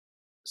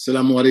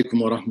Assalamu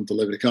alaikum wa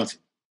rahmatullahi wa barakatuh.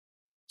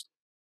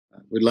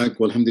 We'd like,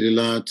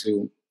 alhamdulillah,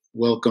 to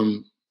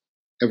welcome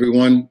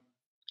everyone,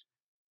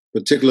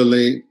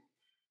 particularly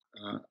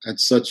at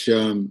such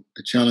a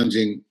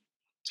challenging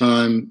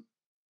time,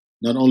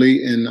 not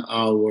only in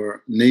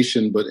our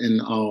nation, but in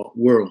our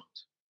world,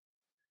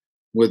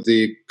 with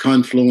the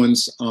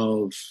confluence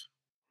of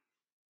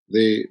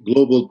the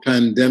global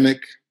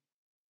pandemic,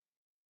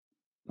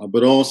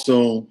 but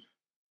also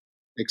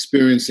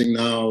experiencing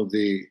now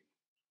the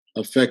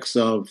effects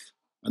of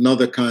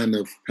another kind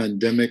of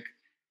pandemic,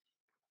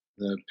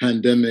 the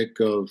pandemic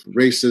of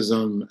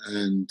racism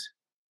and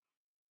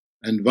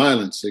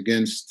violence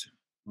against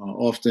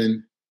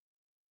often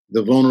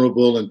the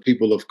vulnerable and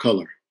people of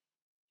color.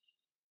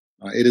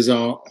 It is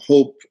our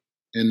hope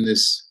in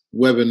this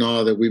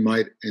webinar that we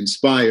might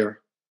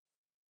inspire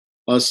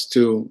us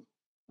to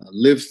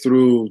live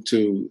through,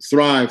 to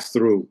thrive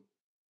through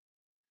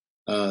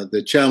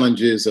the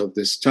challenges of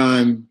this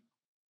time,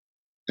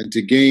 and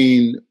to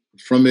gain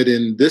from it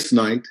in this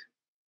night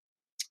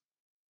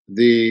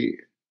the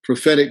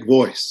prophetic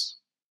voice.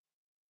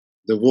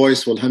 The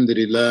voice,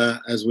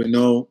 alhamdulillah, as we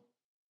know,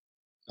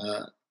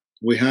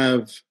 we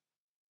have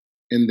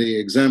in the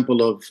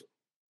example of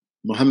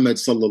Muhammad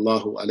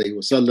sallallahu alayhi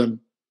wasallam,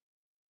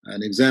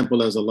 an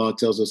example, as Allah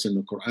tells us in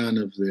the Qur'an,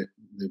 of the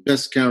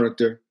best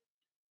character,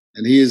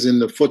 and he is in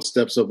the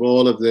footsteps of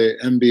all of the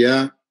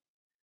Anbiya.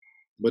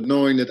 But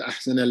knowing that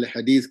ahsan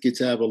al-hadith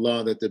kitab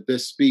Allah, that the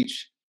best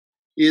speech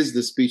is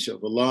the speech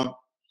of Allah,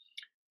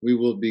 we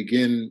will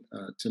begin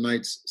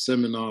tonight's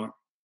seminar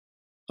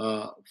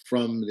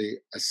from the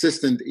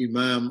assistant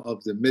imam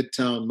of the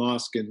Midtown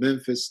Mosque in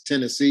Memphis,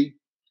 Tennessee.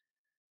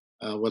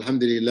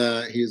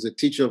 Alhamdulillah, he is a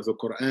teacher of the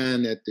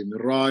Qur'an at the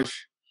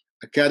Mirage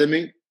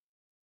Academy.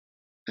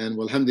 And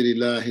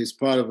alhamdulillah, he's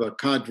part of a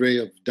cadre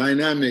of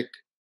dynamic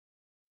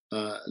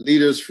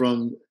leaders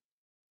from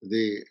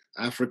the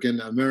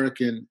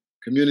African-American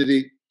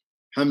community,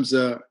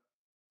 Hamza,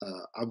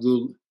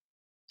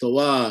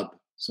 Abdul-Tawwaab.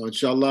 So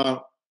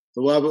inshallah,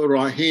 Tawwaab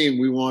Rahim,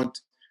 we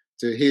want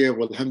to hear,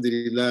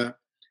 alhamdulillah.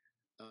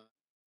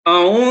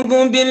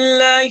 أعوذ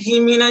بالله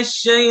من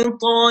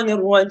الشيطان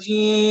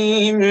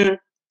الرجيم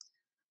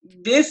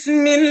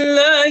بسم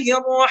الله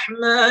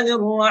الرحمن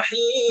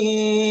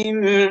الرحيم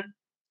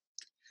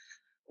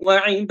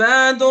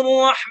وعباد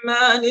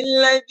الرحمن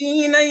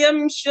الذين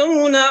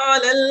يمشون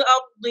على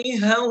الأرض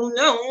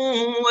هونا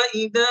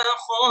وإذا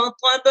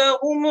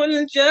خاطبهم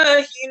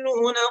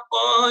الجاهلون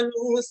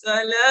قالوا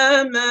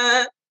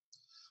سلاما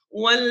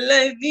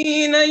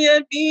والذين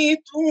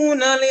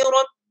يبيتون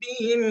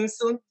لربهم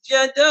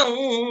سجدا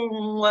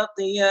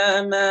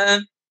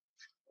وقياما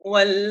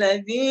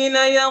والذين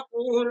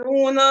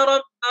يقولون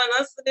ربنا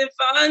اصرف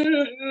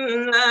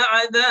عنا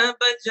عذاب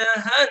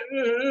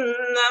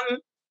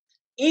جهنم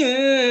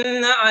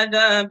إن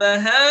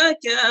عذابها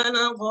كان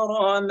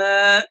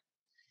غراما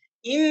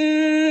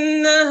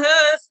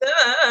إنها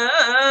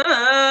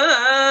ساءت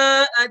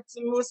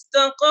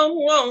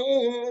مستقرا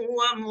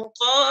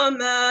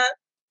ومقاما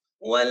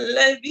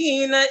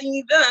والذين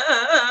إذا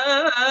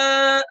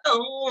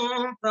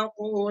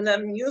أنفقوا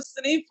لم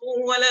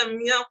يسرفوا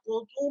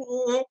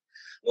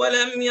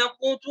ولم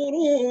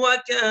يقتروا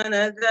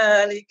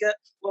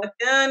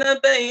وكان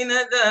بين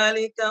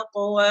ذلك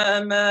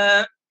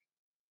قواما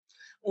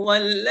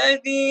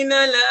والذين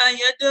لا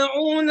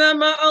يدعون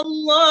مع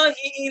الله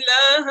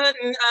إلها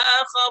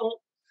آخر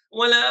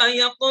ولا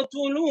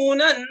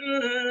يقتلون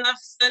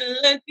النفس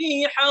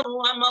التي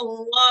حرم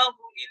الله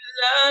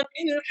إلا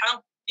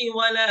بالحق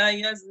ولا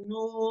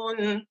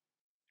يزنون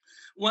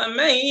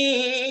ومن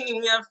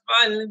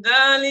يفعل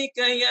ذلك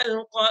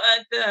يلقى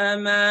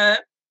أثاما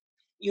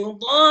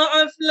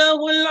يضاعف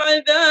له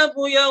العذاب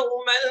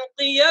يوم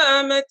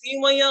القيامة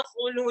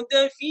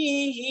ويخلد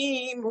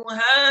فيه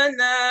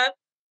مهانا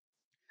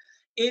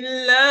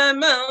إلا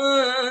من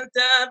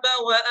تاب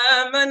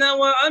وآمن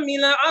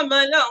وعمل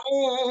عملا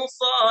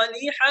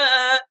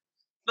صالحا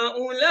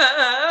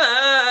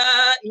فأولئك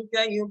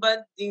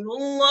يبدل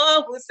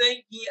الله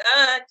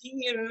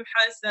سيئاتهم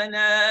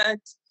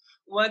حسنات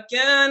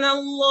وكان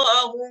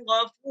الله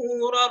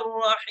غفورا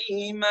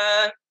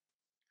رحيما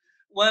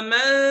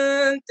ومن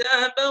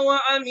تاب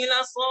وعمل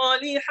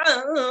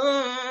صالحا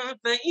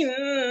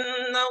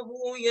فإنه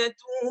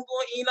يتوب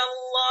إلى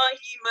الله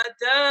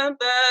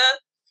متابا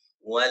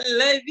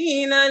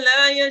والذين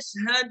لا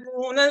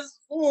يشهدون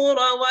الزور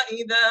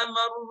وإذا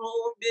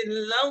مروا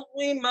باللغو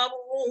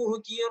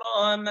مروا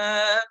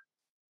كراما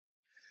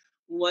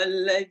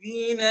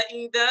والذين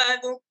إذا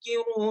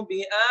ذكروا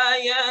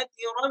بآيات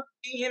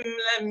ربهم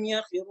لم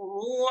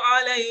يخروا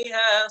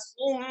عليها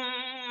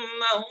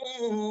صما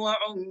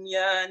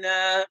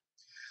وعميانا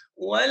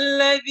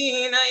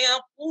والذين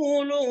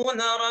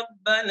يقولون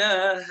ربنا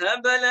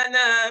هب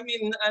لنا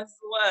من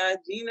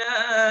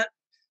أزواجنا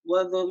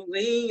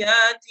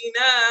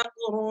وذرياتنا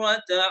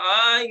قرة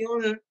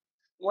أعين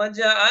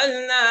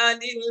وجعلنا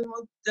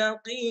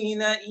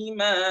للمتقين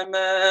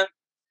إماما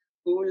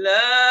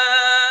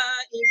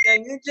أولئك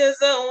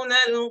يجزون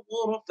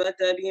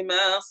الغرفة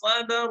بما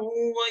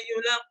صبروا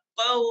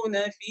ويلقون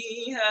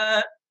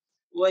فيها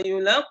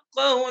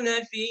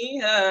ويلقون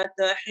فيها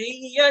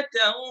تحية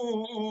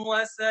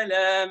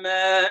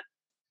وسلاما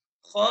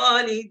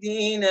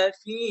خالدين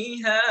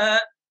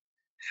فيها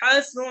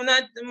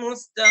حسنت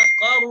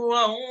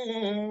مستقرا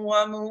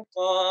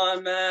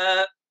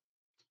ومقاما.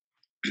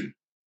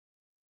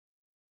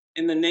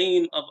 In the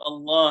name of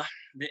Allah,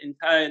 the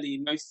entirely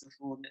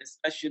merciful, the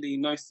especially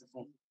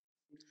merciful.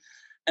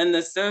 And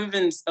the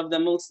servants of the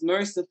most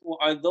merciful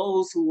are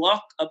those who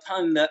walk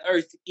upon the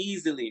earth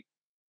easily.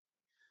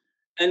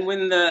 And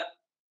when the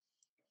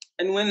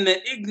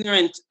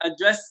ignorant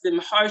address them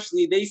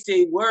harshly, they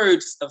say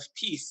words of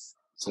peace.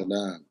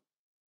 Salam.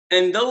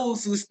 And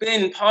those who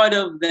spend part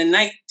of the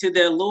night to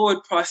their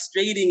Lord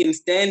prostrating and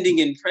standing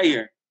in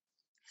prayer.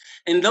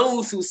 And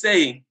those who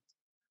say,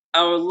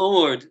 Our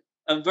Lord,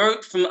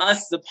 avert from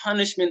us the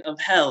punishment of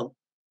hell.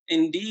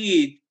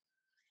 Indeed,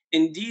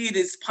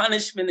 its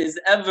punishment is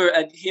ever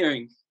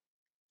adhering.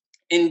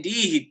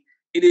 Indeed,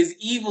 it is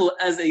evil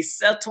as a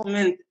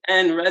settlement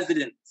and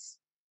residence.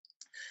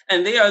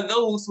 And they are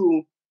those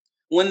who,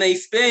 when they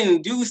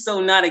spend, do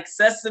so not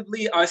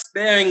excessively or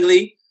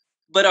sparingly,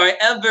 but are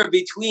ever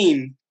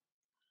between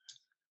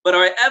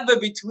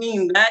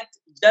that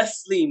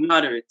justly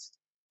moderate.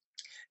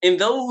 And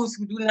those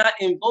who do not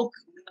invoke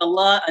with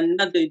Allah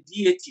another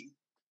deity,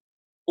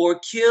 or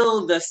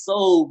kill the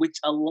soul which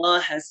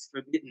Allah has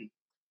forbidden.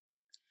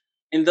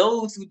 And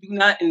those who do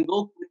not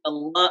invoke with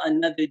Allah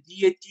another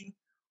deity,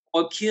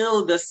 or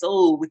kill the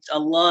soul which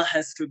Allah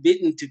has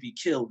forbidden to be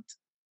killed,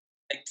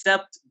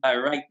 except by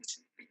right,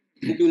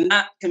 and do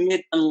not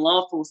commit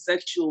unlawful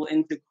sexual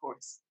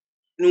intercourse.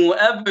 And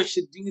whoever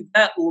should do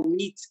that will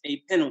meet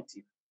a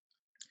penalty.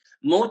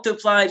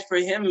 Multiplied for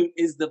him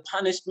is the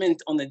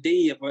punishment on the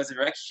day of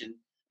resurrection,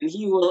 and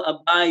he will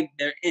abide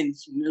therein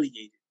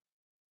humiliated.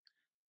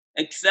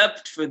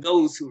 Except for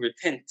those who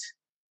repent,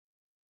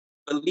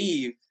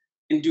 believe,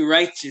 and do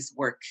righteous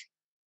work.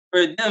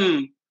 For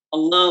them,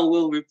 Allah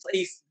will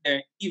replace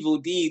their evil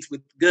deeds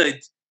with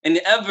good, and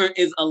ever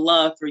is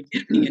Allah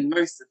forgiving and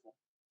merciful.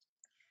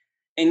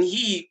 And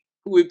he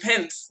who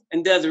repents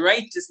and does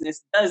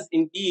righteousness does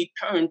indeed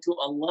turn to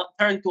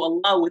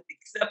Allah with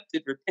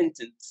accepted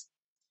repentance.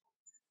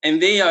 And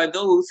they are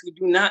those who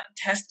do not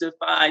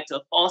testify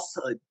to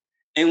falsehood,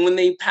 and when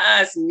they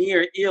pass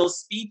near ill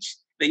speech,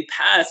 they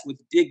pass with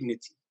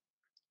dignity.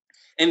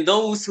 And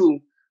those who,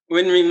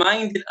 when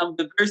reminded of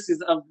the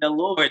verses of the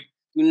Lord,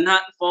 do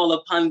not fall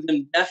upon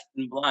them deaf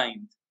and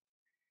blind.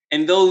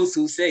 And those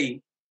who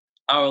say,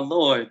 Our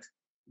Lord,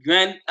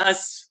 grant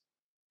us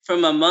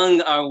from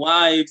among our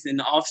wives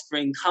and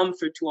offspring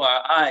comfort to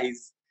our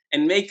eyes,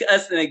 and make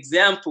us an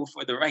example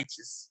for the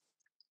righteous.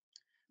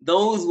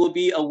 Those will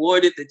be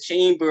awarded the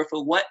chamber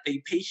for what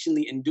they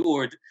patiently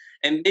endured,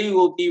 and they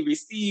will be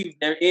received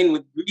therein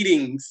with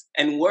greetings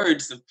and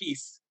words of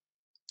peace,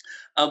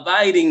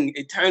 abiding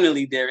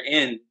eternally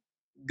therein.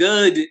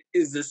 Good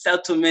is the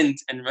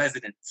settlement and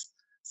residence.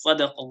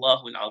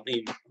 Sadaqallahu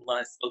al-Azim. Allah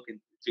has spoken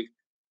the truth.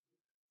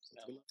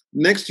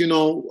 Next,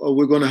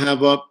 we're going to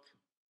have up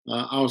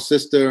our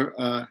sister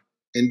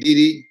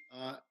Ndidi.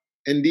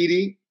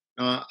 Ndidi,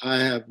 I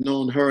have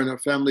known her and her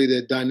family.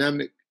 They're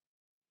dynamic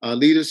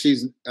leaders.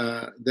 She's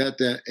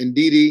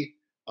Ndidi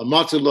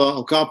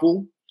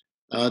Okakpu.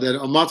 That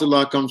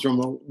Amatullah comes from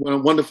a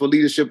wonderful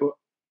leadership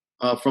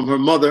from her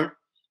mother,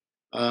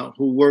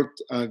 who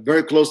worked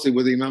very closely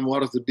with Imam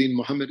Warithuddin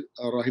Muhammad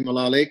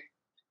rahimahullah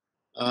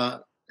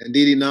alayh.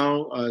 Ndidi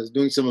now is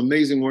doing some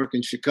amazing work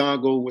in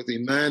Chicago with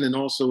Iman, and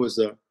also is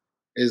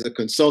a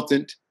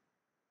consultant.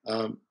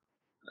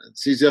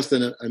 She's just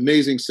an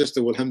amazing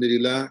sister,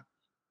 alhamdulillah.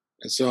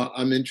 And so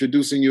I'm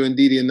introducing you,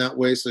 Ndidi, in that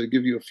way, so to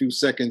give you a few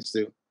seconds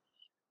to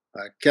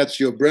catch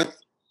your breath.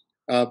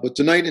 But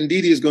tonight,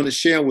 Ndidi is going to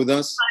share with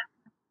us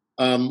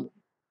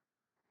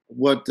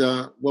what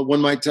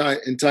one might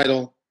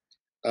entitle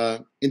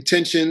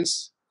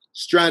intentions,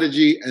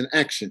 strategy, and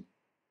action,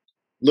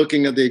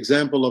 looking at the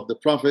example of the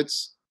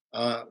prophets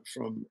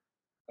from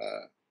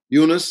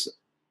Yunus,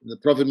 the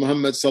Prophet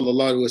Muhammad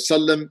sallallahu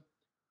alaihi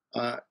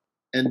wasallam,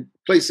 and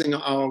placing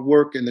our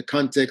work in the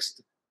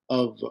context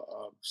of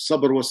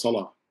sabr wa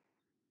salah,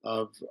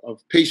 of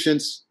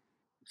patience,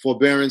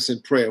 forbearance,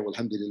 and prayer.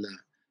 Alhamdulillah.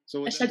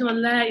 So أشهد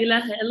أن لا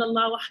إله إلا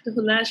الله وحده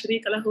لا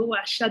شريك له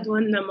وأشهد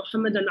أن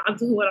محمدا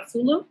عبده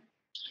ورسوله.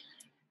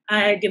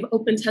 I give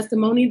open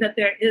testimony that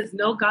there is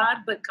no God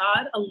but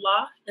God,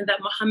 Allah, and that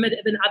Muhammad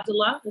ibn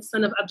Abdullah, the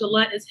son of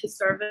Abdullah, is his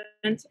servant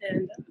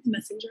and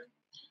messenger.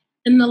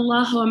 إن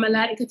الله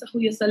وملائكته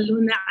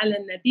يصلون على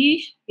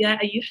النبي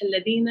يا أيها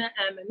الذين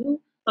آمنوا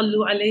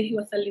صلوا عليه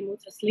وسلموا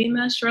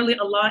تسليما. Surely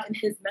Allah and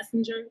his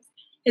messengers,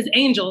 his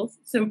angels,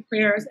 send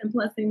prayers and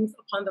blessings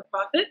upon the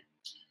Prophet.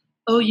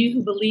 O you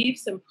who believe,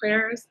 send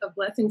prayers of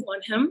blessings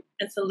on him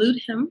and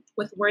salute him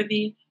with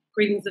worthy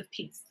greetings of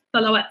peace.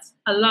 Salawat.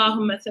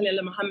 Allahumma salli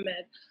ala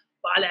Muhammad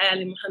wa ala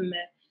ali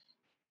Muhammad.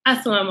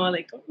 Assalamu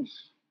alaikum.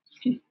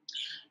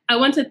 I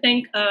want to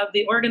thank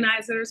the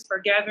organizers for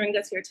gathering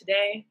us here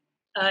today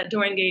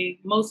during a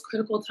most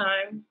critical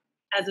time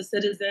as a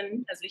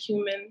citizen, as a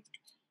human,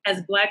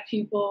 as Black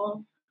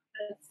people,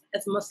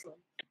 as Muslims.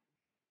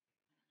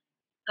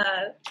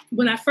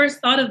 When I first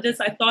thought of this,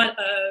 I thought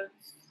of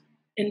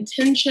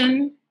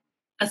intention,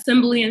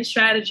 assembly and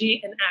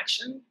strategy, and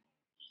action.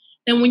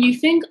 And when you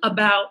think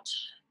about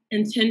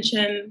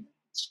intention,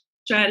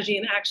 strategy,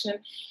 and action,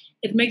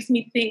 it makes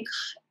me think,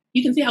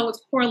 you can see how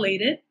it's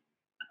correlated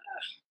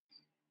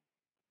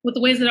with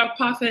the ways that our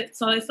Prophet,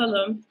 Sallallahu Alaihi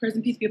Wasallam, praise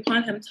and peace be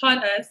upon him,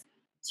 taught us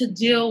to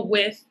deal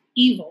with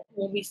evil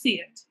when we see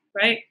it,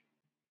 right?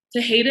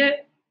 To hate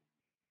it,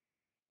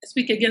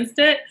 speak against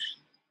it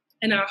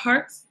in our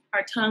hearts,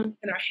 our tongue,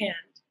 and our hand.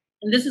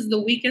 And this is the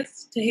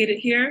weakest to hate it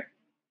here,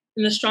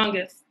 and the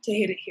strongest to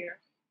hate it here.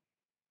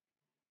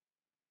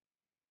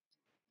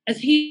 As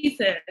he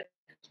said,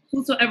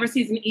 whosoever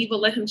sees an evil,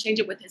 let him change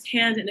it with his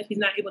hand, and if he's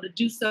not able to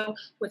do so,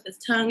 with his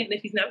tongue, and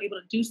if he's not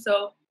able to do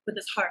so, with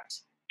his heart.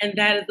 And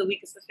that is the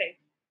weakest of faith.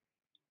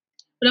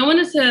 But I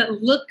wanted to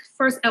look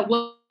first at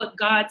what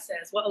God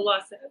says, what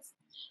Allah says.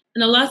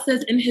 And Allah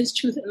says in his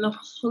truth in the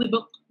holy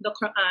book, the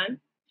Qur'an,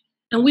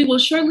 and we will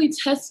surely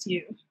test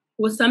you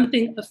with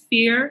something of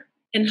fear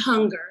and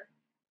hunger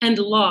and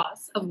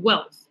loss of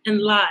wealth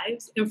and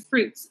lives and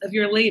fruits of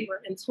your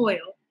labor and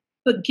toil.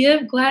 But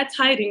give glad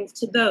tidings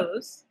to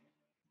those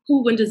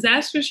who, when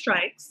disaster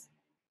strikes,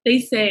 they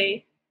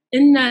say,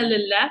 Inna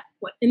lillah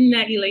wa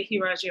inna ilayhi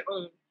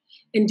raji'un.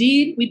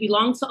 Indeed, we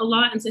belong to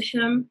Allah, and to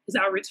him is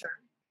our return.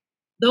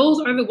 Those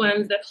are the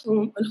ones that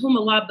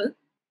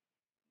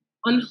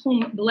on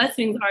whom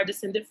blessings are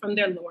descended from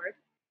their Lord,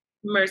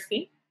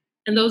 mercy,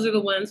 and those are the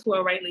ones who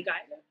are rightly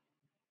guided.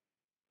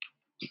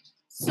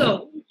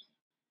 So,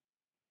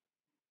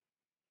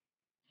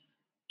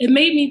 it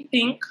made me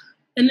think,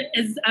 and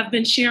as I've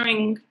been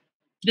sharing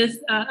this,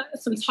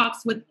 some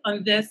talks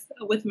on this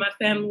with my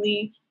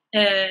family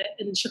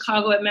in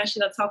Chicago at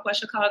Masjid Al-Tawwab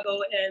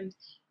Chicago and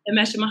at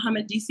Masjid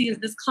Muhammad DC, is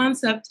this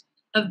concept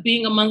of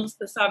being amongst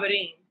the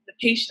sabirin, the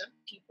patient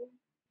people,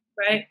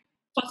 right?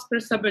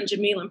 Fasbir sabran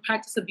jameel, and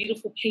practice a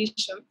beautiful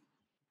patience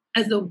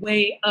as a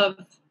way of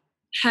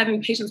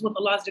having patience with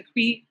Allah's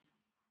decree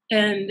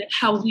and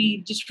how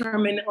we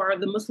determine, or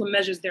the Muslim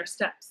measures their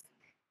steps.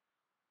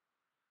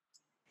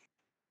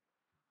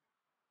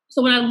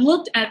 So when I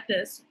looked at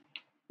this,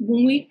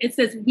 it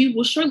says, we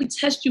will surely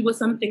test you with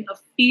something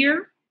of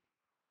fear,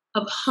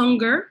 of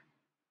hunger,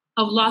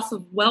 of loss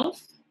of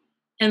wealth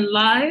and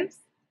lives.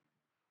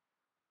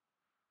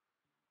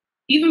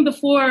 Even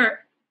before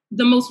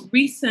the most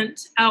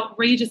recent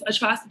outrageous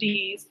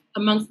atrocities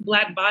amongst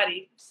Black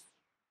bodies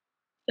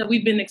that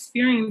we've been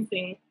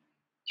experiencing,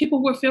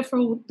 people were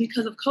fearful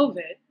because of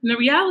COVID. And the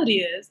reality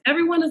is,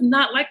 everyone is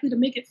not likely to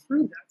make it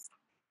through this.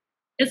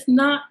 It's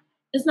not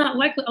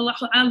likely,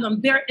 Allahu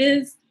Alam.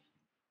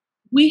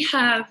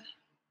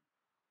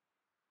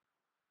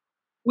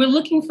 We're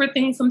looking for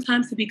things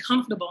sometimes to be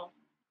comfortable,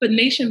 but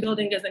nation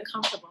building isn't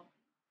comfortable.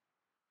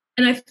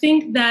 And I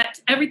think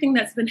that everything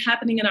that's been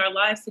happening in our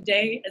lives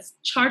today is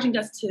charging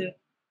us to,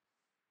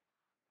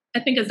 I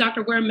think as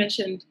Dr. Ware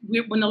mentioned,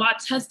 when Allah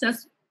tests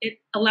us, it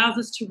allows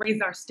us to raise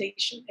our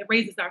station. It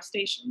raises our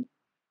station.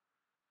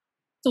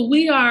 So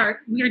we are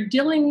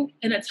dealing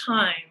in a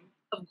time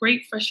of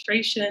great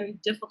frustration,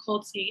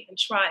 difficulty, and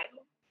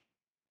trial.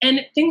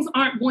 And things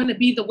aren't going to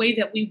be the way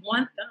that we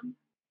want them.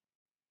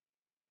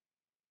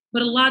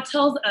 But Allah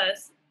tells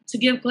us to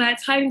give glad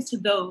tidings to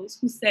those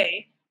who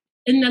say,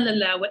 Inna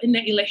lillah wa inna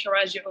ilayhi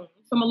raji'un.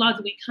 From Allah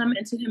do we come,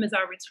 and to him is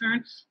our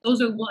return.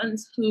 Those are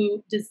ones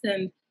who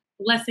descend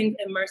blessings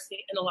and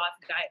mercy in Allah's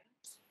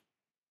guidance.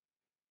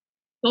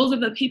 Those are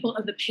the people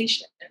of the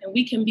patient, and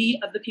we can be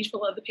of the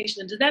people of the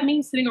patient. And does that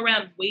mean sitting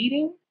around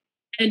waiting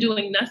and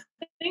doing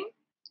nothing?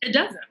 It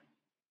doesn't.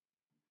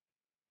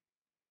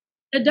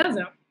 It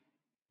doesn't.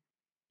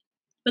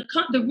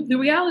 The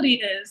reality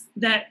is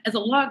that as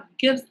Allah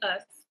gives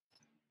us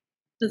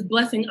this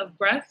blessing of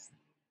breath,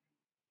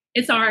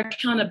 it's our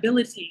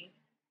accountability.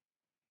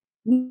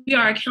 We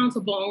are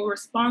accountable and we're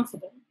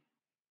responsible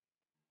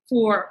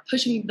for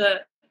pushing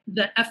the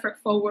effort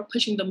forward,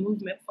 pushing the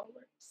movement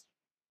forward.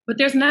 But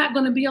there's not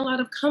going to be a lot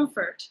of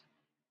comfort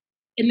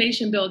in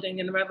nation building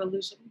and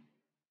revolution.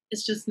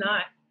 It's just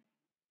not.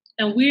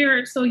 And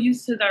we're so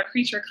used to our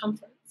creature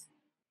comforts.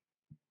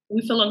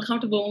 We feel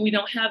uncomfortable when we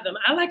don't have them.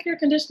 I like air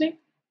conditioning,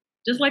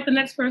 just like the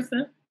next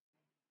person.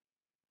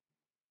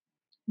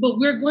 But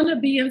we're going to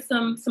be in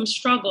some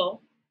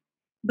struggle,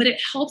 but it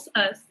helps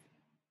us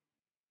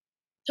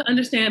to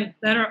understand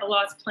better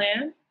Allah's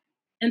plan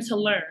and to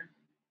learn.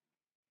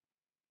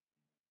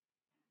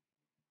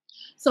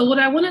 So what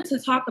I wanted to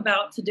talk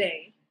about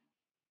today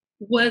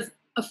was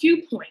a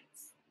few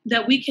points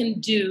that we can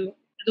do,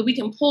 that we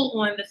can pull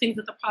on the things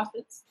that the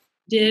prophets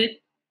did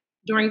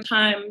during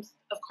times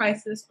of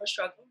crisis or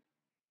struggle.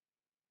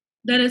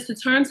 That is to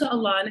turn to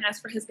Allah and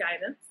ask for his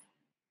guidance,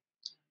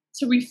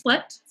 to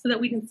reflect so that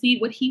we can see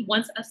what he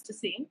wants us to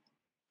see,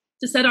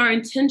 to set our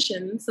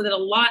intention so that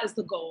Allah is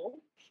the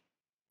goal,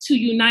 to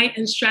unite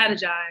and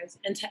strategize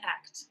and to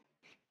act.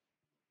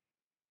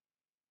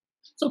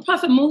 So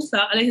Prophet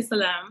Musa, alayhi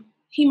salam,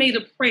 he made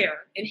a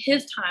prayer in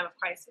his time of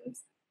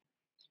crisis.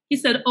 He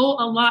said, "Oh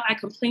Allah, I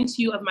complain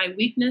to you of my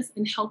weakness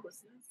and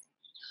helplessness.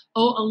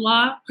 O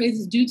Allah, praise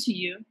is due to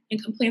you,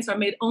 and complaints are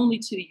made only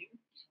to you.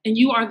 And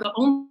you are the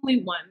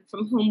only one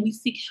from whom we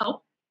seek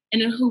help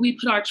and in whom we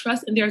put our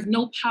trust, and there is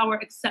no power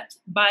except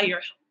by your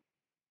help.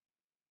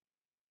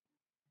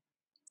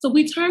 So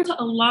we turn to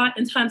Allah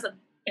in times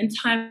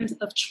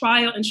of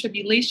trial and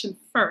tribulation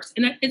first.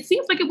 And it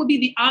seems like it would be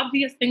the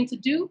obvious thing to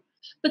do,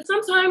 but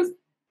sometimes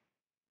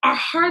our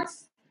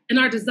hearts and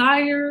our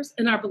desires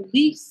and our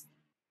beliefs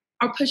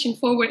are pushing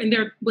forward, and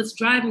they're what's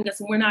driving us,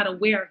 and we're not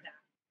aware of that.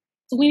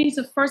 So we need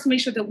to first make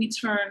sure that we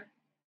turn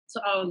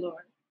to our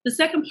Lord. The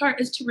second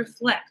part is to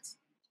reflect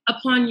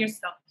upon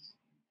yourself,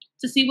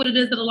 to see what it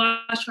is that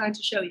Allah is trying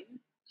to show you.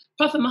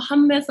 Prophet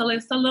Muhammad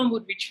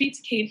would retreat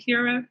to Cave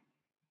Hira.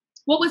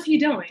 What was he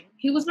doing?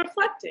 He was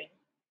reflecting.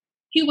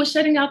 He was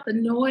shutting out the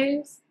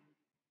noise.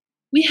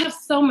 We have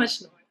so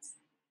much noise.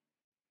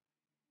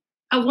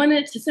 I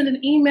wanted to send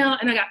an email,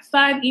 and I got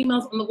 5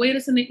 emails on the way to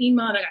send an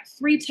email, and I got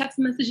 3 text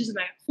messages, and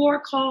I got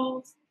 4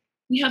 calls.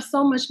 We have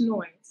so much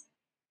noise.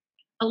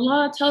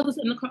 Allah tells us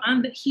in the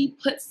Qur'an that He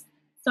puts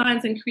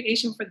signs in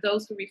creation for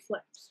those who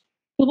reflect.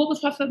 Well, what was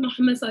Prophet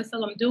Muhammad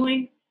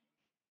doing?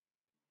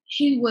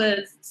 He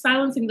was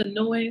silencing the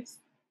noise.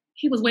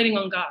 He was waiting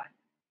on God.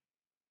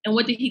 And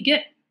what did he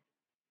get?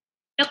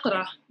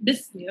 Iqra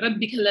bismi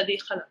rabbika alladhi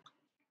khalaq.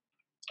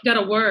 Got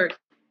a word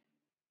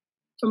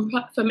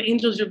from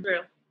Angel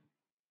Jibril.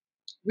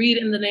 Read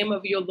in the name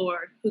of your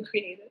Lord who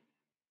created.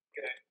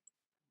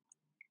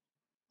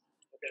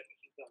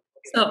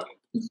 So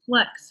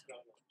reflect.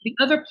 The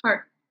other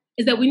part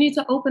is that we need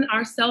to open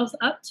ourselves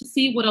up to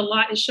see what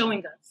Allah is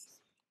showing us.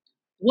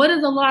 What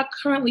is Allah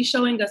currently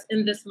showing us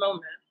in this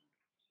moment?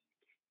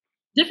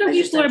 Different I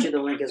just people sent you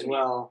the link as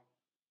well,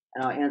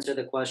 and I'll answer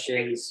the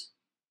questions.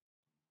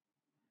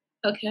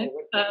 Okay.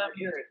 I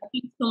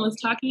think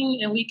someone's talking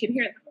and we can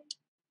hear them.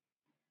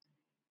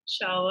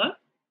 Inshallah.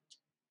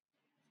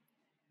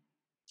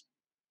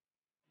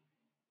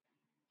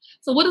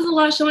 So what is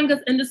Allah showing us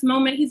in this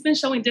moment? He's been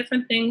showing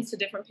different things to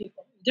different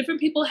people. Different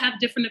people have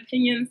different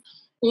opinions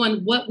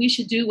on what we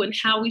should do and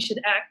how we should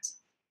act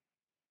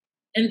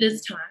in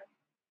this time.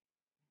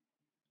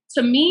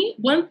 To me,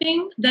 one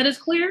thing that is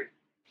clear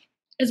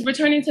is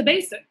returning to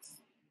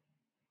basics.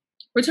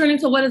 Returning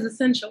to what is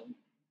essential.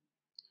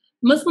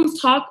 Muslims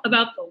talk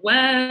about the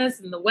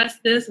West and the West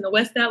this and the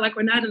West that like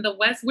we're not in the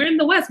West. We're in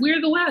the West.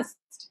 We're the West.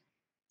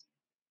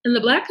 In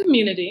the Black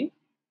community,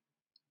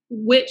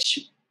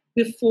 which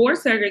before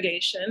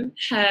segregation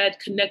had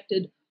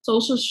connected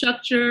social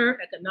structure,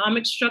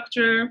 economic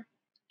structure,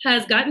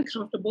 has gotten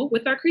comfortable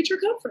with our creature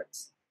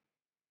comforts.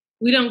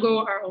 We don't grow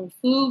our own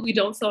food. We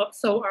don't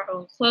sew our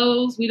own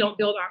clothes. We don't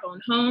build our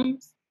own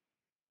homes.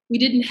 We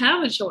didn't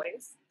have a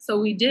choice, so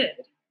we did.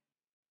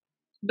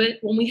 But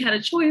when we had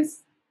a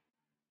choice,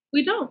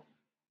 we don't.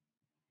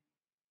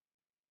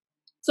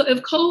 So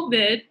if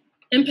COVID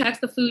impacts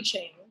the food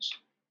change,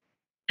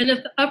 and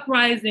if the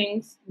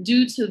uprisings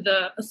due to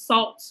the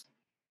assault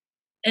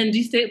and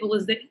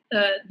destabilization,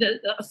 the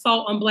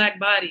assault on Black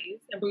bodies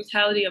and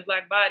brutality of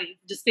Black bodies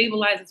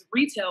destabilizes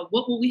retail,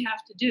 what will we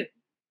have to do?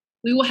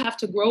 We will have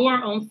to grow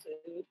our own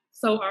food,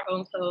 sew our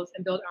own clothes,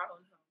 and build our own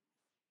homes.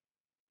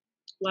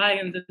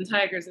 Lions and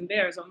tigers and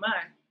bears on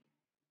mine.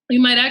 We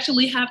might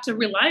actually have to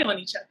rely on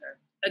each other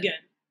again.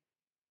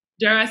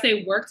 Dare I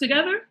say work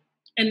together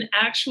and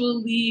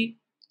actually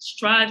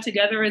strive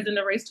together as in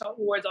the race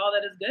towards all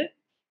that is good?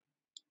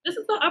 This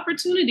is the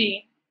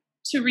opportunity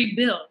to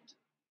rebuild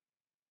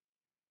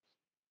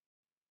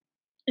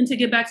and to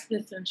get back to the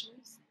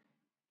essentials.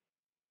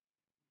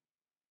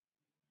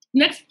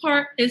 Next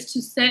part is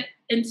to set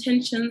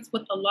intentions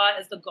with Allah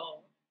as the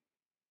goal.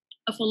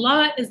 If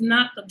Allah is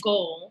not the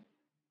goal,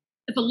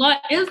 if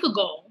Allah is the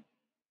goal,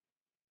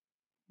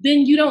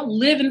 then you don't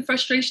live in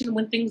frustration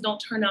when things don't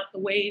turn out the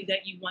way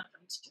that you want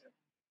them to.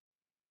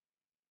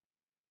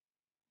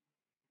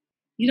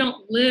 You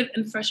don't live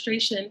in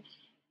frustration.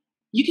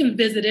 You can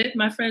visit it.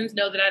 My friends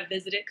know that I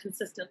visit it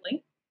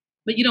consistently,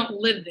 but you don't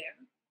live there.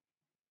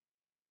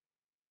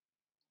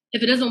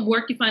 If it doesn't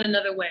work, you find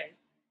another way,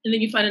 and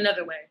then you find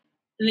another way,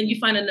 and then you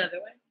find another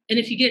way. And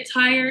if you get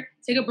tired,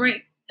 take a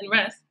break and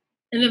rest,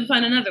 and then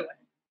find another way.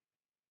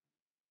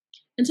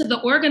 And to the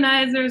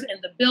organizers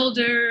and the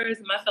builders,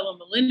 my fellow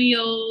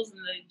millennials and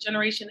the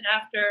generation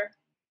after,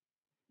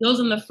 those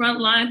on the front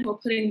line who are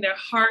putting their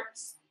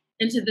hearts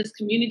into this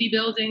community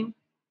building,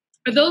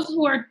 or those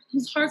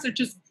whose hearts are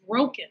just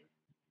broken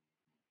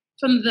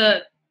from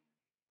the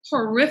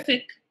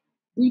horrific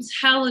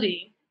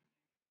brutality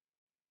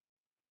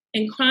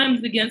and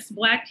crimes against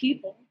Black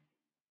people.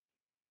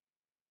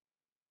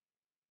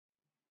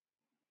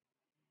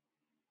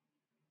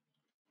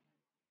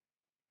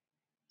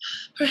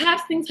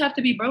 Perhaps things have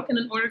to be broken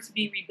in order to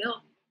be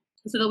rebuilt,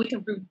 so that we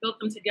can rebuild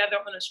them together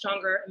on a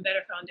stronger and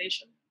better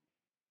foundation.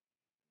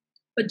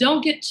 But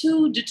don't get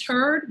too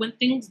deterred when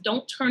things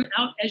don't turn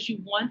out as you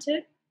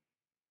wanted,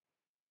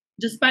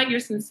 despite your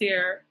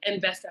sincere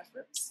and best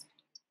efforts.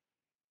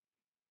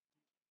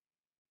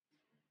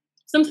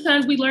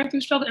 Sometimes we learn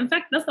through struggle. In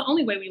fact, that's the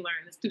only way we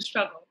learn, is through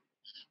struggle.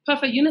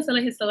 Prophet Yunus,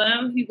 alayhi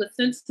salam, he was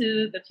sent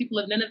to the people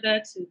of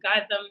Nineveh to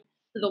guide them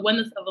the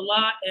oneness of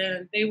Allah,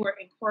 and they were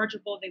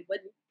incorrigible. They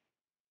wouldn't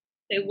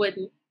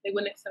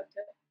accept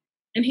it.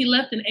 And he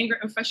left in anger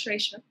and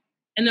frustration.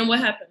 And then what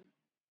happened?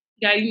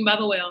 He got eaten by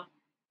the whale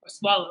or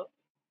swallowed.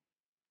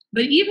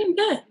 But even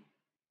then,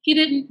 he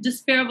didn't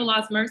despair of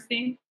Allah's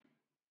mercy.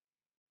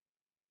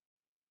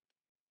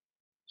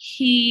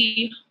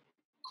 He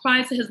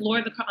cried to his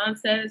Lord. The Quran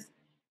says,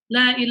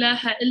 La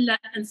ilaha illa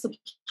an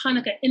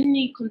subhanaka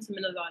inni kuntu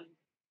min al-zalimin.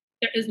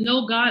 There is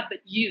no God but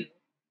you.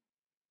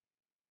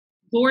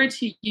 Glory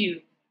to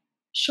you.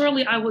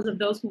 Surely I was of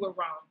those who were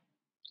wrong.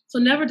 So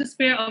never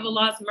despair of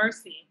Allah's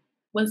mercy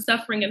when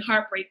suffering and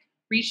heartbreak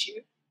reach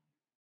you.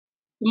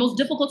 The most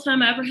difficult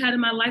time I ever had in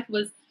my life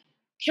was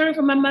caring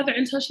for my mother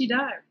until she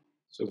died.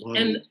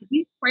 And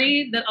we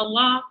prayed that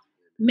Allah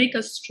make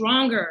us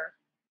stronger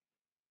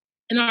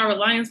in our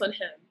reliance on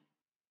him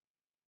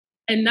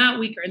and not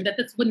weaker, and that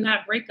this would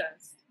not break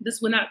us.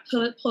 This would not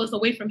pull us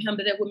away from him,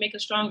 but it would make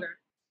us stronger.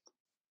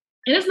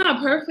 And it's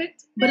not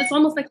perfect, but it's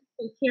almost like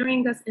he's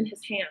carrying us in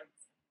his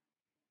hands.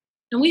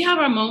 And we have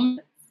our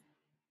moments,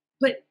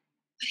 but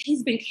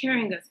he's been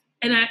carrying us.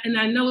 And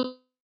I know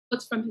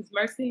it's from his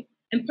mercy,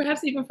 and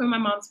perhaps even from my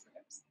mom's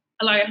prayers.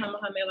 Allah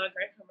yarhamha, may Allah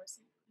grant her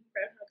mercy.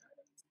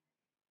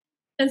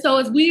 And so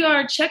as we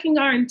are checking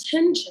our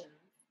intentions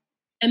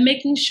and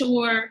making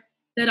sure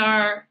that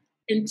our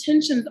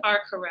intentions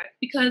are correct,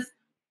 because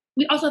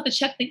we also have to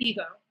check the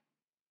ego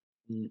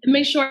and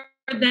make sure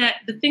that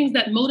the things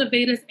that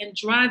motivate us and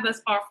drive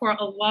us are for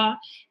Allah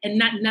and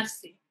not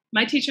nafsi.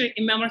 My teacher,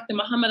 Imam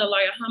Muhammad Allah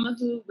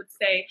yarhamahu, would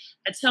say,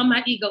 I tell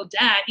my ego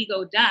die.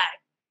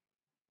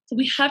 So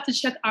we have to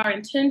check our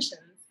intentions,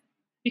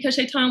 because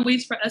shaitan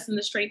waits for us in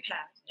the straight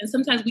path. And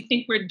sometimes we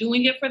think we're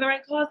doing it for the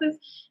right causes,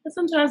 and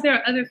sometimes there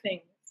are other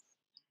things.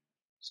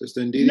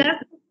 Sister Ndidi,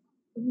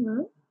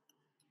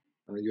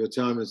 your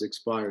time has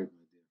expired.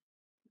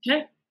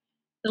 Okay.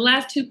 The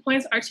last 2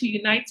 points are to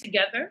unite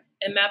together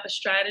and map a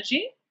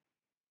strategy.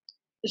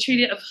 The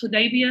Treaty of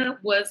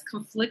Hudaybiyah was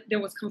conflict. There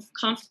was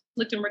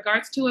conflict in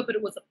regards to it, but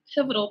it was a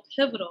pivotal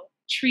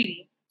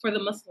treaty for the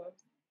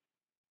Muslims.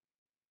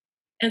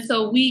 And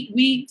so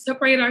we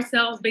separate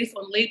ourselves based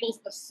on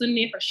labels of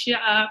Sunni or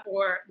Shia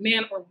or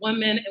man or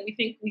woman, and we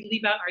think we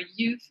leave out our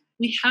youth.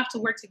 We have to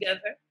work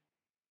together.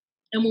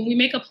 And when we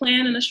make a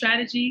plan and a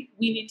strategy,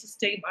 we need to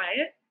stay by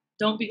it.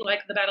 Don't be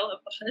like the Battle of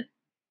Uhud.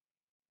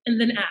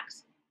 And then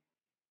act.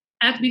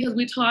 Act because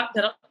we taught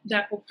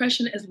that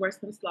oppression is worse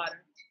than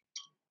slaughter,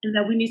 and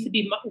that we need to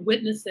be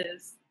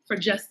witnesses for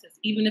justice,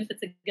 even if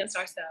it's against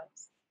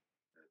ourselves.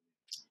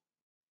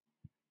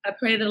 I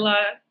pray that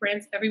Allah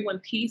grants everyone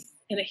peace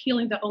and a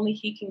healing that only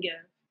He can give.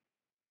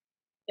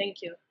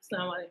 Thank you.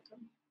 Assalamu alaikum.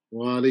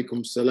 Wa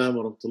alaikum salam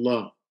wa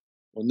rahmatullah.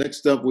 Well,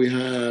 next up we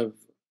have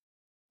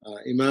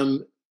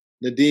Imam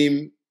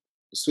Nadim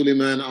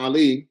Sulaiman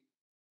Ali,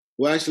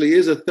 who actually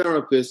is a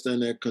therapist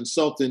and a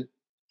consultant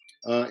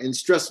in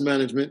stress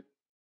management.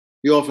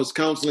 He offers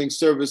counseling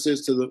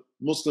services to the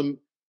Muslim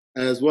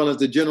as well as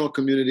the general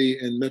community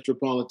in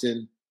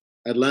metropolitan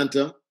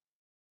Atlanta.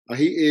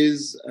 He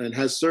is and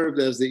has served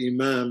as the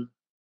Imam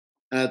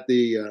at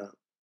the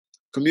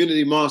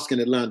community mosque in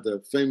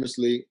Atlanta,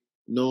 famously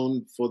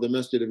known for the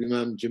Masjid of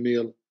Imam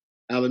Jamil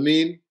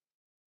Al-Amin.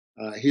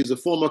 He's a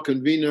former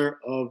convener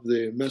of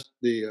the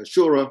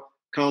Shura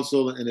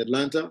Council in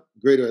Atlanta,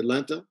 Greater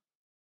Atlanta,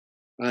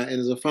 and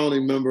is a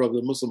founding member of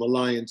the Muslim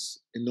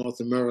Alliance in North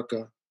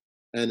America,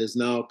 and is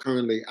now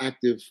currently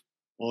active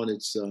on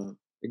its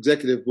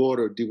executive board,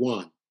 or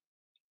Diwan.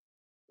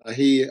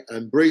 He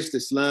embraced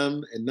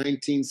Islam in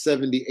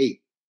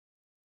 1978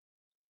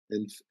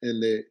 in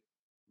the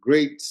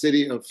great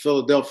city of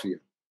Philadelphia,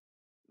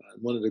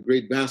 one of the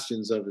great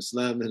bastions of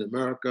Islam in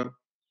America.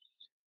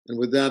 And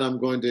with that, I'm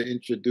going to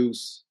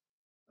introduce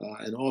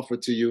and offer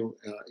to you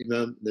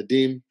Imam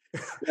Nadim.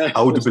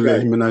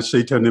 A'udhu minash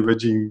shaitanir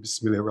rajim.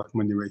 Bismillahir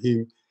rahmanir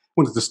rahim. I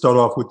wanted to start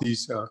off with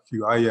these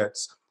few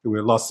ayats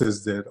where Allah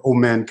says that, O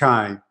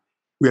mankind,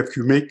 we have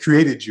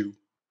created you,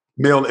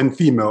 male and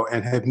female,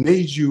 and have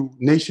made you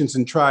nations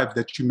and tribes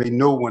that you may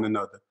know one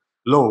another.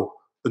 Lo,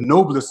 the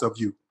noblest of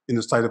you in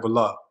the sight of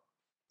Allah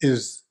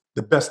is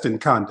the best in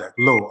conduct.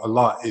 Lo,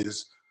 Allah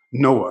is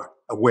knower,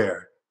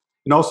 aware.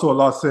 And also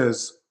Allah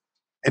says,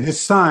 and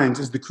His signs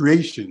is the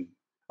creation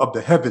of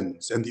the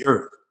heavens and the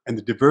earth, and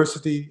the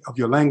diversity of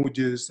your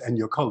languages and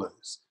your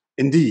colors.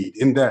 Indeed,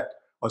 in that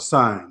are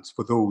signs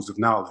for those of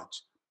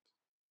knowledge.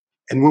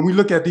 And when we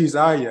look at these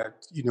ayat,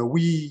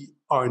 we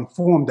are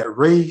informed that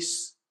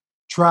race,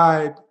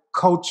 tribe,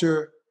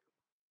 culture,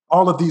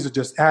 all of these are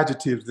just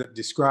adjectives that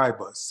describe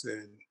us.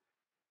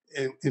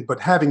 But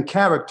having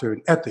character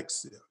and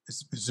ethics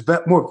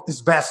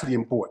is vastly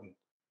important.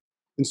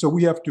 And so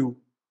we have to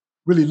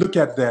really look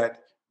at that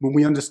when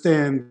we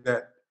understand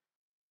that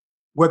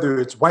whether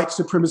it's white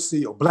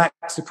supremacy or black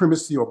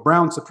supremacy or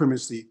brown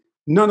supremacy,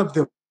 none of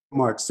them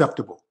are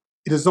acceptable.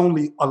 It is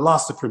only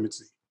Allah's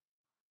supremacy.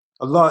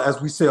 Allah,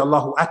 as we say,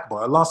 Allahu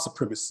Akbar, Allah's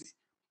supremacy.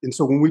 And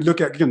so when we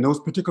look at, again, those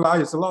particular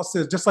ayats, Allah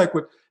says, just like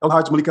with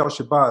Al-Hajj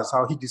al-Shabazz,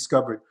 how he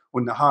discovered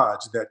on the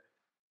Hajj that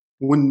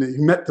when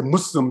he met the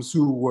Muslims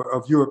who were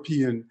of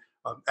European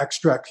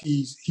extract.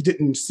 He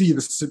didn't see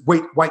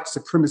the white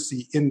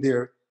supremacy in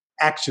their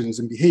actions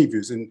and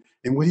behaviors. And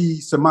when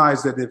he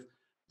surmised that if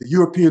the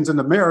Europeans in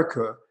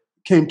America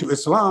came to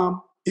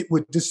Islam, it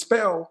would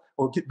dispel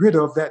or get rid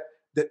of that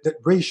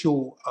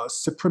racial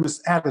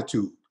supremacist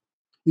attitude.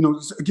 You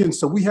know, again,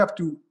 so we have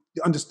to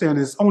understand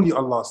it's only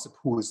Allah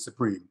who is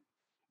supreme.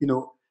 You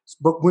know,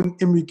 but when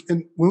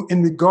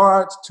in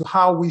regards to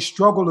how we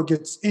struggle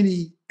against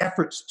any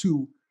efforts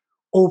to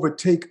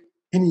overtake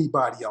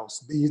anybody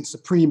else, being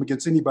supreme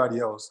against anybody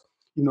else,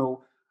 you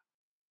know,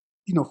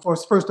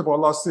 first of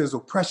all, Allah says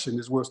oppression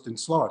is worse than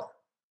slaughter.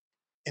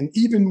 And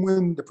even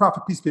when the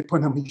Prophet, peace be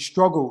upon him, he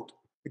struggled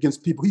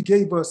against people, he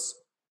gave us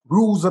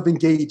rules of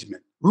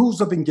engagement.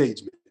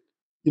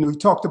 You know, he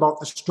talked about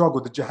the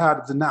struggle, the jihad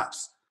of the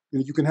nafs. You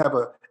know, you can have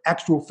an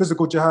actual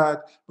physical jihad,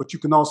 but you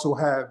can also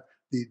have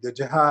the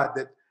jihad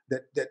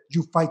that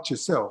you fight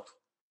yourself.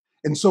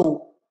 And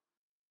so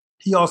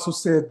he also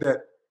said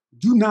that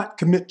do not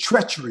commit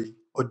treachery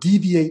or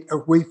deviate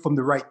away from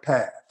the right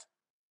path.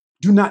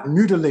 Do not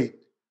mutilate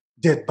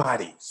dead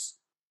bodies.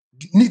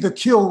 Neither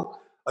kill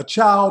a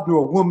child, nor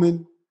a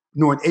woman,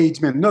 nor an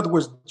aged man. In other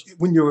words,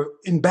 when you're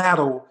in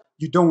battle,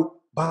 you don't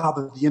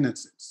bother the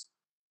innocents.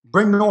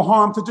 Bring no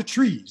harm to the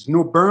trees,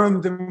 nor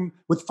burn them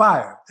with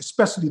fire,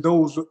 especially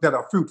those that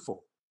are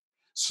fruitful.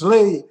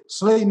 Slay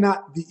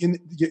not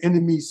your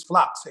enemy's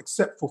flocks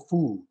except for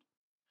food.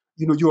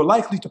 You know, you're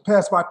likely to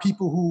pass by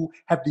people who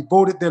have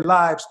devoted their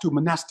lives to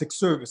monastic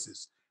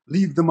services.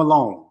 Leave them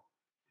alone.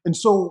 And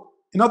so,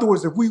 in other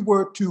words, if we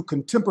were to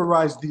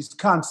contemporize these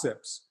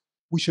concepts,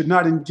 we should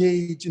not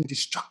engage in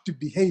destructive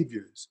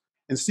behaviors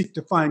and seek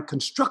to find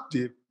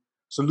constructive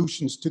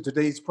solutions to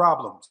today's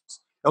problems.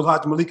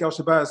 Abdul-Malik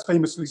al-Shabazz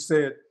famously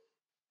said,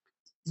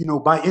 you know,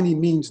 by any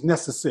means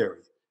necessary.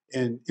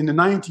 And in the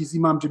 90s,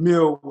 Imam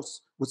Jamil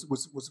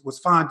was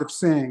fond of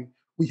saying,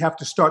 we have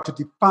to start to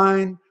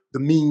define the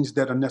means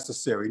that are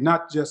necessary,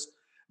 not just,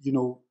 you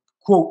know,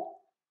 quote,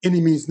 any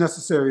means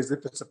necessary as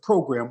if it's a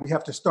program. We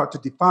have to start to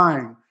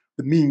define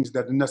the means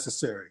that are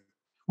necessary.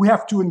 We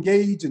have to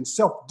engage in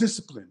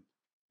self-discipline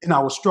in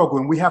our struggle.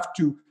 And we have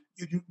to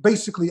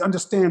basically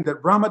understand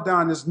that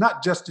Ramadan is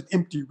not just an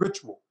empty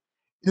ritual.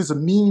 It is a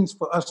means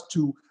for us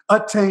to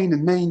attain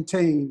and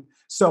maintain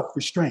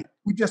self-restraint.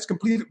 We just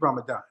completed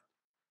Ramadan.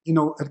 You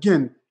know,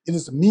 again, it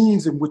is a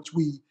means in which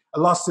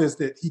Allah says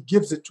that he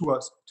gives it to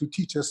us to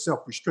teach us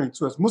self-restraint.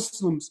 So as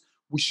Muslims,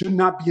 we should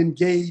not be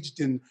engaged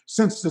in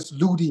senseless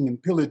looting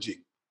and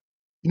pillaging.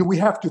 You know, we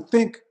have to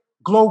think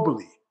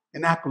globally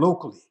and act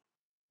locally.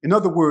 In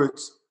other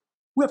words,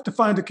 we have to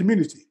find a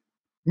community.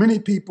 Many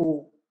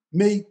people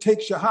may take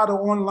Shahada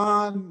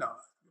online,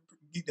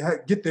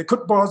 get their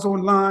khutbahs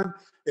online,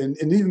 and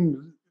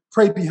even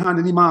pray behind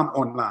an imam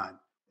online.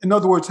 In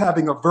other words,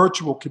 having a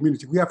virtual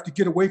community. We have to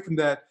get away from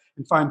that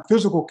and find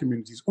physical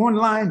communities.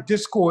 Online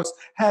discourse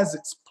has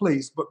its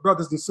place, but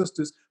brothers and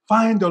sisters,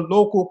 find a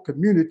local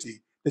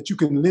community that you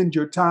can lend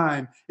your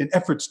time and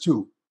efforts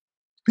to.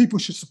 People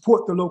should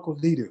support the local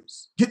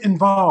leaders. Get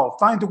involved.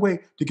 Find a way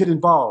to get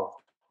involved.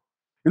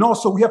 And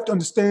also, we have to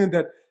understand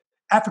that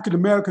African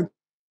American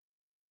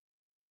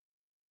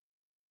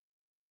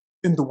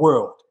in the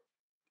world,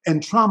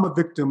 and trauma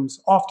victims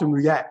often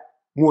react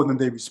more than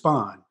they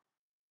respond.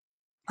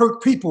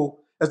 Hurt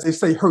people, as they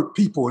say, hurt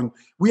people. And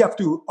we have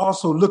to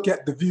also look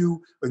at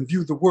view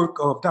the work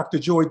of Dr.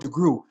 Joy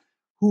DeGruy,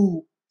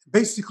 who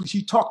basically,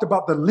 she talked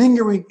about the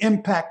lingering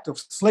impact of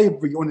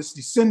slavery on its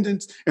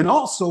descendants and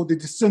also the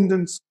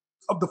descendants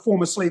of the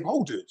former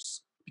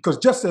slaveholders. Because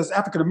just as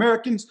African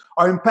Americans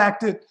are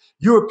impacted,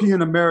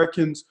 European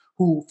Americans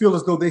who feel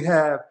as though they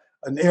have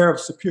an air of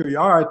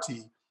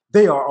superiority,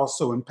 they are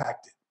also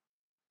impacted.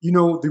 You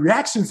know, the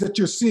reactions that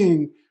you're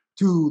seeing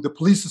to the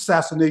police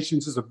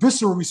assassinations is a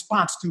visceral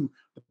response to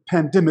the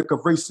pandemic of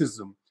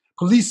racism.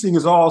 Policing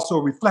is also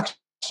a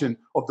reflection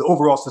of the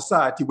overall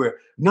society where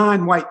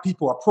non-white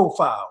people are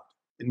profiled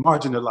and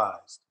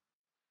marginalized.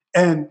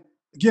 And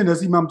again,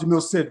 as Imam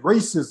Jamil said,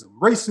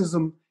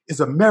 racism is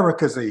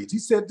America's age. He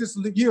said this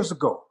years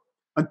ago.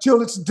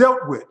 Until it's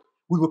dealt with,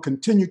 we will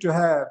continue to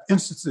have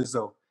instances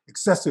of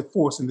excessive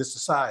force in this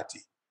society.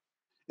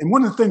 And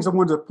one of the things I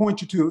wanted to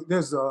point you to,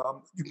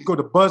 you can go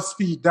to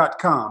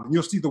BuzzFeed.com and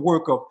you'll see the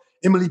work of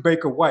Emily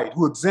Baker White,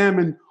 who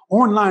examined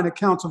online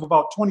accounts of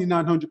about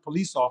 2,900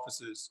 police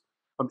officers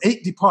from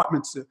 8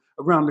 departments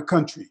around the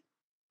country,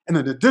 and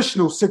an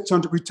additional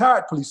 600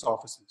 retired police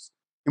officers,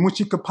 in which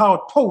she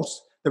compiled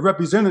posts that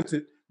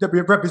represented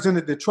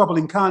their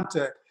troubling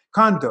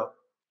conduct.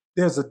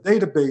 There's a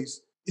database.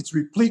 It's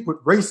replete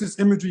with racist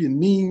imagery and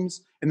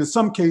memes, and in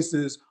some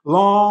cases,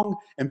 long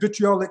and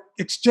vitriolic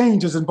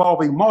exchanges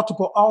involving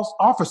multiple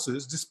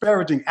officers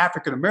disparaging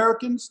African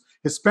Americans,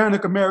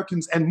 Hispanic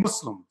Americans, and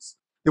Muslims.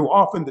 They were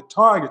often the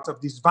targets of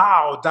these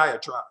vile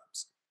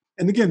diatribes.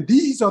 And again,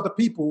 these are the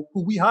people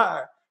who we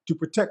hire to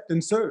protect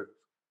and serve.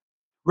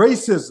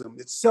 Racism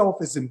itself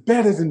is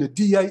embedded in the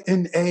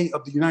DNA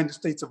of the United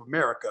States of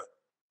America,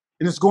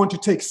 and it's going to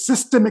take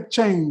systemic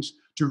change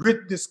to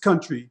rid this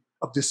country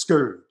of this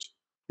scourge.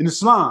 In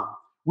Islam,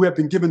 we have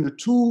been given the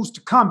tools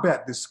to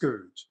combat this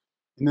scourge.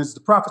 And as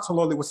the Prophet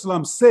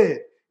ﷺ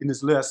said in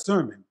his last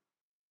sermon,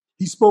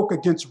 he spoke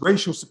against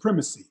racial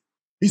supremacy.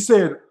 He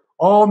said,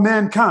 all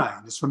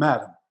mankind is from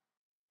Adam,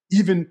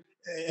 even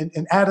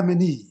in Adam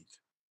and Eve.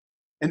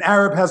 An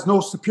Arab has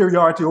no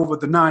superiority over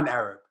the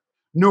non-Arab,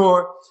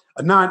 nor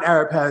a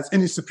non-Arab has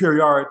any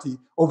superiority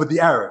over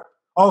the Arab.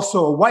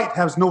 Also, a white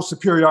has no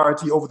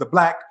superiority over the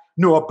black,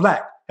 nor a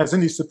black has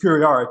any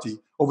superiority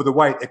over the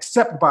white,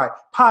 except by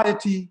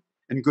piety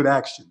and good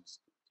actions.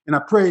 And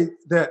I pray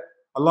that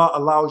Allah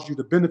allows you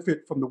to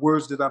benefit from the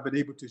words that I've been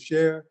able to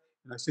share.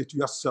 And I say to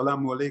you,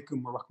 Assalamu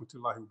alaikum wa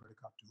rahmatullahi wa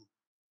barakatuh.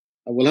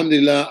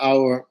 Alhamdulillah,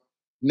 our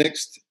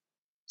next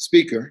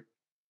speaker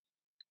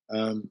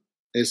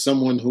is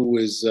someone who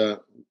is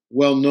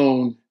well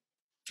known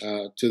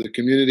to the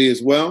community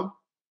as well.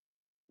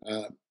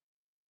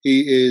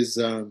 He is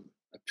a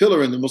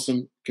pillar in the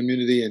Muslim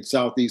community in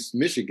Southeast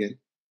Michigan.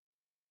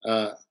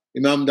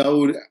 Imam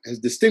Dawud has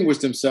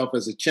distinguished himself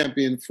as a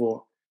champion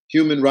for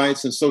human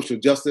rights and social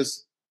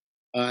justice,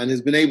 and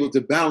has been able to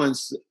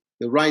balance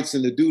the rights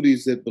and the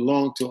duties that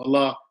belong to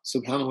Allah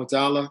subhanahu wa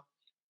ta'ala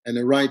and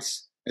the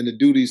rights and the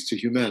duties to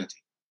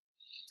humanity.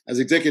 As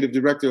executive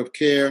director of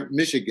CAIR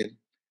Michigan,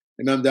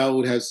 Imam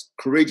Dawud has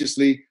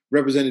courageously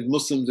represented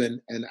Muslims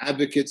and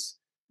advocates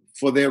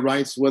for their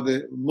rights,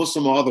 whether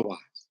Muslim or otherwise.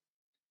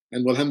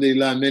 And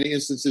alhamdulillah, in many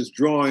instances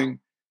drawing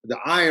the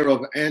ire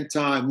of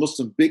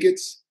anti-Muslim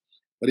bigots.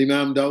 But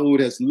Imam Dawud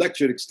has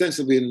lectured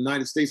extensively in the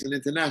United States and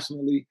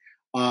internationally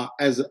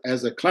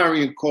as a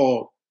clarion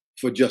call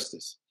for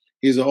justice.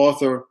 He's an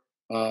author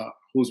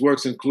whose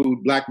works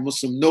include Black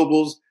Muslim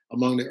Nobles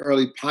among the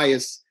early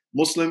pious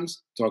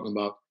Muslims, talking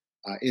about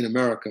in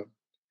America,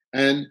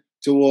 and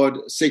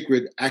toward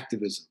sacred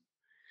activism.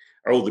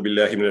 أعوذ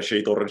بالله من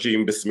الشيطان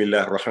الرجيم بسم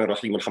الله الرحمن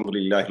الرحيم الحمد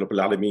لله رب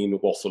العالمين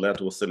والصلاة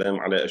والسلام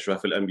على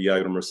أشرف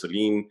الأنبياء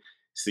والمرسلين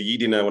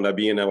سيدنا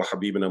ونبينا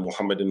وحبيبنا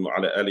محمد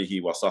وعلى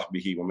آله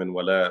وصحبه ومن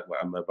والاه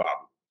وأما بعد.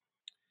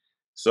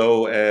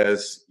 So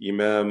as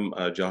Imam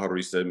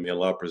Johari said, may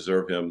Allah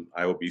preserve him,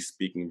 I will be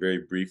speaking very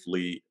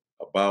briefly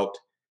about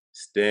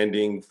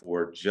standing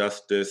for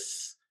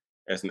justice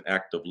as an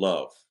act of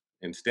love.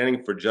 And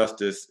standing for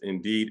justice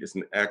indeed is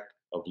an act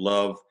of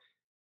love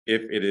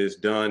if it is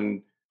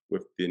done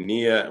with the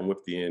niyyah and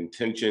with the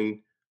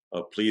intention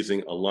of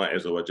pleasing Allah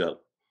Azza wa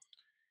Jal.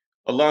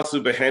 Allah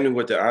subhanahu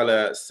wa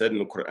ta'ala said in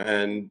the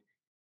Qur'an,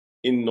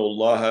 Inna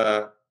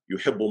Allaha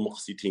yuhibbul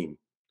muqsitin.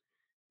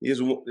 Is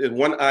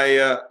one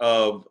ayah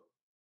of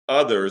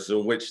others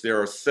in which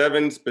there are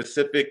 7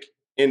 specific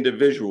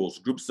individuals,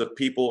 groups of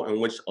people in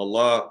which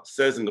Allah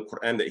says in the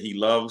Qur'an that He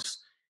loves.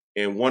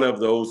 And one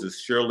of those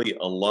is surely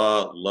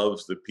Allah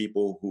loves the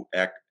people who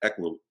act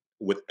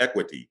with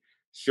equity.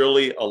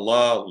 Surely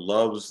Allah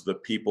loves the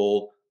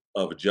people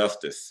of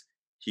justice.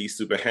 He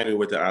subhanahu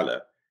wa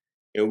ta'ala.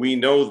 And we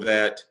know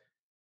that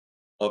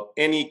of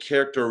any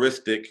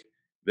characteristic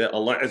that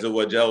Allah Azza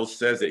wa Jal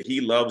says that He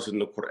loves in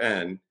the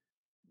Quran,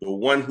 the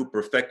one who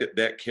perfected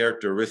that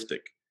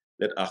characteristic,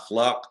 that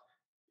akhlaq,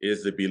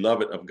 is the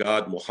beloved of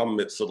God,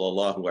 Muhammad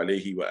sallallahu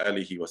alayhi wa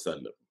alihi wa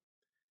sallam.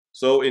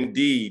 So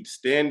indeed,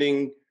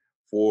 standing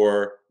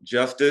for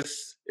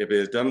justice, if it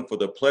is done for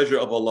the pleasure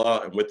of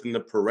Allah and within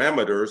the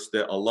parameters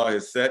that Allah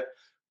has set,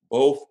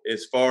 both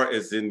as far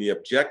as in the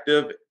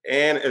objective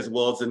and as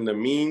well as in the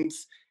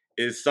means,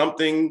 is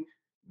something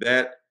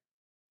that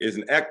is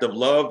an act of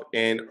love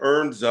and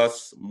earns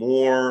us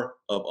more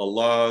of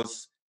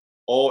Allah's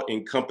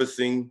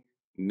all-encompassing,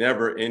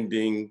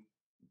 never-ending,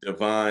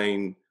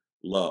 divine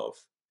love.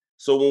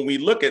 So when we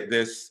look at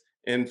this,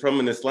 and from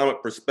an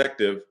Islamic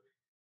perspective,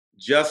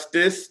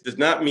 justice does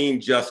not mean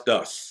just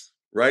us,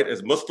 right?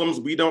 As Muslims,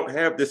 we don't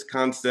have this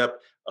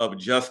concept of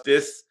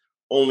justice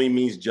only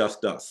means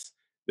just us.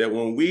 That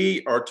when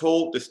we are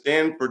told to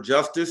stand for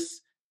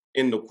justice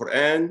in the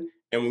Quran,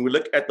 and when we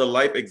look at the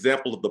life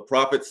example of the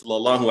Prophet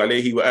sallallahu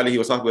alaihi wa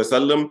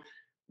sallam,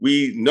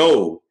 we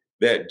know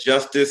that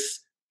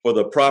justice for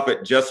the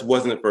Prophet just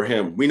wasn't for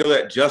him. We know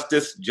that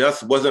justice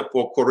just wasn't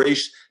for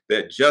Quraysh,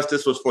 that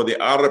justice was for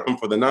the Arab and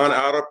for the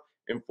non-Arab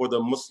and for the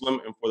Muslim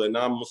and for the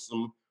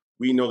non-Muslim.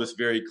 We know this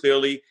very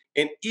clearly.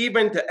 And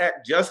even to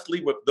act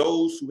justly with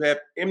those who have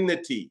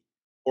enmity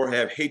or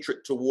have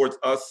hatred towards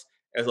us,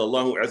 as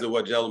Allah Azza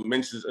wa Jal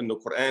mentions in the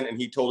Quran, and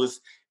He told us,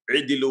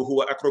 "Idilu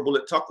huwa aqrabu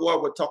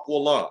lit-taqwa wa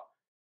taqwallah."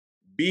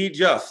 Be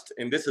just,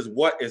 and this is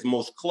what is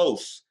most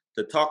close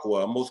to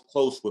taqwa, most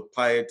close with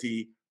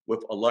piety,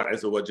 with Allah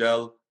Azza wa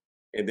Jal.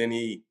 And then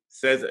He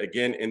says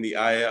again in the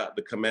ayah,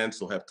 the command,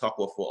 so have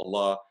taqwa for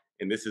Allah,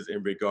 and this is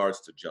in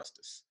regards to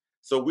justice.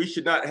 So we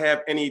should not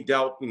have any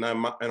doubt in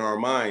our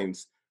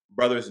minds,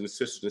 brothers and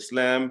sisters in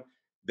Islam,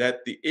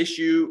 that the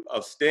issue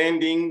of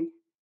standing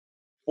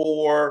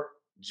for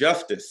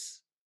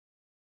justice,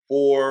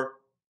 for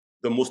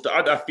the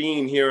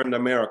musta'adafin here in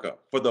America,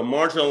 for the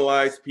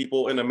marginalized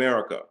people in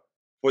America,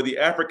 for the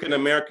African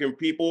American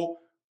people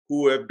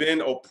who have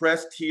been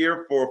oppressed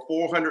here for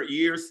 400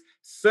 years,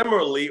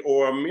 similarly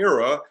or a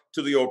mirror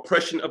to the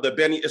oppression of the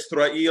Bani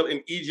Israel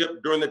in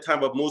Egypt during the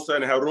time of Musa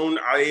and Harun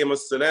alayhim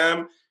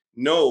as-salam.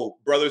 know,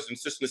 brothers and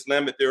sisters in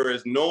Islam, that there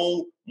is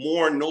no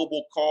more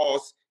noble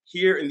cause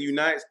here in the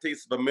United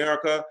States of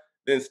America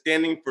than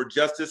standing for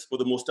justice for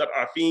the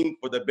Mustad'afin,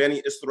 for the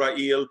Bani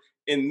Israel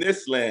in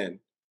this land,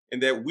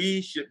 and that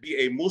we should be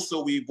a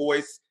Musawi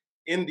voice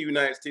in the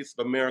United States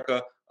of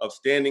America of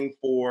standing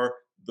for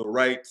the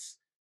rights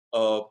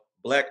of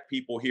Black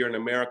people here in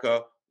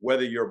America,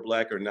 whether you're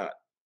Black or not.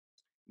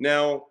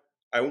 Now,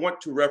 I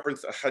want to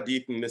reference a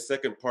hadith in the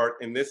second part,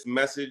 and this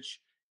message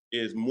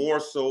is more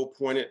so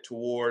pointed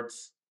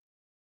towards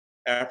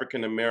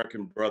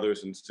African-American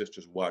brothers and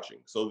sisters watching.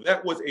 So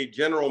that was a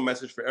general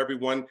message for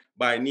everyone,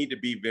 but I need to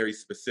be very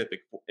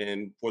specific,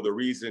 and for the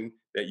reason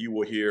that you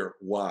will hear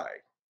why.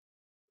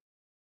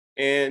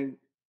 And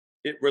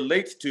it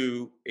relates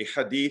to a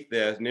hadith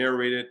that is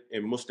narrated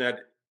in Musnad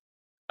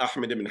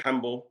Ahmad ibn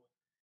Hanbal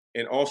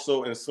and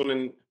also in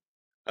Sunan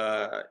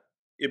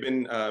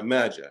ibn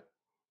Majah.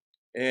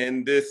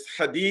 And this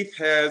hadith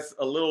has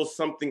a little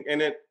something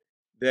in it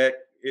that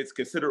is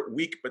considered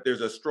weak, but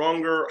there's a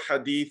stronger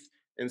hadith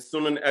in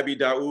Sunan Abi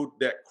Dawud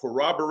that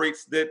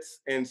corroborates this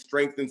and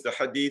strengthens the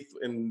hadith.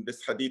 And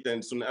this hadith in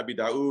Sunan Abi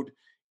Dawud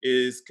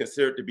is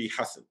considered to be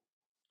Hasan.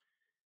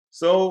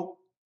 So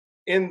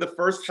in the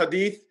first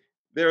hadith,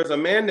 there's a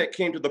man that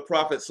came to the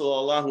Prophet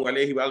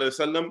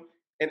ﷺ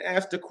and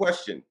asked a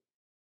question.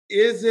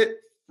 Is it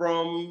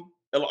from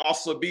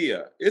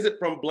al-asabiyya? Is it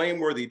from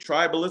blameworthy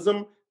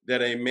tribalism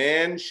that a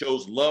man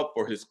shows love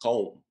for his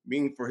qawm,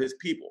 meaning for his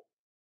people?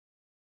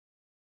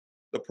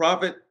 The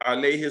Prophet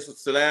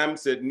ﷺ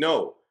said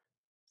no.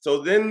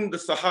 So then the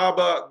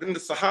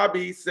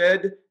Sahabi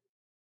said,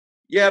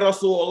 Ya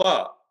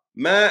Rasulullah,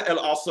 ma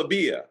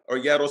al-asabiyya, or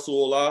Ya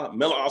Rasulullah,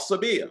 ma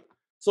al-asabiyya.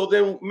 So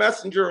then,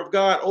 Messenger of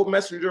God, oh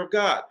Messenger of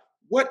God,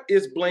 what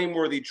is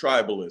blameworthy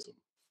tribalism?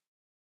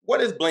 What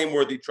is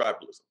blameworthy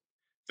tribalism?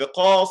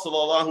 فقال صلى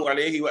الله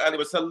عليه وآله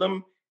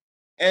وسلم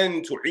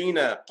أن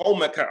تعين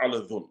قومك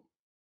على الظلم.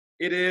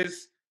 It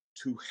is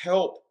to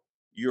help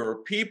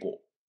your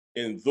people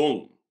in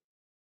dhulm,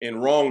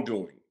 in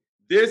wrongdoing.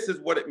 This is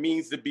what it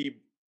means to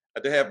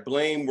have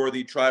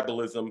blameworthy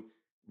tribalism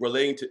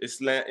relating to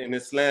Islam, in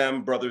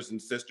Islam, brothers and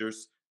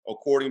sisters,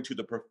 according to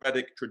the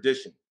prophetic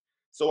tradition.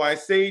 So I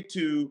say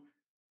to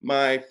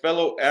my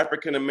fellow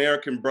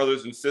African-American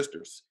brothers and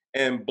sisters,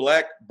 and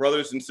Black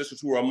brothers and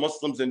sisters who are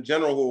Muslims in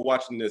general who are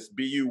watching this,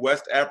 be you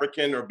West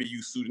African or be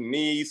you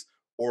Sudanese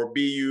or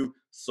be you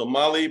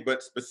Somali,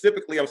 but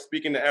specifically I'm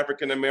speaking to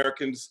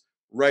African-Americans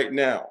right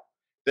now,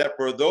 that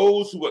for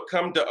those who would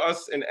come to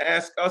us and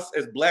ask us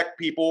as Black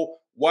people,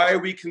 why are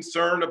we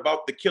concerned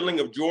about the killing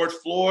of George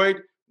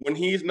Floyd when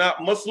he's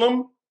not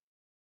Muslim?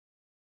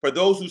 For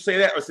those who say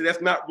that or say that's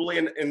not really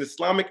an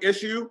Islamic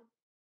issue,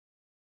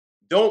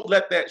 don't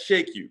let that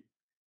shake you.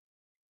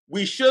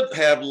 We should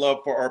have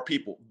love for our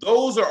people.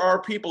 Those are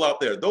our people out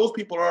there. Those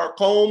people are our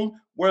qawm,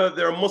 whether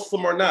they're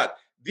Muslim or not.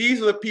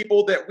 These are the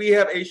people that we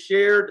have a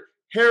shared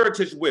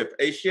heritage with,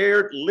 a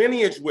shared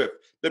lineage with,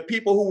 the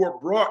people who were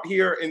brought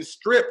here and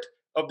stripped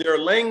of their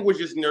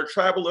languages and their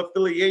tribal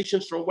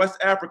affiliations from West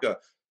Africa.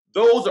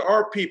 Those are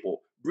our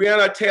people.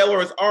 Breonna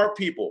Taylor is our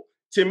people.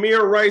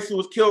 Tamir Rice, who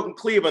was killed in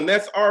Cleveland,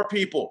 that's our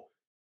people.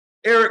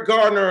 Eric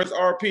Gardner is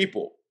our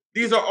people.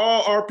 These are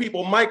all our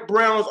people. Mike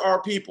Brown is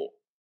our people.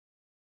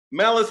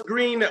 Malice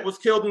Green, that was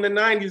killed in the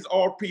 90s,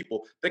 our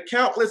people. The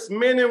countless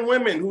men and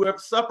women who have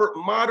suffered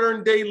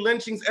modern day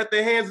lynchings at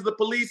the hands of the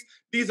police,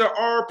 these are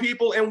our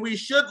people and we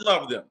should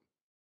love them.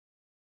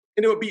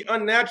 And it would be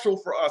unnatural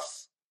for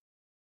us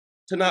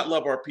to not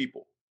love our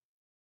people.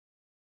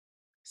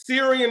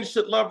 Syrians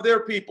should love their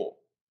people.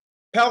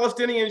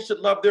 Palestinians should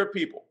love their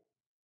people.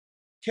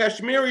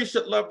 Kashmiris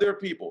should love their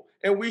people.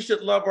 And we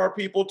should love our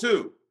people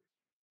too.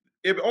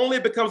 It only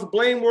becomes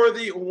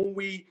blameworthy when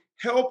we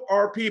help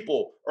our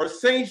people or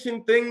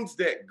sanction things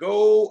that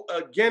go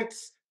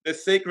against the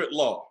sacred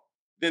law.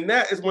 Then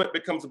that is when it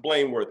becomes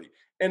blameworthy.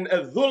 And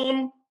a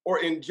dhulm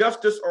or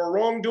injustice or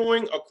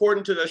wrongdoing,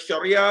 according to the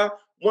Sharia,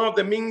 one of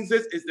the means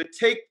is to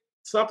take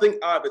something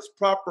out of its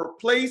proper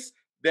place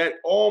that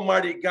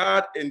Almighty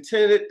God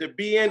intended it to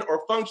be in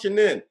or function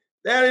in.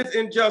 That is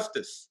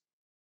injustice.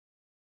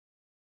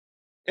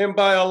 And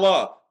by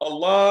Allah,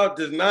 Allah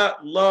does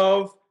not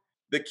love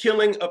the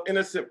killing of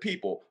innocent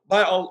people.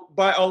 By Allah,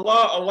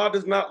 Allah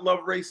does not love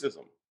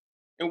racism.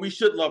 And we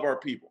should love our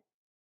people.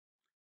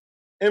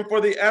 And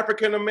for the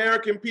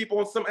African-American people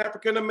and some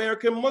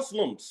African-American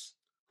Muslims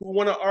who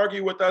want to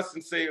argue with us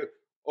and say,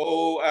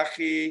 oh,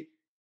 akhi,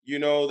 you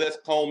know, that's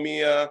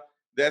qawmiya,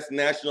 that's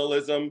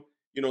nationalism,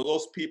 you know,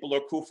 those people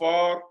are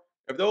kuffar.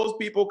 If those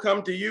people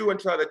come to you and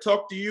try to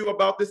talk to you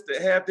about this,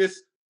 to have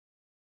this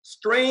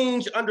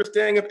strange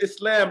understanding of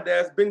Islam that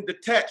has been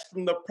detached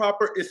from the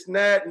proper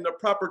isnad and the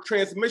proper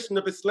transmission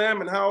of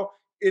Islam and how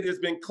it has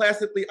been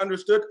classically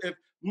understood. If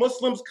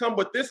Muslims come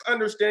with this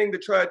understanding to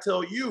try to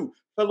tell you,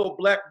 fellow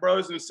Black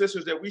brothers and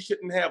sisters, that we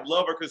shouldn't have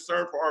love or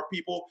concern for our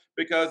people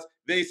because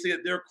they said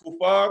they're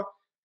kuffar.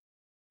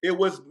 It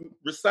was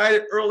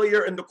recited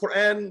earlier in the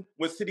Qur'an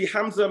when Sidi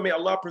Hamza, may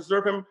Allah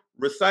preserve him,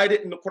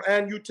 recited in the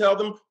Qur'an. You tell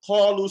them,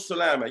 qalu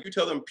salama. You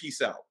tell them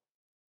peace out.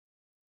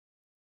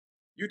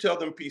 you tell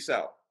them peace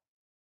out.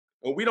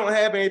 And we don't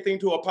have anything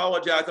to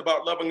apologize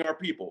about loving our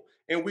people.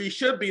 And we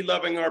should be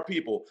loving our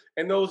people.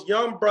 And those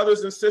young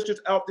brothers and sisters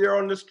out there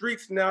on the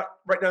streets now,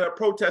 right now, they're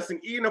protesting.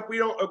 Even if we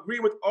don't agree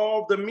with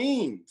all the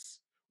means,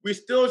 we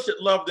still should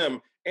love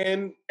them.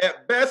 And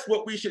at best,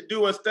 what we should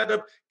do, instead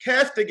of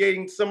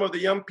castigating some of the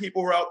young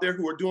people who are out there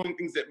who are doing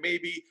things that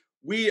maybe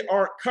we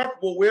aren't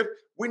comfortable with,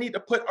 we need to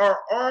put our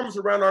arms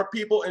around our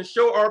people and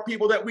show our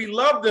people that we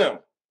love them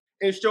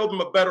and show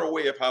them a better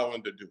way of how to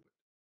do it.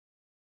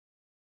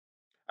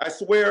 I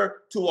swear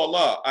to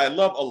Allah, I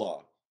love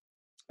Allah.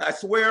 I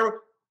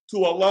swear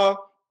to Allah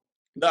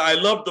that I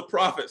love the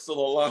Prophet,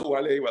 sallallahu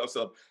alaihi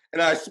wasallam.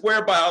 And I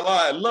swear by Allah,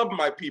 I love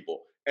my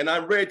people. And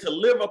I'm ready to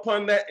live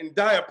upon that and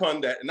die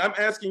upon that. And I'm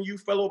asking you,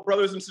 fellow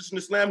brothers and sisters in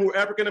Islam who are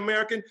African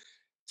American,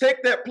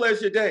 take that pledge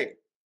today,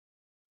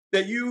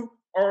 that you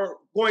are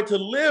going to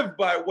live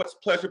by what's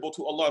pleasurable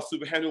to Allah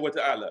subhanahu wa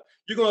ta'ala.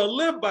 You're going to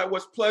live by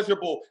what's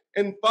pleasurable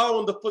and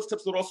following the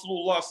footsteps of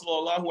Rasulullah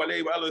sallallahu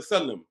alaihi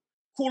wasallam.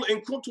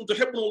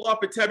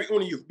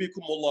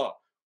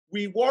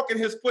 We walk in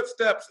his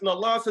footsteps, and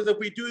Allah says if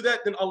we do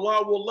that, then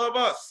Allah will love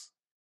us.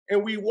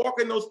 And we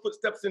walk in those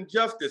footsteps in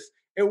justice,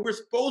 and we're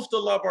supposed to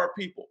love our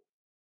people.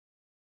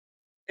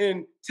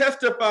 And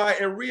testify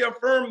and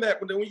reaffirm that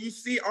when you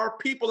see our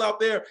people out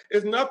there,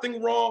 there's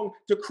nothing wrong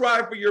to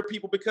cry for your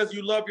people because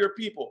you love your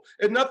people.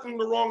 There's nothing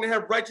wrong to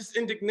have righteous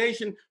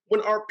indignation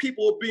when our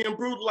people are being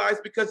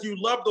brutalized because you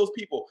love those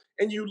people.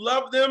 And you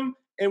love them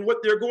and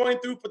what they're going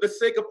through for the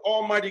sake of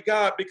Almighty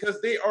God,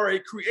 because they are a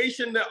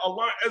creation that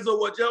Allah Azza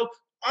wa Jal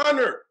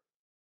honored,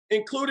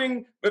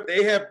 including if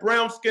they have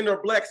brown skin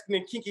or black skin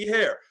and kinky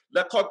hair.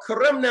 لَقَدْ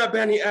كَرَمْنَا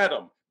بَنِي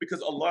Adam,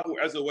 because Allah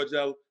Azza wa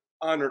Jal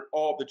honored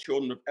all the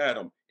children of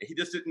Adam. And he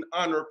just didn't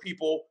honor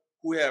people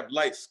who have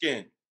light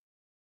skin.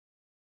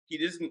 He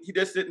just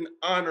didn't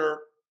honor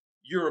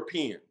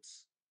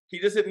Europeans. He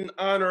just didn't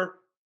honor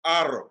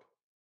Arab.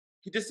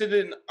 He just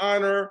didn't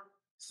honor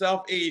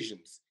South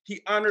Asians.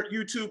 He honored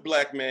you too,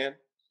 black man.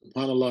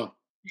 SubhanAllah.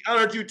 He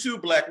honored you too,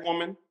 black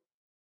woman.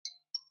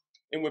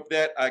 And with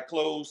that, I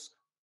close.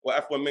 Wa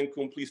afwa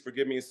minkum, please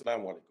forgive me.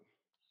 Assalamu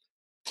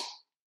alaikum.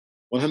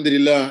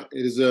 Alhamdulillah,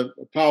 it is a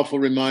powerful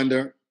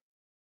reminder.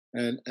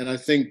 And I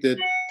think that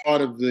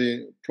part of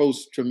the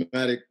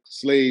post-traumatic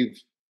slave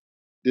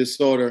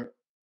disorder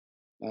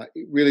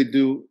it really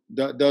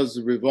does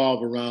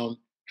revolve around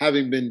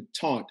having been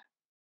taught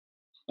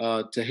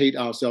to hate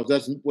ourselves.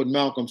 That's what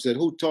Malcolm said.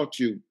 Who taught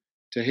you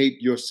to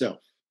hate yourself?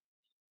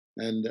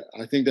 And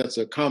I think that's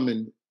a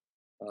common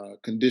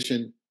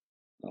condition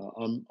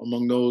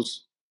among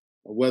those,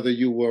 whether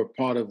you were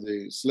part of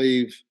the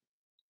slave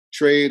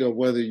trade or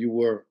whether you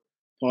were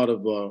part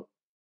of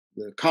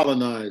the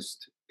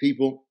colonized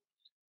people.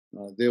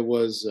 There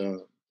was a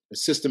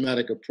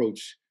systematic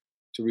approach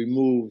to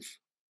remove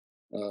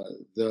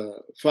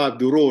the five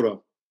durura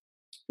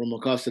from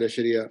Maqasid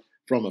al-Sharia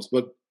from us.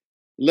 But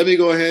let me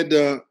go ahead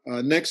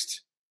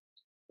next.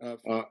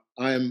 I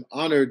am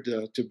honored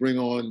to bring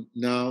on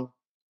now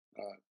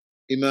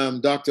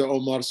Imam Dr.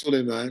 Omar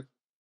Sulaiman,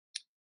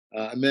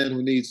 a man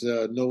who needs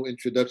no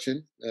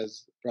introduction,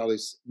 as probably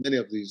many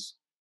of these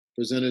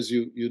presenters,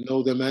 you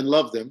know them and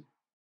love them.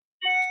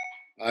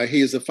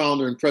 He is the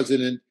founder and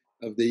president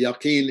of the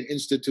Yaqeen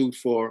Institute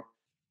for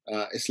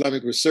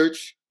Islamic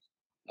Research,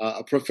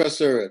 a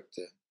professor at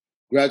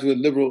graduate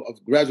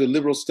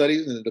liberal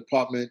studies in the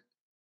department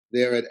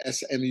there at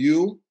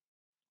SMU,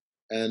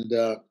 and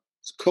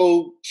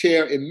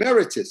co-chair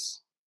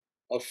emeritus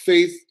of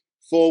Faith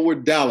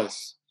Forward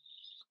Dallas,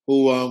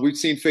 who we've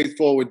seen Faith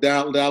Forward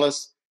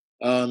Dallas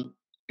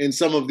in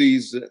some of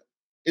these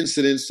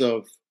incidents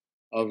of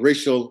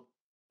racial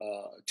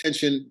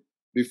tension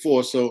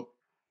before, so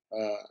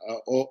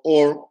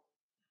or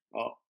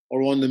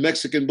on the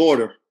Mexican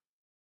border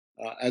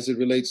as it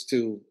relates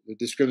to the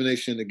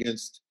discrimination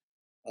against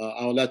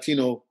our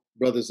Latino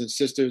brothers and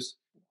sisters.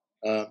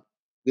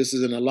 This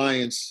is an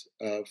alliance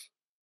of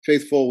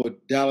Faith Forward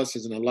Dallas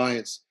is an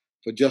alliance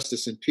for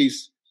justice and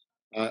peace.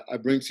 I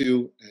bring to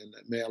you, and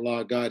may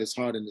Allah guide his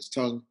heart and his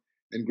tongue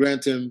and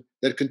grant him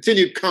that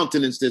continued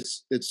countenance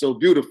that's so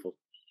beautiful.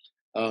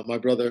 My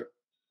brother,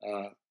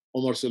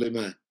 Omar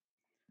Sulaiman.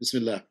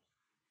 Bismillah.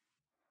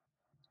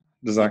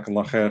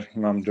 Jazakallah khair,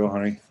 Imam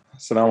Johari.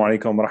 Assalamu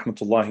alaikum wa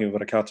rahmatullahi wa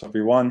barakatuh,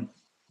 everyone.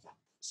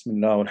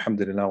 Bismillah,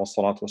 alhamdulillah, wa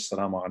salatu wa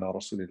salamu ala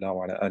rasulillah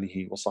wa ala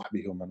alihi wa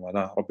sahbihi wa man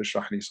wala. Rabbi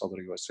shrah li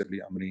sadri wa yassir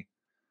li amri.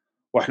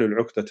 Wahlul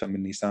 'uqdatan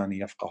min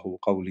lisani yafqahu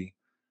qawli.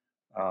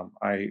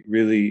 I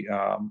really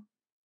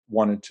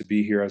wanted to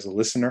be here as a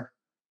listener,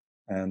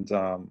 and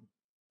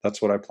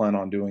that's what I plan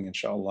on doing,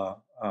 inshallah,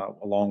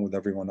 along with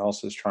everyone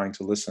else, is trying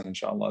to listen,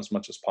 inshallah, as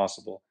much as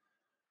possible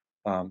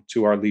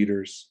to our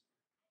leaders,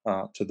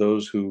 to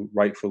those who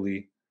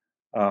rightfully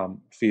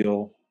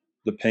feel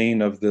the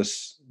pain of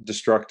this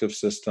destructive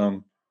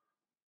system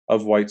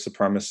of white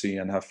supremacy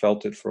and have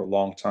felt it for a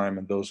long time,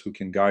 and those who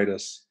can guide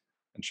us,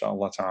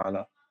 inshallah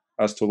ta'ala,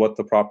 as to what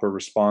the proper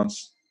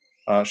response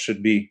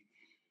should be.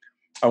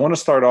 I want to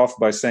start off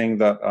by saying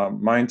that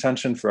my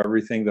intention for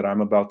everything that I'm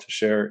about to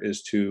share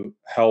is to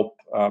help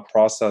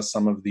process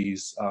some of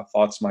these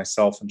thoughts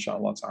myself,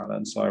 inshallah ta'ala.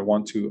 And so I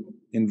want to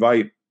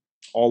invite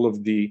all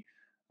of the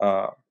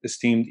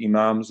esteemed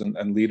imams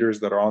and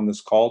leaders that are on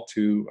this call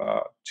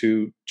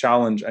to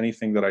challenge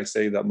anything that I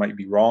say that might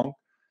be wrong,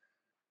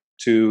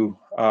 to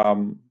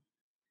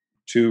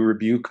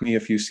rebuke me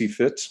if you see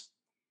fit.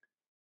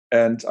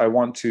 And I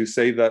want to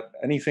say that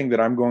anything that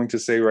I'm going to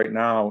say right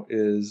now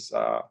is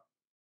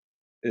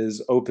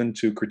open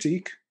to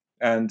critique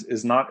and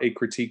is not a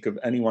critique of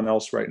anyone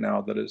else right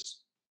now that is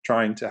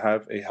trying to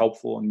have a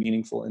helpful and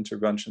meaningful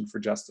intervention for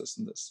justice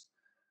in this.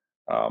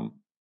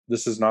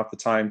 This is not the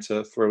time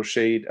to throw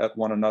shade at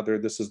one another.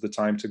 This is the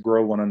time to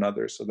grow one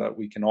another so that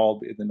we can all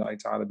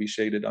be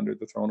shaded under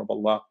the throne of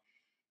Allah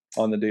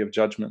on the day of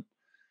judgment.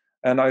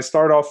 And I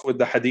start off with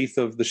the hadith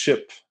of the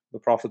ship. The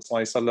Prophet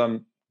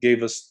ﷺ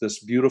gave us this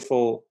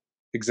beautiful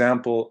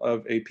example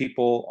of a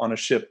people on a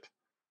ship,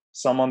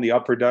 some on the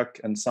upper deck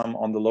and some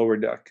on the lower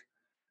deck.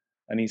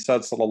 And he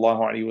said, sallallahu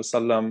alaihi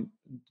wasallam,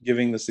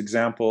 giving this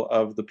example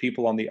of the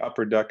people on the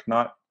upper deck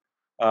not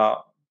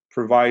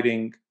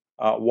providing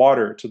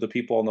water to the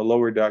people on the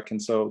lower deck.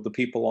 And so the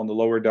people on the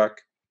lower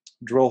deck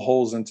drill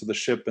holes into the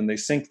ship and they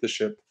sink the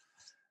ship.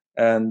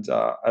 And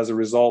as a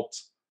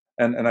result,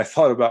 and I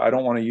thought about, I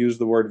don't want to use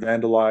the word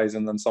vandalize,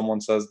 and then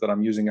someone says that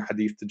I'm using a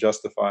hadith to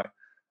justify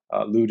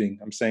looting.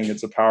 I'm saying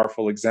it's a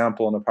powerful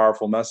example and a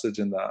powerful message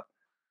in that.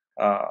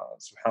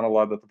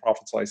 SubhanAllah, that the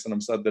Prophet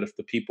ﷺ said that if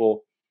the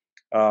people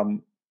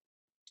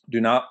do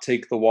not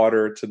take the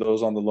water to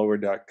those on the lower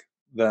deck,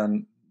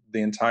 then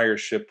the entire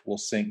ship will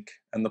sink.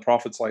 And the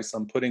Prophet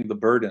ﷺ putting the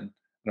burden,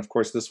 and of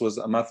course this was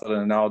a method,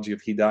 an analogy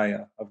of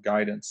hidayah, of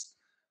guidance,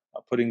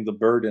 putting the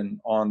burden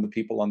on the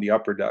people on the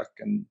upper deck.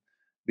 And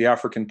the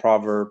African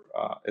proverb,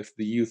 if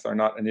the youth are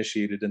not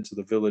initiated into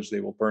the village,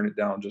 they will burn it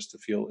down just to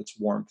feel its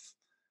warmth.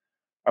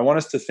 I want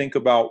us to think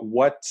about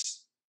what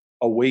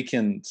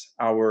awakened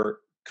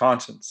our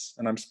conscience,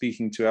 and I'm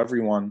speaking to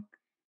everyone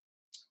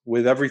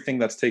with everything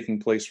that's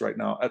taking place right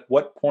now. At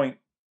what point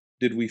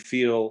did we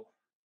feel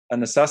a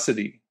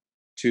necessity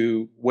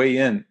to weigh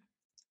in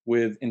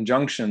with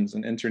injunctions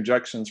and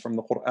interjections from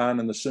the Qur'an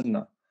and the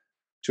Sunnah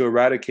to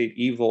eradicate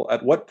evil?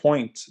 At what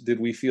point did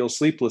we feel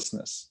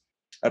sleeplessness?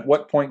 At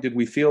what point did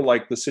we feel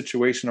like the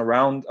situation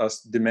around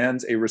us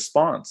demands a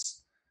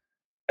response?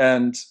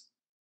 And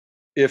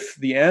if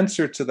the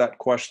answer to that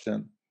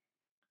question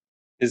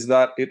is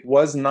that it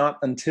was not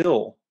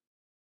until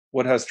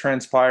what has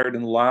transpired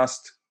in the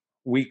last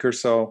week or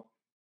so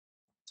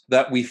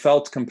that we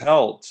felt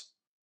compelled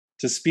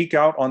to speak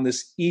out on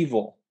this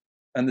evil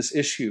and this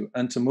issue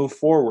and to move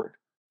forward,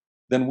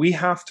 then we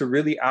have to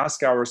really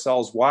ask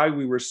ourselves why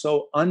we were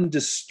so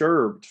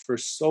undisturbed for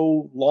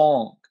so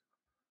long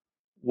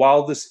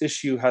while this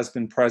issue has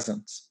been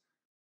present.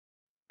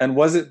 And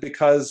was it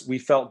because we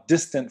felt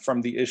distant from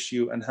the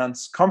issue and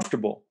hence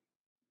comfortable,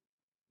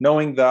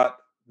 knowing that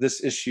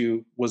this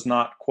issue was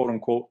not, quote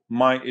unquote,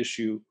 my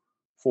issue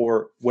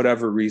for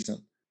whatever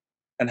reason?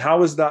 And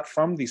how is that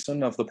from the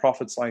Sunnah of the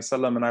Prophet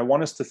ﷺ? And I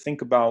want us to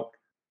think about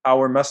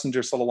our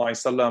Messenger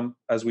ﷺ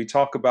as we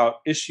talk about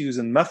issues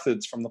and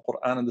methods from the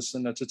Qur'an and the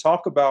Sunnah, to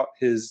talk about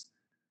his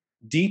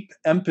deep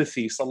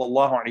empathy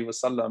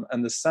ﷺ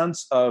and the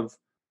sense of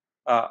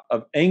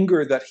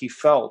anger that he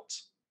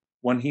felt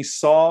when he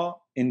saw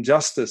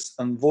injustice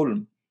and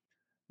dhulm,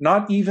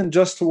 not even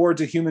just towards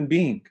a human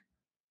being,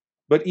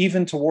 but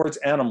even towards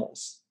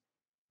animals.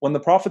 When the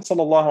Prophet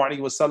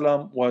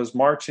ﷺ was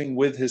marching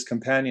with his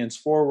companions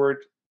forward,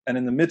 and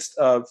in the midst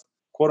of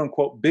quote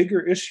unquote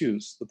bigger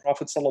issues, the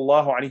Prophet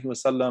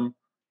ﷺ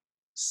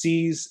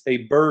sees a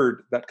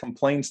bird that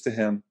complains to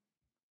him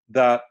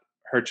that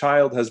her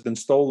child has been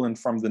stolen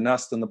from the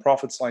nest, and the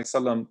Prophet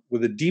ﷺ,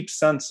 with a deep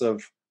sense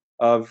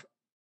of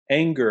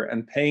anger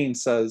and pain,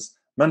 says,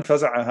 "Man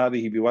faza'a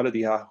hadhihi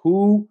biwaladiha?"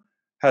 Who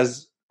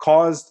has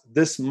caused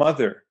this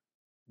mother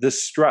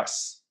this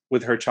stress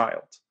with her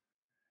child?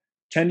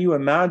 Can you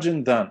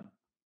imagine then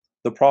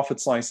the Prophet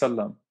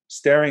ﷺ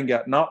staring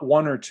at not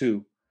one or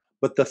two,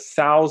 but the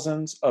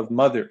thousands of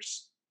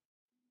mothers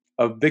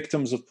of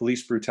victims of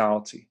police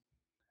brutality,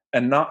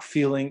 and not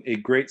feeling a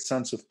great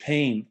sense of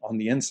pain on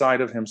the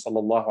inside of him,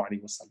 sallallahu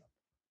alaihi wasallam?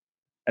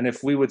 And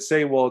if we would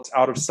say, well, it's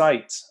out of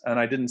sight and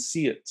I didn't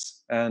see it,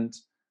 and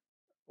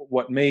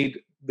what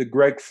made the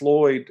Greg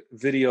Floyd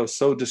video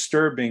so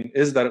disturbing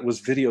is that it was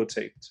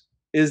videotaped,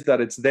 is that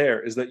it's there,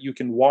 is that you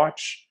can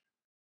watch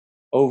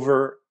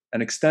over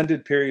an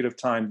extended period of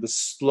time the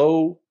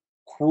slow,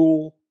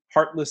 cruel,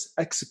 heartless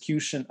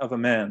execution of a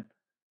man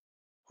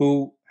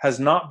who has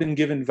not been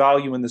given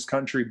value in this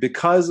country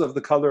because of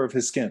the color of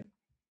his skin,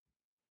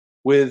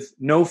 with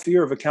no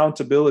fear of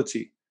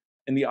accountability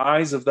in the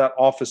eyes of that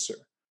officer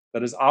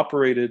that has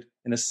operated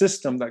in a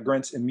system that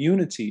grants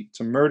immunity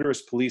to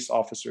murderous police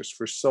officers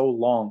for so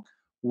long.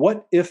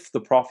 What if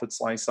the Prophet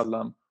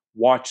ﷺ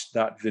watched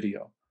that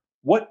video?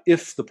 What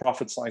if the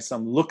Prophet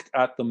ﷺ looked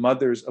at the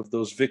mothers of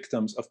those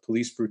victims of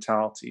police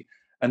brutality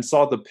and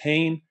saw the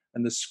pain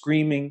and the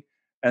screaming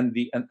and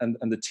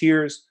the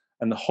tears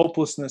and the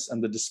hopelessness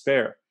and the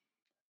despair.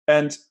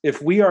 And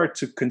if we are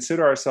to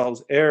consider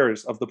ourselves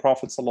heirs of the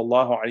Prophet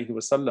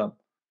ﷺ,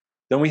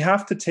 then we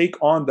have to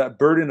take on that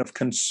burden of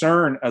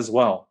concern as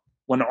well.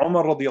 When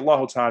Umar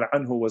radiallahu ta'ala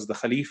anhu was the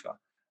Khalifa,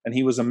 and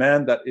he was a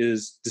man that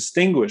is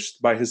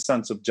distinguished by his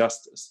sense of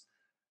justice,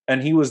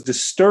 and he was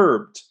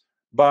disturbed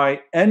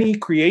by any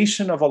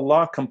creation of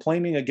Allah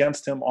complaining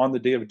against him on the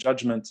Day of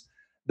Judgment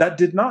that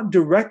did not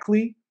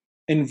directly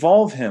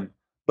involve him,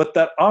 but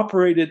that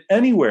operated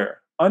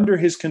anywhere under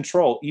his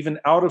control, even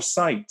out of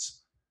sight,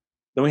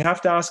 then we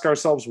have to ask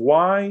ourselves,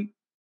 why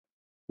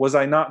was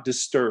I not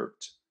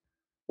disturbed?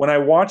 When I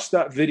watched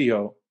that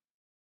video,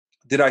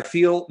 did I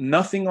feel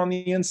nothing on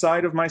the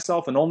inside of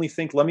myself and only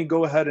think, let me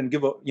go ahead and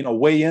give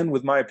weigh in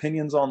with my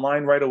opinions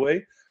online right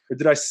away? Or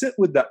did I sit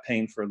with that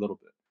pain for a little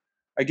bit?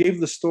 I gave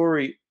the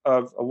story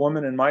of a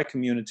woman in my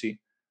community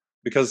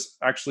because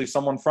actually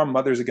someone from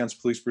Mothers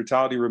Against Police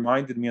Brutality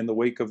reminded me in the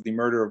wake of the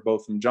murder of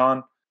both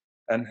John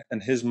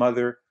and his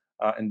mother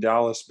in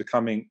Dallas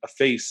becoming a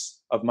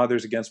face of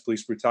Mothers Against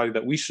Police Brutality,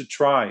 that we should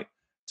try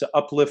to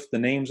uplift the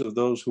names of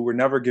those who were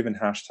never given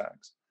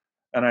hashtags.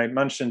 And I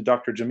mentioned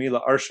Dr.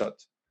 Jamila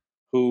Arshad,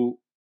 who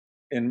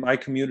in my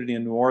community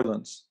in New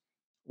Orleans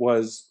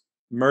was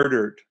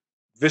murdered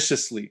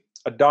viciously.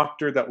 A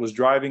doctor that was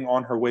driving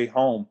on her way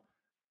home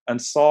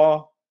and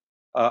saw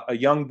a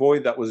young boy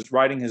that was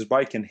riding his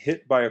bike and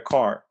hit by a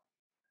car.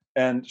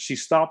 And she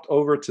stopped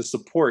over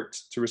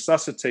to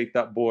resuscitate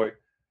that boy.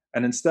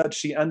 And instead,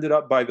 she ended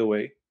up, by the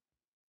way,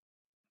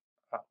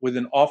 with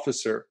an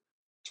officer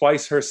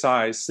twice her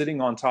size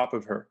sitting on top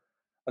of her.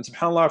 And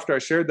subhanAllah, after I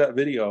shared that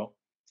video,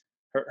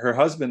 her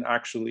husband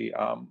actually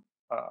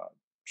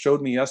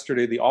showed me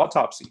yesterday the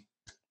autopsy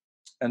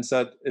and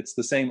said it's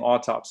the same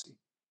autopsy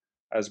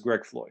as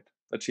Greg Floyd,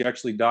 that she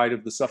actually died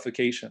of the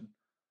suffocation.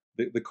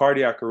 The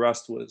cardiac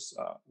arrest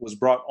was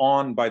brought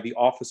on by the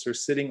officer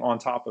sitting on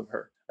top of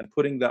her and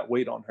putting that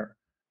weight on her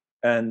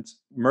and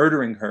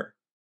murdering her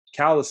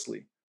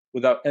callously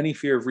without any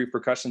fear of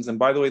repercussions. And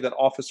by the way, that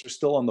officer's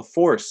still on the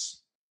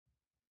force.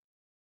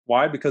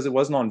 Why? Because it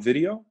wasn't on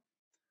video?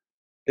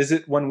 Is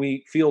it when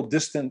we feel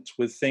distant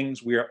with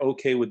things, we are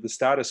okay with the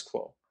status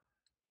quo?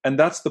 And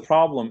that's the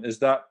problem, is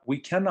that we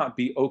cannot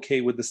be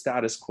okay with the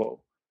status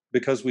quo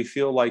because we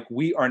feel like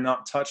we are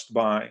not touched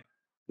by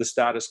the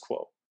status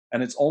quo.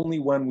 And it's only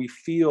when we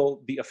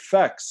feel the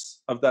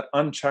effects of that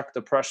unchecked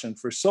oppression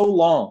for so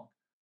long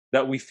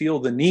that we feel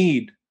the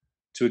need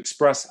to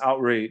express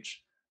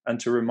outrage and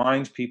to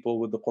remind people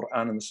with the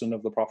Qur'an and the Sunnah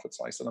of the Prophet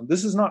ﷺ.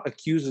 This is not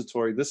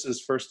accusatory. This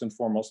is first and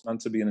foremost meant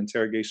to be an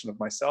interrogation of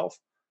myself.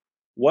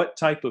 What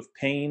type of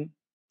pain,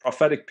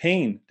 prophetic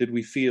pain, did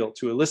we feel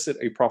to elicit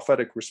a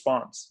prophetic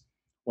response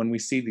when we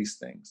see these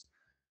things?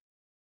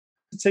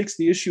 It takes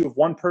the issue of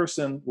one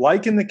person,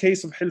 like in the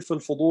case of Hilf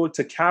al-Fudul,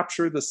 to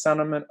capture the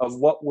sentiment of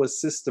what was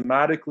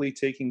systematically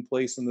taking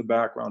place in the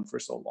background for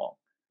so long.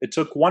 It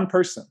took one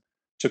person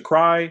to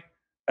cry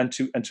and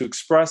to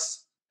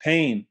express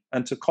pain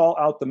and to call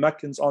out the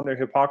Meccans on their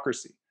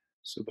hypocrisy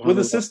with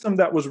a system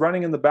that was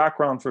running in the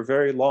background for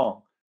very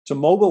long, to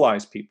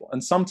mobilize people.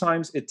 And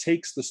sometimes it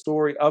takes the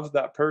story of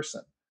that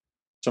person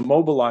to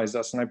mobilize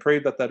us. And I pray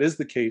that that is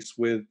the case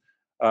with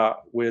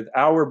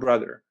our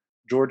brother,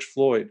 George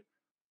Floyd,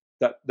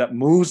 that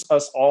moves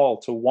us all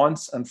to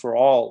once and for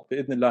all,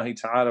 bi'idhnillahi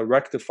ta'ala,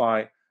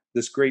 rectify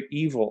this great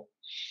evil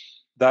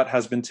that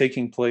has been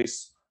taking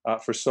place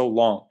for so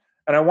long.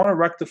 And I want to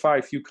rectify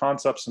a few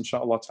concepts,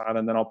 inshallah ta'ala,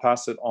 and then I'll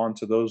pass it on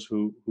to those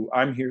who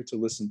I'm here to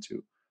listen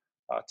to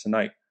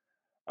tonight.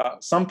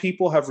 Some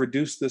people have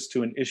reduced this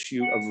to an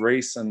issue of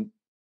race and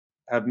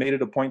have made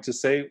it a point to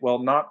say, well,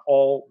 not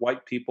all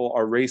white people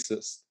are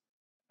racist.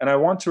 And I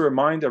want to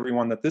remind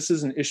everyone that this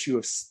is an issue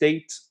of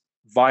state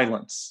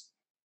violence.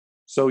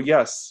 So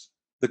yes,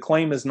 the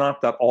claim is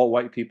not that all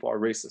white people are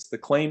racist. The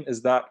claim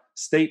is that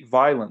state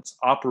violence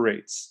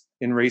operates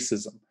in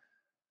racism.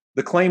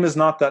 The claim is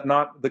not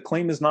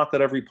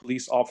that every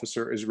police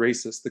officer is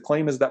racist. The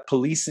claim is that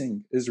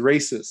policing is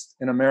racist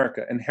in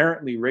America,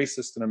 inherently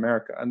racist in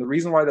America. And the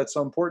reason why that's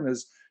so important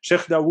is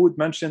Sheikh Dawood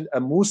mentioned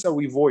a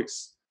Musawi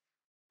voice.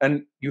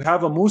 And you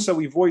have a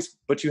Musawi voice,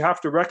 but you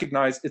have to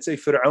recognize it's a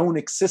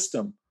Pharaonic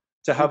system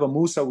to have a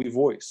Musawi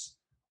voice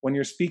when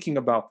you're speaking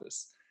about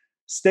this.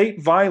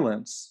 State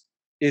violence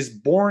is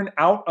born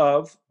out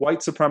of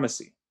white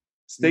supremacy.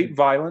 State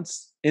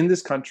violence in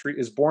this country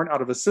is born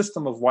out of a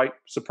system of white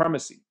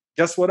supremacy.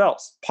 Guess what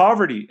else?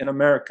 Poverty in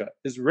America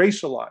is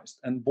racialized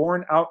and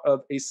born out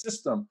of a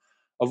system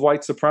of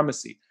white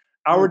supremacy.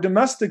 Our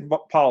domestic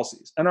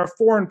policies and our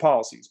foreign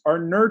policies are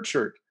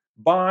nurtured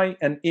by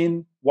and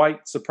in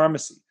white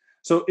supremacy.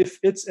 So if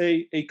it's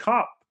a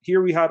cop,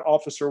 here we had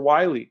Officer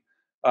Wiley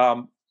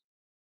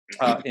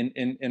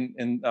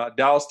in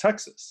Dallas,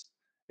 Texas.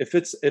 If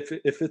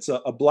it's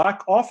a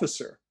black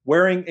officer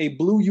wearing a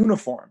blue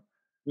uniform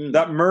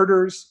that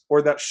murders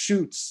or that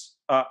shoots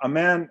a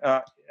man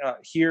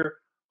here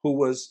who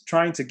was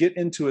trying to get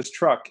into his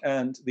truck,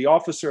 and the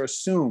officer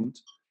assumed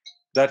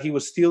that he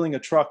was stealing a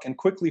truck and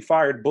quickly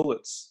fired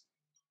bullets.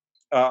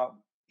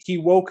 He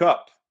woke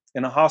up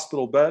in a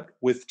hospital bed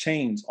with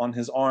chains on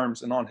his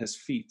arms and on his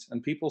feet.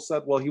 And people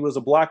said, well, he was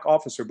a black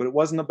officer, but it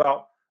wasn't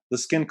about the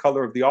skin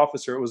color of the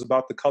officer. It was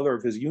about the color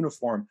of his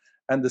uniform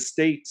and the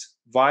state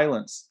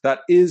violence that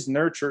is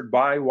nurtured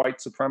by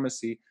white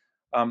supremacy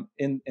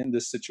in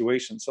this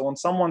situation. So when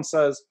someone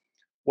says,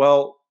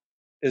 well,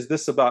 is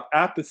this about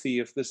apathy?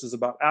 If this is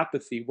about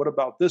apathy, what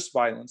about this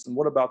violence? And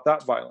what about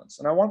that violence?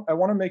 And I want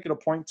to make it a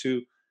point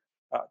to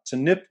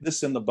nip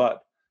this in the bud.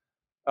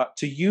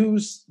 To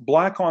use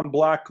black on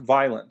black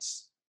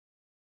violence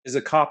is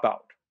a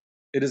cop-out.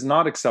 It is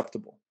not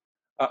acceptable.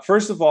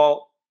 First of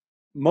all,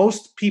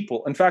 most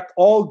people, in fact,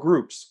 all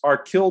groups are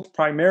killed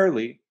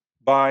primarily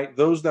by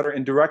those that are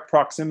in direct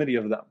proximity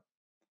of them.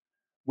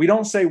 We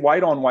don't say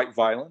white on white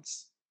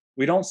violence.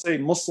 We don't say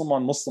Muslim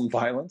on Muslim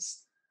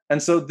violence.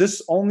 And so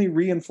this only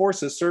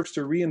serves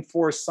to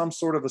reinforce some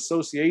sort of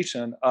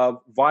association of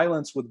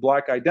violence with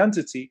black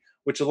identity,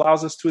 which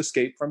allows us to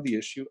escape from the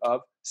issue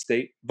of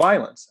state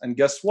violence. And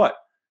guess what?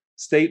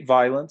 State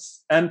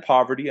violence and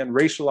poverty and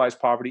racialized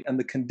poverty and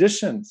the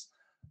conditions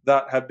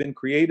that have been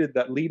created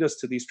that lead us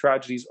to these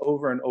tragedies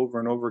over and over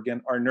and over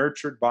again are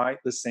nurtured by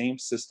the same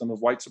system of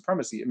white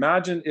supremacy.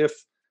 Imagine if,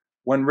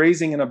 when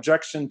raising an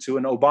objection to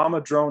an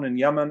Obama drone in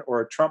Yemen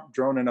or a Trump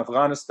drone in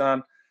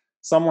Afghanistan,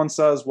 someone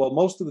says, well,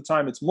 most of the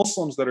time it's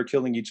Muslims that are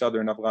killing each other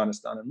in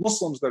Afghanistan and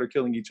Muslims that are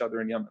killing each other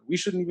in Yemen. We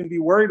shouldn't even be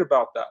worried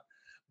about that.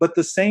 But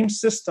the same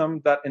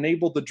system that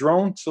enabled the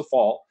drone to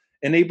fall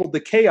enabled the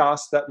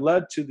chaos that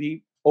led to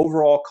the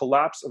overall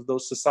collapse of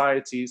those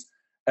societies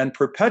and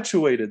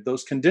perpetuated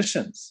those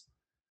conditions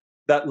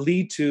that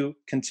lead to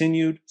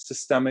continued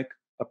systemic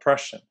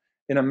oppression.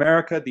 In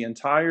America, the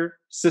entire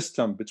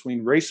system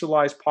between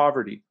racialized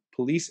poverty,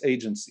 police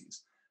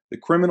agencies, the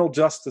criminal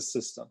justice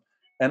system,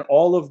 and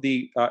all of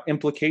the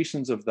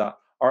implications of that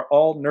are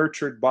all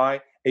nurtured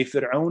by a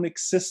pharaonic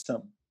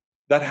system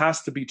that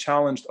has to be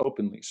challenged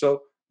openly.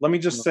 So let me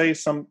just say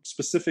some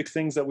specific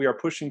things that we are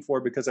pushing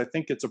for, because I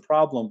think it's a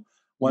problem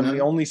when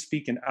we only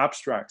speak in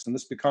abstracts, and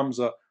this becomes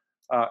a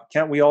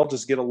can't we all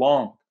just get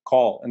along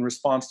call in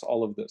response to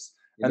all of this.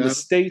 And the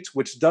state,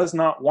 which does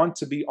not want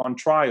to be on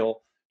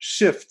trial,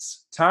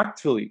 shifts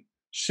tactfully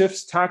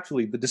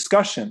the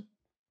discussion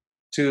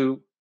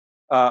to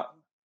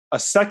a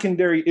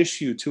secondary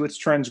issue to its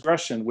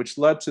transgression, which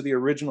led to the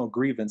original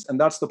grievance. And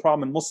that's the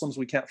problem. In Muslims,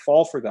 we can't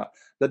fall for that.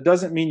 That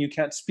doesn't mean you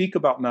can't speak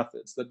about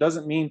methods. That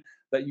doesn't mean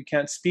that you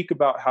can't speak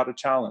about how to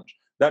challenge.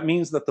 That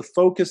means that the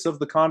focus of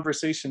the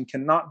conversation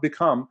cannot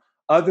become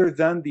other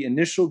than the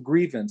initial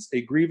grievance,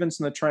 a grievance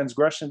and a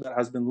transgression that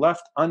has been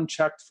left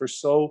unchecked for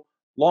so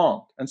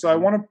long. And so I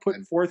want to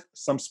put forth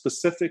some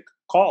specific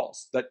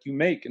calls that you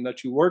make and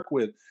that you work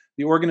with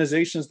the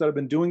organizations that have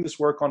been doing this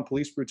work on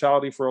police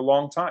brutality for a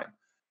long time.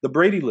 The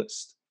Brady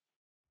List.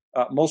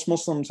 Most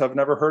Muslims have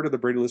never heard of the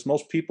Brady List.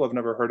 Most people have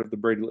never heard of the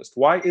Brady List.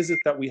 Why is it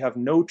that we have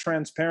no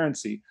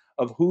transparency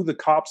of who the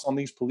cops on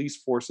these police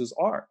forces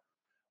are?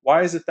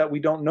 Why is it that we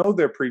don't know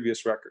their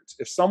previous records?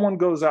 If someone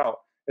goes out,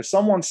 if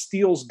someone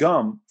steals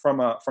gum from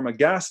a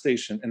gas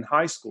station in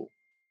high school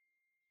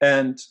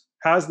and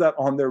has that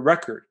on their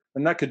record,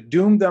 then that could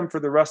doom them for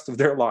the rest of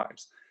their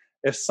lives.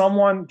 If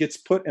someone gets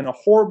put in a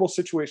horrible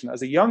situation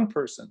as a young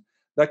person,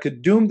 that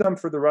could doom them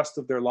for the rest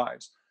of their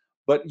lives.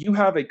 But you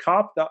have a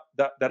cop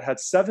that had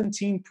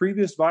 17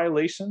 previous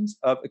violations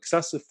of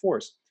excessive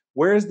force.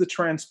 Where is the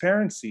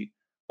transparency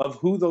of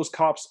who those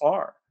cops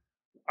are?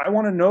 I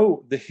want to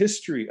know the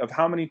history of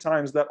how many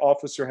times that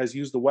officer has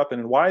used the weapon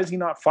and why is he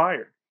not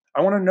fired? I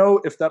want to know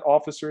if that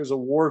officer is a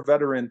war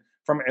veteran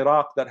from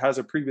Iraq that has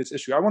a previous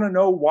issue. I want to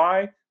know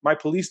why my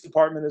police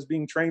department is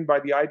being trained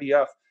by the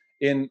IDF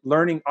in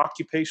learning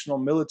occupational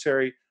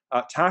military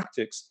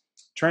tactics.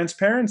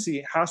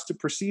 Transparency has to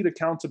precede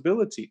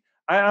accountability.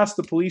 I asked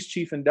the police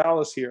chief in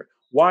Dallas here,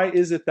 why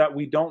is it that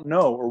we don't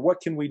know, or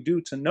what can we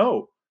do to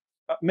know?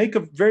 Make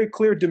a very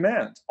clear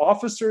demand.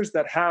 Officers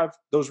that have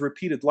those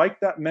repeated, like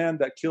that man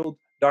that killed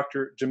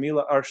Dr.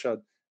 Jamila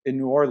Arshad in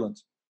New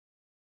Orleans,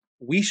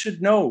 we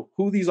should know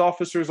who these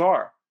officers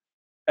are,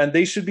 and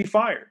they should be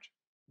fired.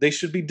 They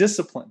should be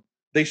disciplined.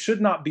 They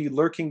should not be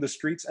lurking the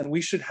streets, and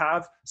we should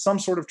have some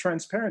sort of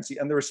transparency.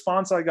 And the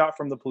response I got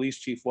from the police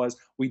chief was,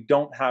 we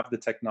don't have the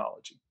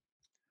technology.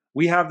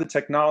 We have the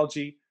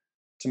technology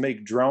to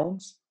make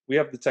drones. We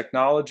have the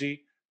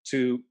technology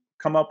to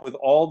come up with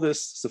all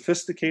this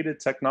sophisticated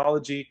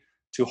technology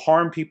to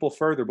harm people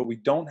further, but we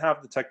don't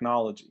have the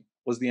technology,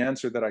 was the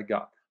answer that I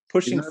got.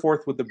 Pushing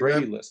forth with the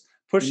Brady List,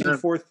 pushing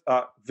forth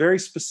very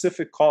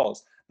specific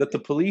calls that the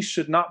police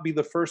should not be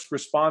the first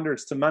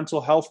responders to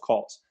mental health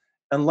calls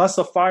unless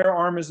a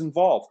firearm is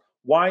involved.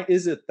 Why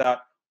is it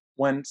that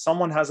when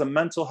someone has a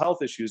mental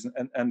health issues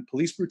and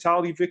police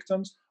brutality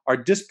victims are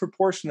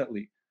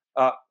disproportionately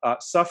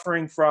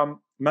suffering from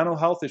mental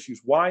health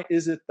issues, why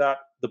is it that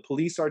the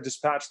police are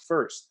dispatched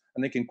first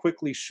and they can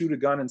quickly shoot a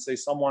gun and say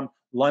someone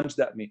lunged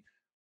at me?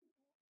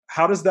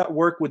 How does that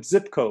work with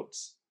zip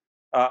codes?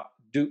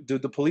 Do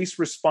the police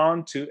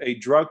respond to a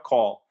drug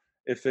call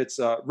if it's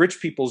rich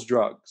people's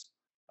drugs?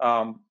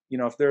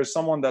 If there's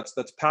someone that's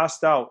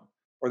passed out,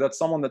 or that's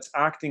someone that's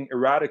acting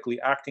erratically,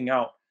 acting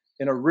out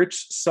in a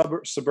rich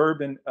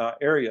suburban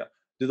area,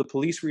 do the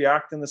police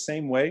react in the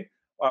same way?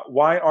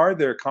 Why are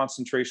there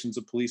concentrations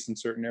of police in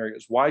certain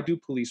areas? Why do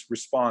police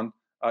respond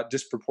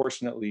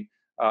disproportionately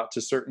to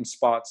certain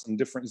spots and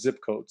different zip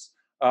codes?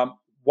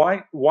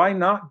 Why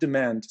not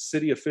demand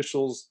city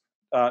officials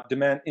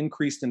demand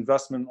increased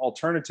investment in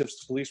alternatives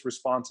to police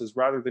responses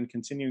rather than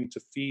continuing to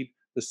feed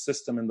the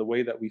system in the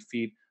way that we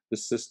feed the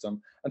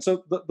system? And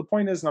so the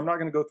point is, and I'm not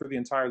going to go through the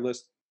entire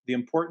list, the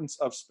importance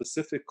of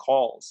specific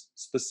calls,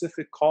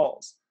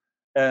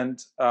 and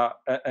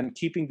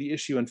keeping the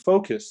issue in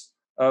focus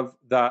of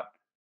that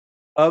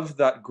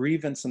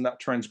grievance and that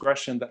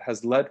transgression that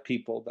has led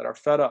people that are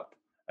fed up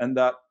and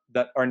that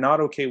are not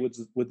okay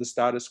with the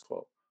status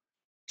quo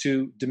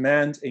to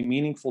demand a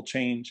meaningful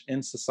change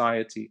in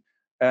society.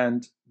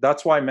 And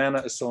that's why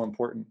manna is so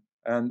important.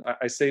 And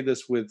I say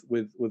this with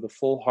a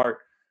full heart,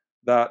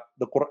 that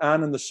the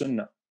Qur'an and the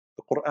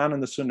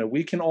Sunnah,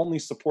 we can only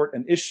support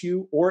an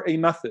issue or a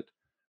method,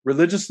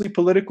 religiously,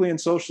 politically, and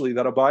socially,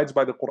 that abides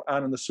by the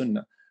Qur'an and the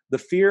Sunnah. The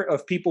fear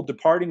of people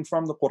departing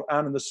from the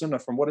Qur'an and the Sunnah,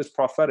 from what is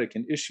prophetic,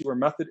 an issue or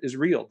method, is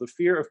real. The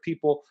fear of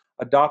people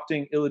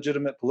adopting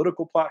illegitimate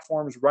political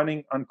platforms,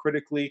 running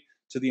uncritically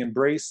to the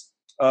embrace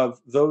of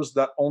those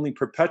that only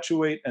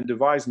perpetuate and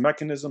devise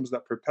mechanisms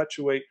that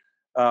perpetuate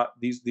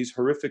these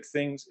horrific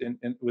things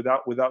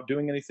without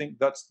doing anything,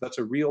 that's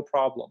a real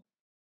problem.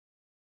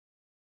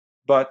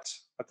 But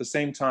at the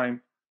same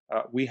time,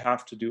 we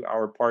have to do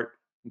our part,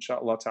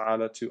 inshallah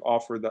ta'ala, to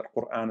offer that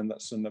Qur'an and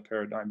that Sunnah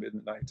paradigm,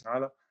 bi'idhnillahi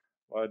ta'ala.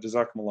 Wa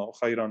jazakumullahu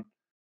khairan.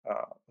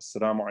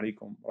 Assalamu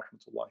alaikum wa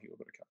rahmatullahi wa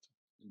barakatuh.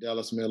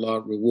 Dallas, may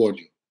Allah reward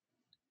you.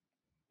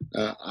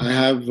 I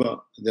have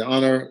the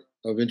honor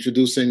of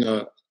introducing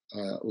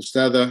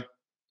Ustada,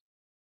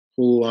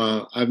 who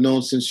I've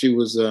known since she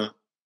was a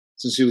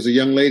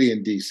young lady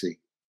in DC.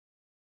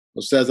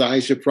 Ustaza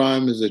Aisha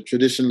Prime is a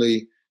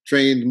traditionally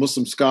trained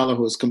Muslim scholar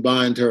who has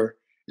combined her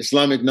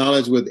Islamic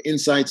knowledge with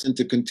insights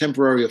into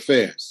contemporary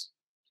affairs.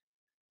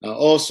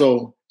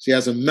 Also, she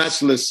has a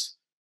matchless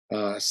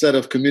set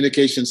of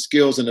communication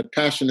skills and a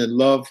passion and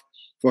love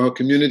for her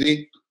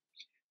community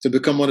to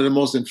become one of the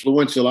most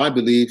influential, I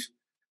believe,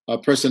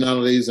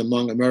 personalities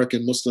among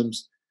American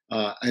Muslims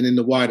and in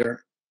the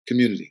wider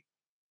community.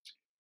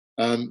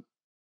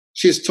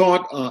 She has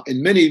taught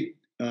in many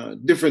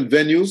different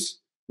venues.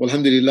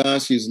 Alhamdulillah,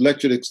 she's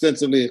lectured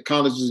extensively at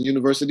colleges and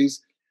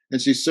universities,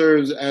 and she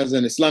serves as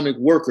an Islamic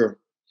worker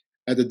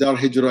at the Dar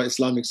Hijrah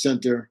Islamic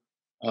Center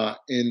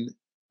in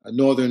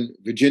Northern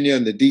Virginia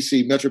in the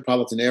DC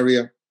metropolitan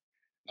area.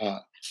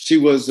 She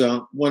was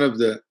one of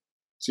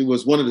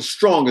the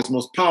strongest,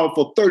 most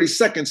powerful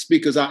 30-second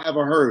speakers I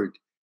ever heard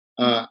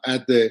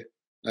at the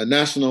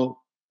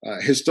National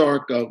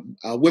Historic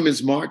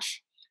Women's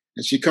March.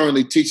 And she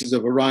currently teaches a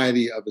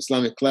variety of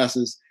Islamic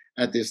classes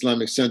at the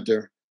Islamic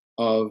Center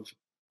of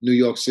New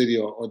York City,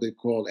 or they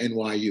call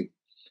NYU.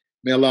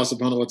 May Allah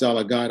subhanahu wa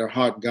ta'ala guide her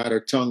heart, guide her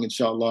tongue,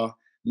 inshallah.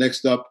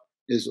 Next up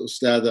is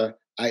Ustada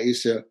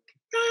Aisha.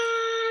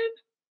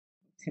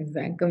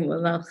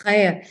 Jazakumullah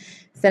khair.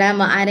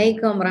 Assalamu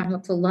alaikum wa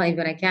rahmatullahi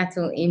wa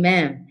barakatuh,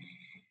 Imam.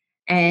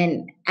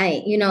 And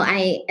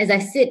as I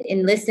sit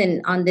and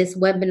listen on this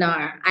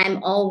webinar,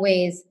 I'm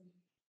always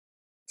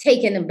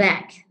taken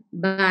aback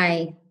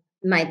by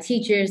my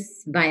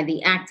teachers, by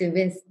the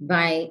activists,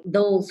 by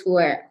those who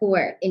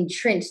are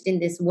entrenched in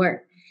this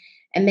work.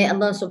 And may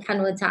Allah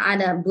subhanahu wa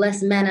ta'ala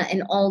bless manna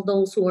and all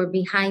those who are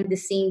behind the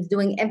scenes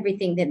doing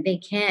everything that they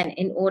can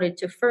in order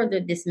to further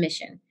this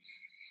mission.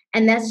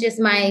 And that's just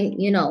my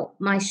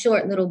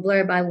short little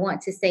blurb I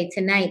want to say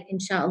tonight,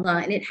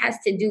 inshallah. And it has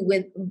to do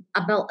with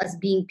about us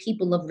being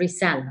people of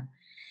Risala.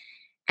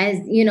 As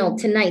you know,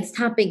 tonight's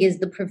topic is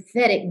the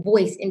prophetic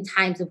voice in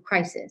times of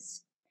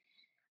crisis.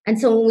 And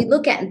so when we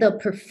look at the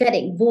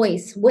prophetic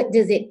voice, what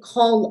does it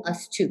call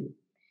us to?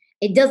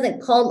 It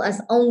doesn't call us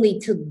only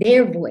to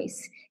their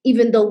voice,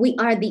 even though we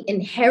are the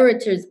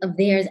inheritors of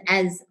theirs,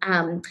 as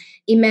Imam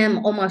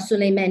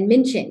Sulaiman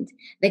mentioned,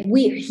 that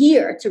we're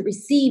here to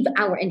receive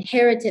our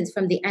inheritance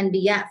from the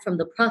Anbiya, from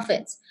the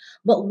prophets.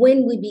 But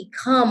when we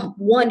become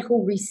one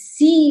who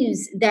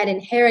receives that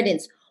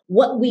inheritance,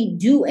 what we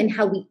do and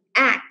how we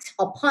act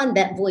upon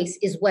that voice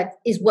is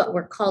what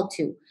we're called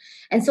to.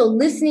 And so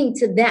listening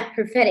to that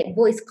prophetic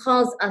voice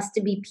calls us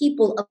to be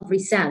people of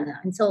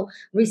Risala. And so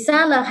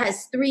Risala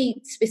has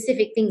three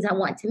specific things I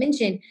want to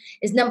mention.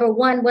 Is number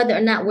one, whether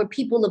or not we're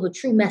people of a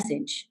true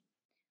message,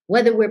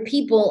 whether we're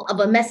people of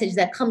a message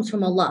that comes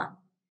from Allah,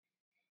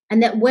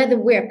 and that whether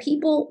we're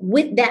people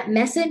with that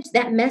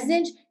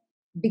message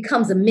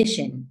becomes a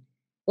mission.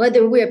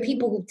 Whether we're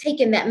people who've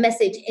taken that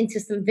message into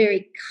some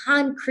very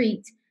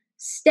concrete,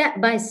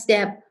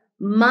 step-by-step,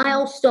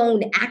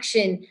 milestone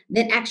action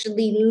that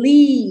actually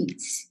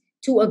leads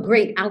to a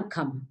great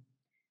outcome,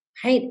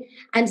 right?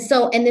 And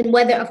then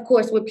whether, of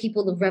course, we're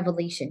people of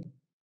revelation.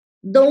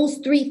 Those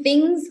three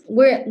things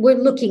we're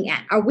looking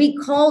at. Are we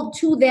called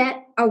to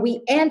that? Are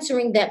we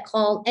answering that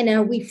call? And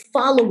are we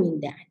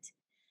following that?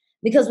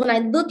 Because when I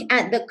look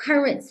at the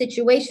current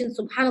situation,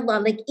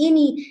 subhanAllah, like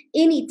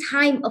any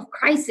time of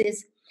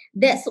crisis,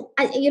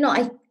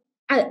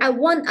 I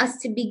want us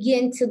to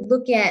begin to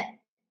look at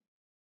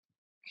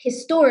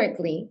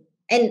historically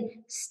and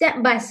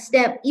step by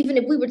step, even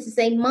if we were to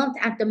say month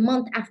after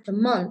month after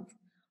month,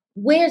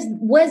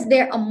 was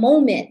there a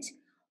moment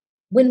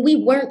when we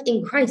weren't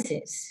in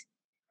crisis?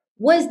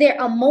 Was there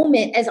a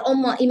moment, as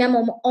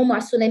Imam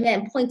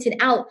Sulaiman pointed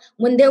out,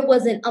 when there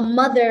wasn't a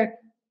mother,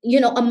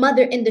 a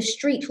mother in the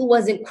street who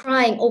wasn't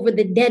crying over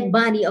the dead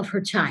body of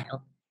her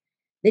child,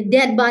 the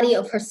dead body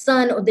of her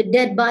son, or the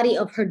dead body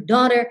of her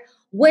daughter?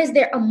 Was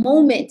there a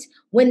moment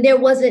when there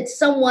wasn't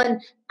someone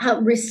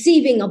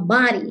receiving a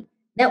body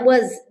that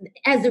was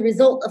as a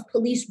result of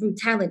police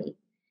brutality?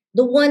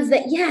 The ones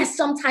that, yes,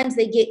 sometimes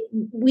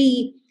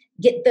we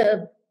get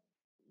the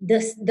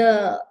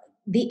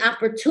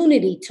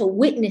opportunity to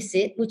witness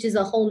it, which is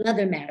a whole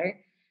nother matter,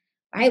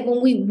 right?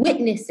 When we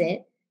witness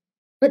it,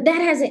 but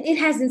it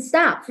hasn't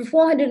stopped. For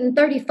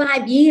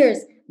 435 years,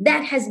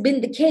 that has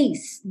been the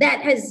case.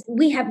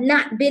 We have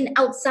not been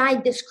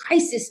outside this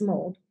crisis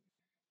mode.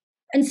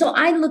 And so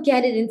I look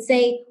at it and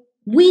say,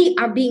 we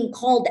are being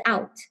called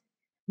out.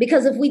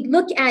 Because if we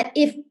look at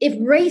if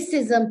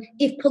racism,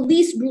 if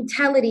police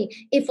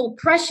brutality, if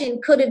oppression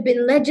could have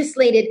been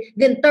legislated,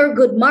 then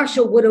Thurgood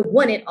Marshall would have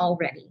won it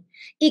already.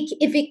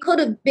 If it could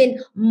have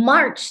been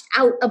marched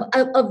out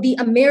of the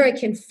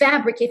American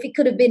fabric, if it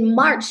could have been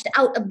marched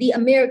out of the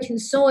American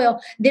soil,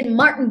 then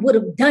Martin would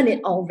have done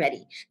it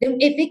already. Then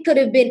if it could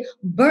have been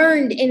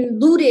burned and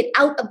looted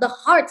out of the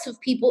hearts of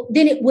people,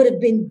 then it would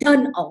have been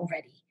done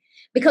already.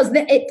 Because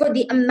for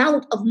the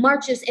amount of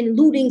marches and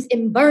lootings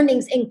and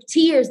burnings and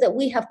tears that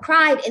we have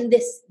cried in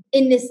this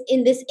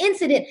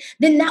incident,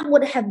 then that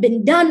would have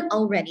been done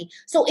already.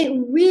 So it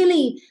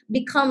really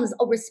becomes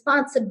a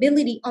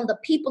responsibility on the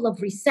people of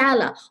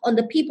Risala, on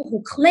the people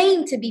who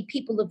claim to be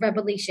people of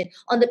revelation,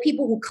 on the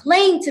people who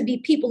claim to be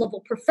people of a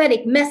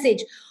prophetic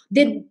message,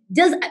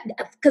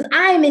 because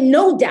I am in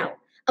no doubt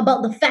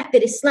about the fact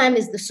that Islam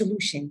is the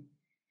solution.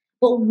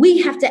 But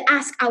we have to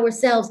ask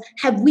ourselves,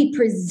 have we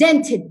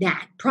presented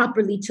that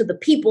properly to the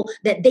people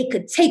that they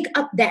could take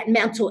up that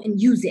mantle and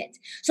use it?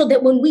 So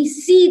that when we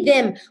see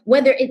them,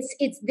 whether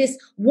it's this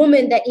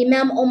woman that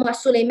Imam Omar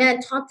Sulaiman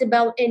talked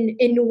about in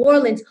New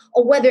Orleans,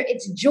 or whether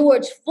it's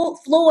George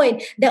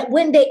Floyd, that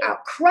when they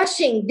are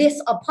crushing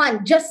this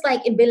upon, just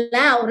like in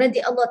Bilal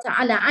radiallahu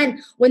ta'ala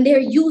an, when they're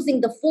using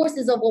the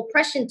forces of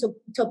oppression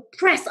to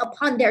press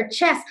upon their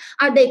chest,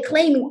 are they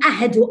claiming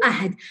ahadu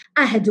ahad,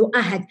 ahadu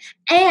ahad?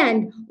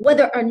 And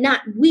whether or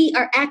not we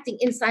are acting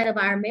inside of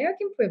our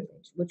American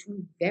privilege, which we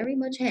very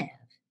much have.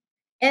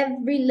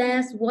 Every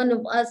last one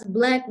of us,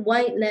 Black,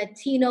 white,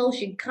 Latino,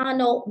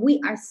 Chicano,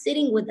 we are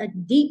sitting with a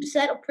deep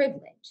set of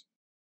privilege.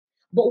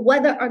 But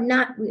whether or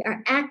not we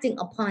are acting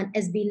upon,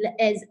 as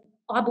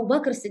Abu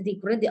Bakr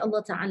Siddiq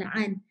radiallahu ta'ala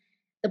an,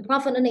 the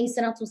Prophet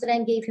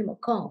ﷺ gave him a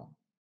call.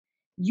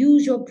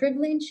 Use your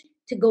privilege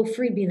to go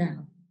free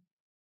Bilal.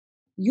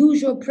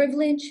 Use your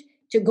privilege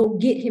to go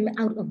get him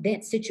out of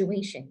that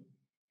situation.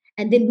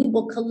 And then we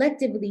will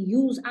collectively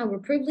use our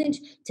privilege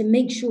to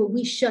make sure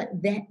we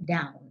shut that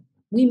down.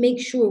 We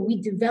make sure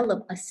we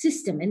develop a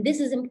system. And this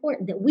is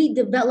important, that we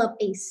develop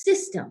a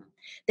system,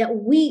 that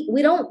we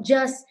don't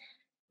just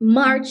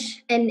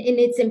march, and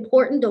it's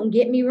important, don't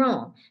get me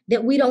wrong,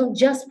 that we don't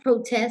just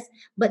protest,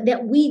 but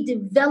that we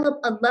develop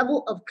a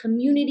level of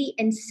community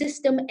and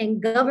system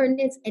and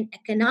governance and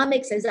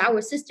economics, as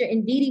our sister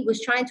Ndidi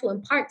was trying to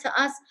impart to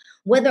us,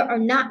 whether or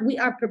not we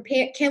are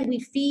prepared. Can we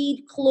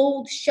feed,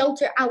 clothe,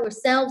 shelter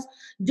ourselves?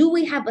 Do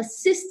we have a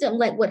system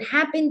like what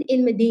happened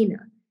in Medina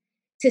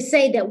to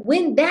say that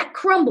when that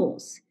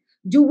crumbles,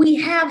 do we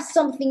have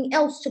something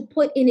else to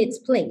put in its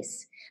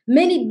place?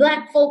 Many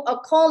Black folk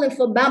are calling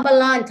for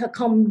Babylon to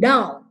come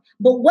down,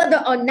 but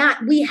whether or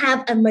not we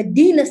have a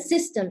Medina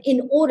system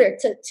in order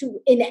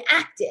to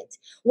enact it,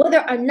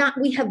 whether or not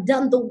we have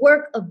done the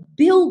work of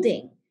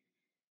building,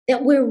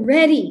 that we're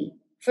ready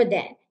for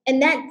that.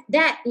 And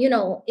that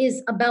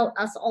is about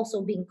us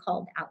also being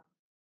called out.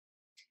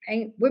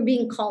 Right? We're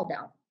being called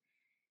out.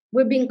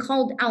 We're being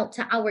called out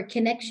to our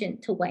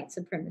connection to white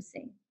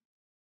supremacy,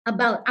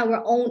 about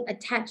our own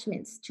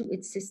attachments to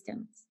its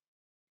systems.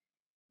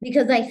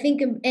 Because I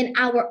think in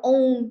our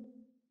own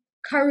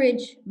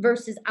courage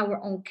versus our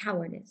own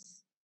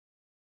cowardice.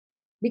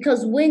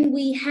 Because when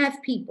we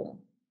have people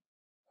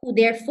who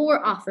they're for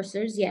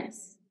officers,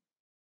 yes,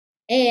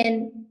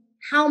 and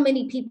how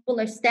many people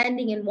are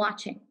standing and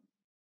watching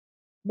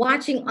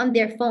on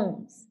their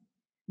phones,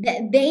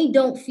 that they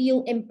don't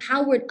feel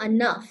empowered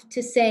enough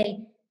to say,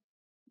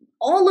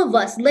 all of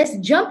us, let's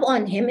jump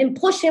on him and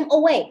push him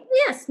away.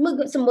 Yes,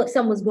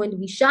 someone's going to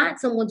be shot,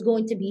 someone's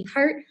going to be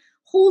hurt.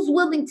 Who's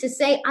willing to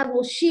say, I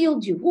will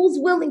shield you? Who's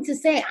willing to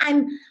say,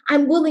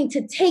 I'm willing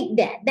to take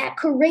that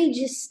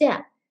courageous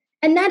step?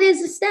 And that is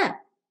a step,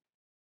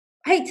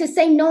 right? To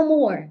say no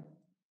more,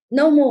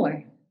 no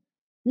more.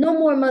 No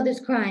more mothers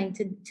crying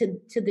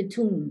to the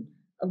tune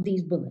of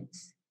these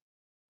bullets.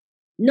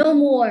 No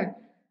more,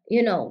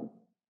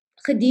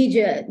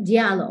 Khadija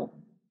Diallo.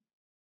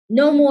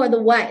 No more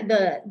the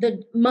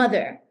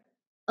mother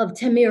of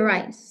Tamir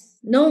Rice.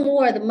 No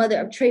more the mother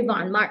of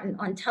Trayvon Martin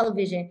on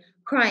television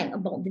crying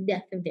about the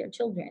death of their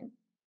children.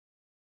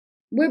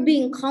 We're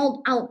being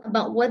called out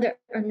about whether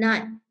or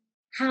not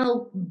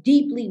how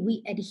deeply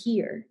we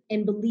adhere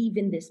and believe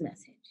in this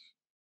message.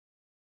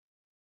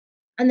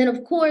 And then,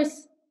 of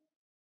course,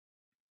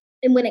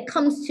 and when it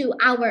comes to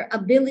our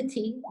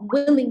ability,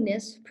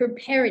 willingness,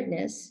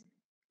 preparedness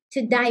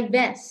to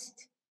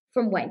divest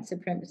from white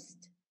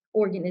supremacist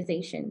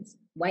organizations,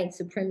 white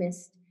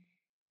supremacist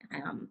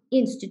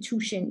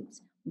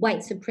institutions, white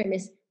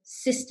supremacist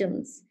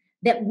systems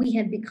that we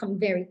have become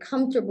very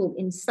comfortable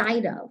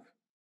inside of,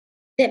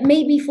 that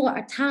maybe for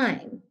a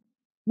time,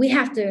 we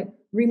have to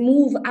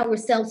remove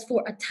ourselves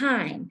for a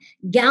time,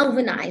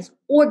 galvanize,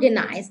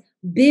 organize,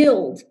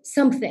 build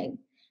something,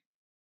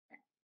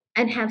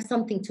 and have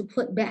something to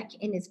put back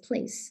in its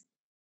place.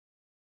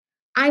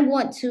 I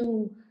want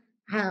to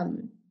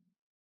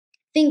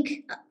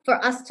think for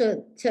us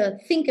to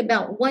think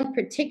about one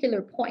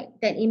particular point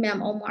that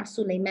Imam Omar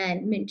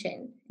Sulaiman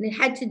mentioned, and it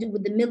had to do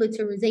with the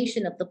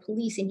militarization of the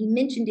police, and he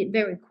mentioned it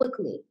very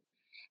quickly.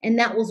 And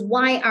that was,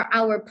 why are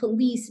our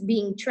police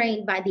being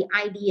trained by the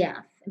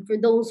IDF? And for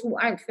those who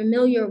aren't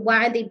familiar,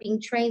 why are they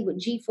being trained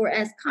with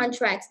G4S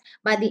contracts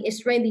by the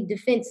Israeli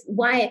defense?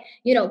 Why,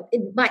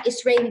 by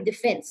Israeli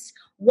defense?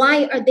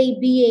 Why are they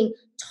being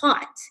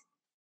taught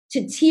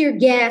to tear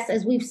gas,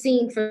 as we've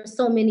seen for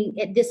so many,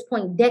 at this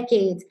point,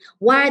 decades?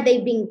 Why are they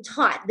being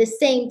taught the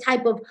same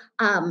type of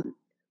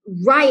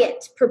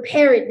riot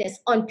preparedness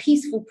on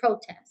peaceful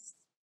protests?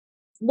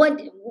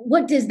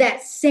 What does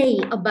that say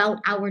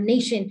about our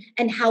nation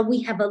and how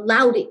we have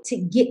allowed it to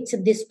get to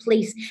this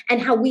place,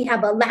 and how we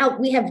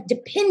have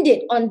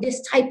depended on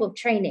this type of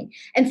training?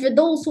 And for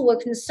those who are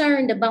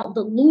concerned about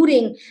the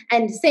looting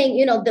and saying,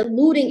 the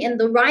looting and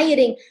the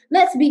rioting,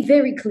 let's be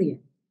very clear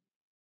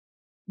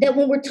that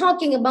when we're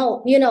talking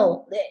about,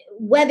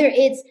 whether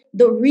it's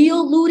the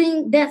real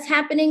looting that's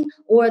happening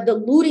or the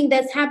looting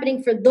that's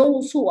happening for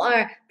those who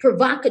are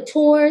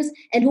provocateurs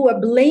and who are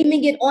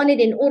blaming it on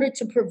it in order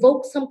to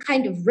provoke some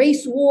kind of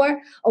race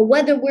war, or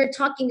whether we're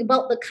talking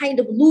about the kind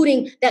of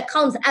looting that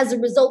comes as a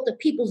result of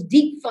people's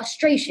deep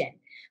frustration,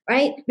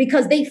 right?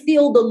 Because they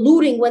feel the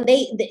looting when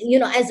they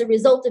as a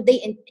result of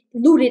they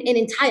looted an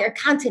entire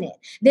continent.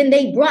 Then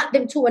they brought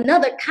them to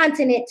another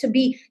continent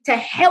to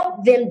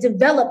help them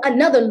develop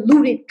another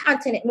looted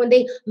continent when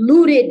they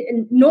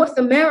looted North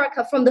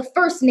America from the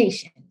First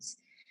Nations,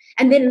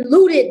 and then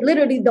looted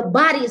literally the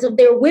bodies of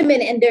their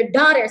women and their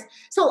daughters.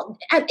 So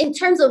in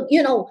terms of,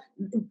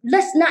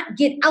 let's not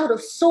get out of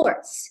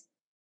sorts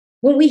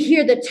when we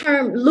hear the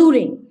term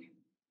looting.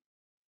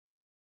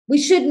 We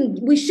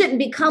shouldn't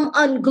become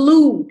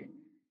unglued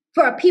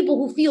for people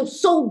who feel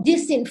so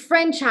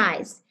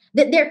disenfranchised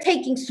that they're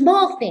taking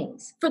small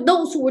things for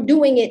those who were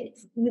doing it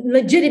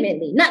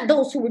legitimately, not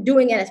those who were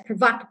doing it as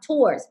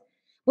provocateurs,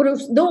 but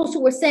those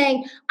who were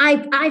saying,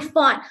 I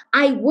fought,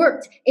 I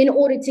worked in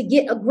order to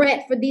get a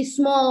grant for these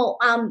small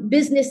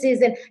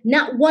businesses, and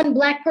not one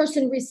Black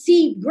person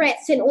received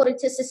grants in order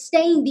to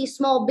sustain these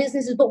small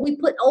businesses, but we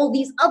put all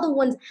these other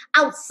ones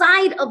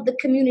outside of the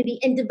community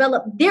and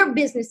develop their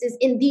businesses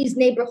in these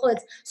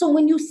neighborhoods. So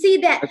when you see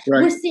that,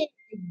 we're seeing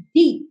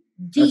deep.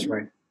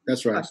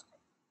 That's right.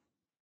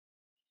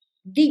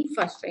 Deep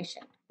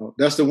frustration. Oh,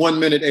 that's the 1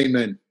 minute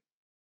amen.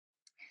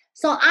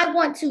 So I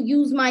want to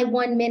use my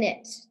 1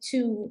 minute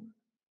to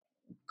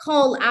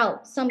call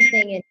out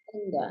something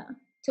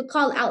to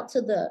call out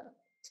to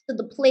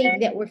the plague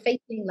that we're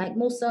facing, like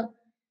Musa,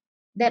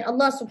 that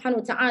Allah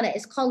subhanahu wa ta'ala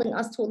is calling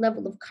us to a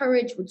level of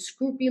courage with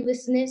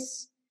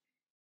scrupulousness,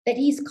 that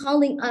He's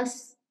calling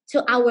us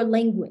to our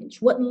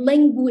language. What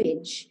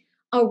language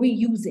are we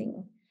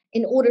using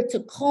in order to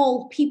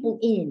call people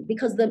in?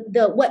 Because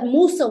what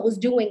Musa was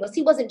doing was,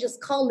 he wasn't just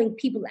calling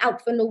people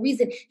out for no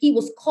reason. He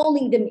was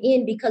calling them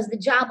in because the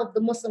job of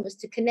the Muslim is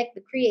to connect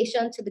the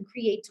creation to the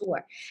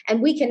Creator.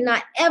 And we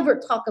cannot ever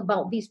talk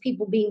about these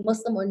people being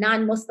Muslim or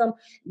non-Muslim.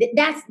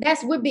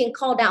 We're being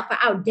called out for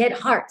our dead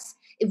hearts.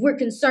 If we're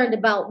concerned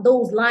about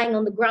those lying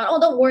on the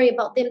ground, don't worry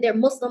about them, they're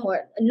Muslim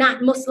or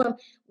not Muslim.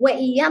 What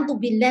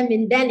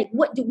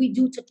do we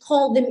do to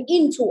call them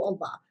into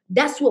Allah?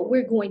 That's what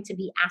we're going to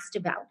be asked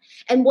about.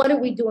 And what are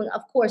we doing?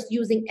 Of course,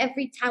 using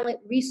every talent,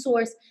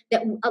 resource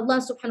that Allah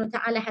subhanahu wa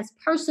ta'ala has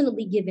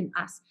personally given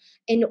us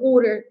in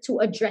order to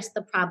address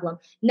the problem.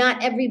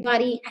 Not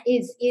everybody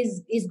is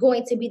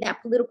going to be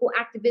that political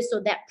activist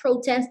or that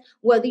protest,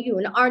 whether you're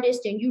an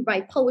artist and you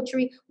write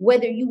poetry,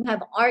 whether you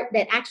have art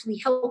that actually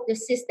helped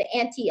assist the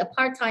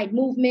anti-apartheid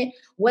movement,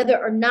 whether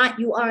or not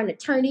you are an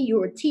attorney,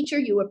 you're a teacher,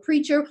 you're a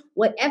preacher,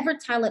 whatever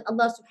talent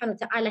Allah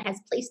subhanahu wa ta'ala has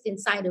placed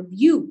inside of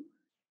you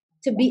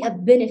to be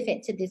of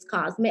benefit to this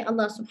cause. May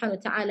Allah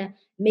subhanahu wa ta'ala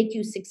make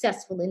you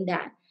successful in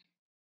that.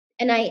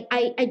 And I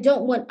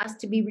don't want us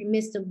to be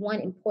remiss of one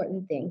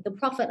important thing. The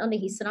Prophet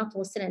alayhi salatu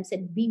wasalam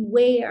said,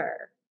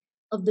 beware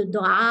of the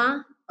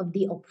dua of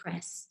the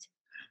oppressed,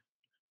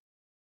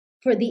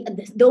 for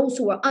those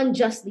who are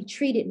unjustly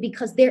treated,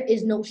 because there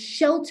is no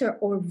shelter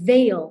or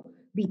veil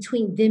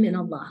between them and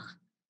Allah.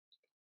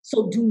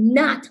 So do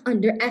not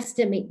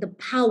underestimate the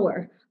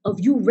power of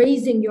you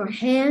raising your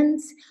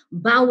hands,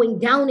 bowing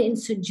down in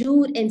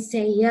sujood and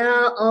say,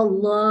 Ya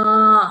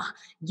Allah,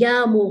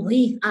 Ya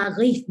Mughith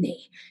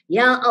Aghithni,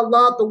 Ya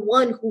Allah, the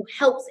one who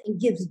helps and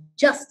gives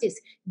justice,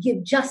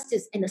 give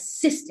justice and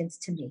assistance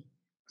to me.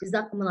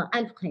 Jazakumullah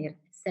alf khair.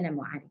 Assalamu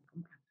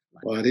alaikum.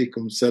 Wa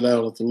alaikum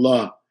salam wa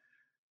rahmatullah.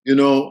 You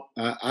know,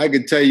 I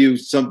could tell you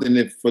something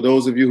that for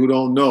those of you who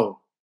don't know,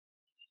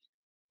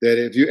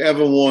 that if you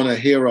ever want to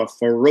hear a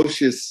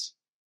ferocious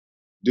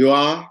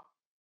dua,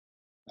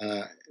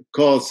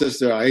 call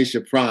Sister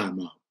Aisha Prime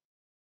out.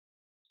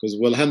 Because,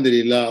 well,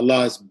 alhamdulillah,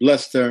 Allah has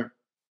blessed her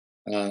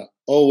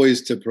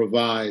always to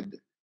provide.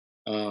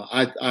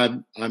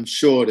 I'm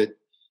sure that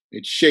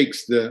it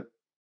shakes the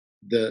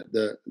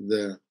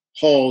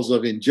halls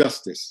of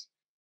injustice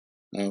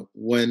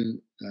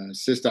when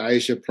Sister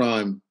Aisha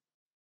Prime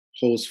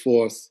holds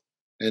forth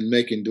and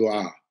making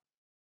dua.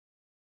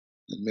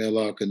 And may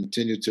Allah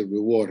continue to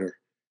reward her.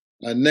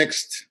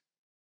 Next,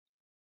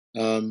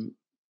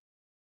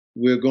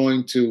 we're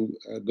going to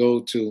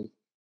go to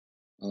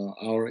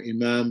our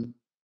Imam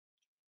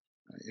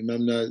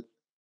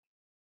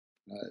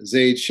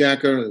Zaid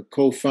Shakir, the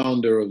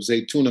co-founder of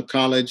Zaytuna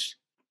College,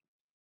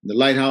 the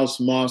Lighthouse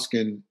Mosque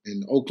in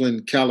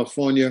Oakland,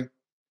 California,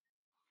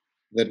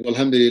 that,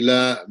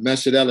 alhamdulillah,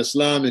 Masjid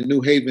al-Islam in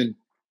New Haven,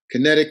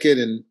 Connecticut,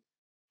 and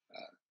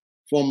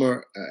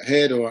former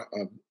head of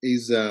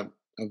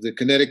the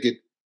Connecticut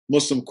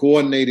Muslim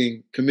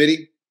Coordinating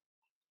Committee,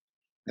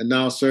 and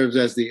now serves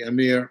as the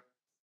Emir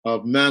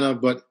of Mana.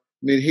 But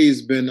I mean,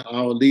 he's been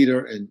our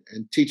leader and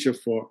teacher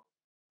for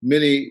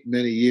many,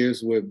 many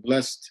years. We're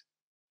blessed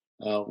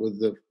with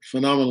the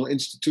phenomenal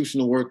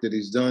institutional work that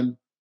he's done,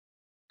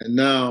 and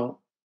now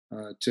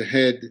to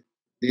head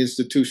the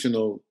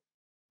institutional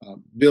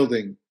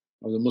building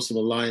of the Muslim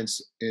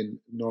Alliance in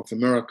North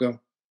America.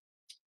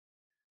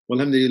 Well,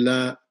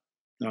 alhamdulillah,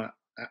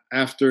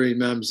 after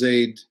Imam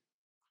Zaid's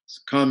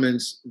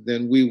comments,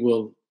 then we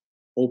will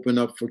open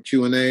up for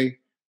Q&A.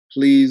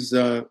 Please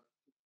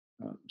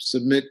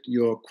submit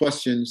your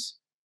questions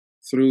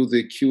through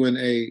the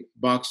Q&A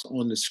box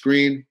on the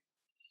screen.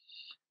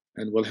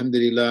 And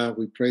alhamdulillah,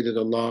 we pray that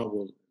Allah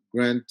will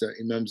grant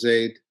Imam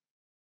Zaid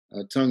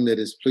a tongue that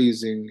is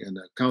pleasing and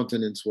a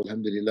countenance,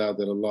 alhamdulillah,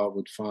 that Allah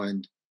would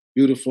find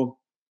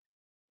beautiful,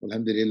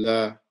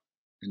 alhamdulillah,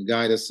 and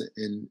guide us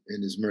in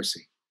His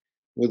mercy.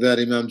 With that,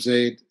 Imam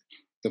Zaid,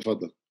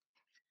 tafadhal.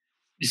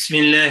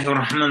 Bismillahir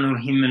Rahmanir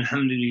Rahim,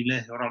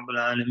 alhamdulillahi Rabbil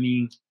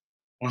Alameen,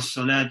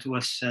 wassalatu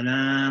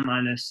wassalam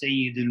ala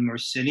Sayyidil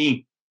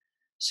Mursaleen,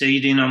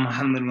 Sayyidina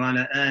Muhammad wa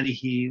ala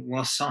alihi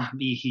wa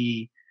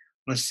sahbihi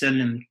wa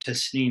sallam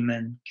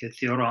tasliman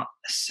kathira.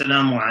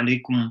 Assalamu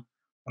alaikum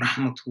wa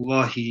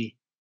rahmatullahi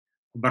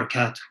wa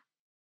barakatuh.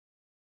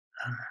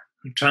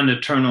 I'm trying to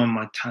turn on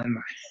my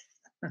timer.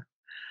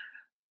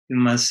 Give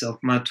myself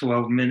my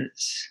 12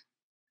 minutes.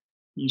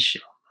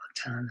 Inshallah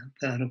ta'ala.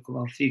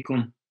 Barakallahu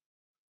feekum.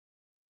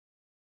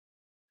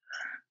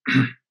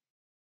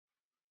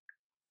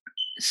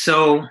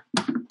 So,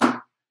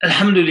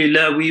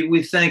 alhamdulillah,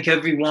 we thank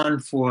everyone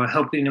for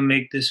helping to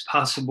make this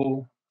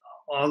possible.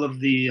 All of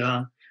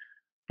the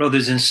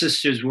brothers and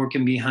sisters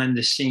working behind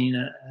the scene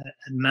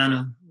at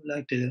Mana. We'd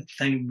like to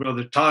thank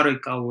Brother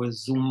Tariq, our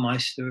Zoom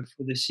Meister,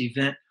 for this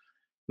event.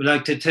 We'd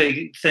like to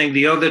thank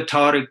the other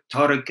Tariq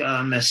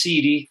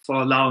Masidi, for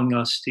allowing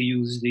us to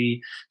use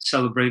the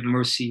Celebrate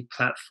Mercy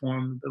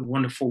platform, the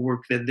wonderful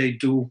work that they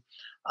do.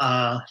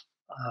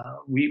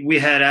 We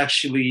had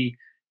actually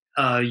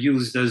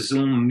used a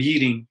Zoom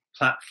meeting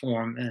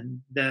platform,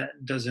 and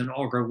that doesn't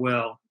augur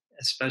well,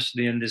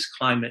 especially in this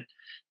climate.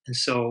 And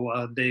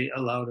so they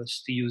allowed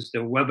us to use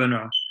their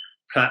webinar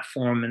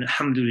platform. And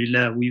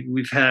alhamdulillah,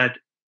 we've had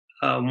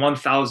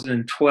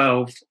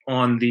 1,012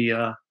 on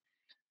the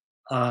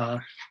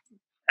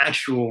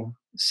actual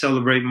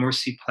Celebrate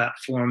Mercy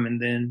platform,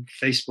 and then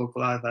Facebook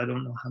Live, I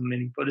don't know how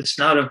many, but it's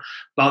not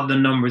about the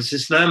numbers.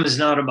 Islam is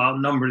not about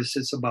numbers,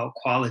 it's about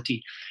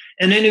quality.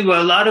 And anyway,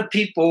 a lot of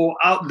people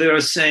out there are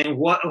saying,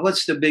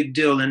 what's the big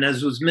deal? And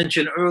as was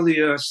mentioned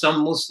earlier,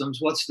 some Muslims,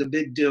 what's the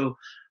big deal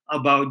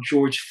about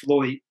George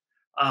Floyd?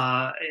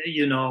 And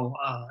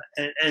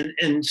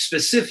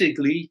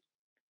specifically,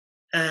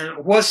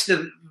 what's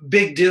the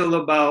big deal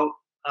about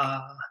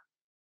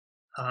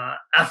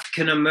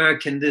African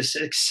American, this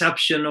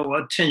exceptional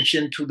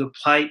attention to the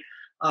plight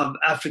of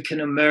African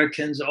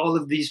Americans, all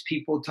of these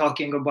people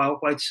talking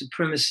about white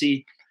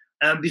supremacy.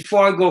 And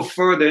before I go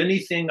further,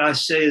 anything I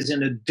say is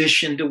in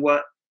addition to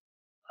what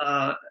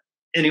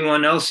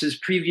anyone else has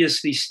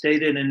previously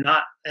stated, and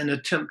not an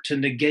attempt to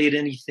negate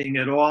anything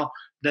at all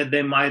that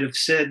they might have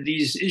said.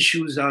 These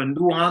issues are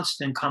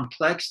nuanced and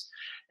complex,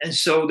 and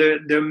so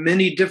there are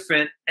many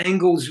different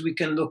angles we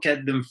can look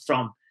at them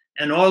from.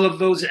 And all of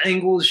those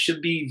angles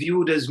should be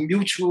viewed as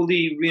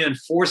mutually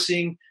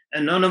reinforcing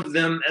and none of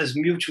them as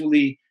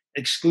mutually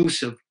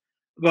exclusive.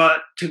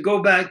 But to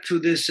go back to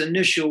this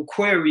initial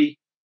query,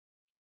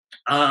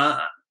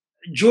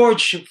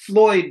 George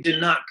Floyd did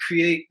not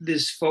create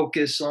this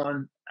focus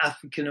on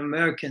African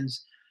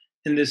Americans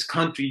in this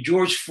country.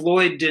 George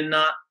Floyd did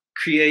not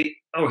create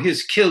or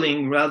his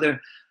killing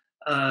rather,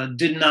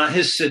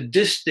 his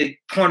sadistic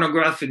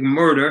pornographic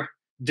murder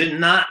did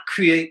not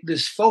create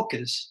this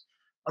focus.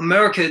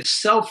 America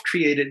itself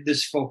created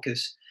this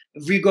focus.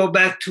 If we go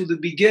back to the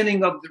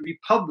beginning of the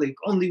Republic,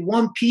 only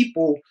one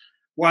people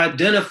were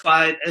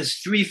identified as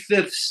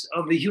 3/5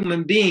 of a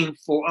human being,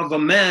 of a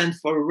man,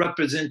 for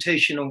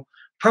representational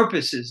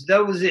purposes.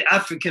 That was the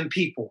African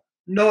people,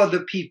 no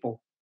other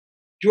people.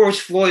 George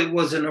Floyd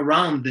wasn't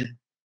around then.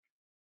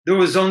 There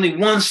was only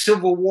one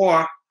civil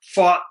war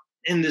fought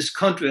in this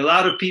country. A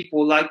lot of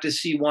people like to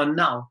see one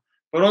now,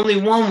 but only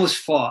one was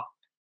fought.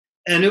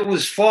 And it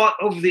was fought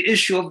over the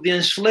issue of the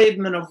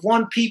enslavement of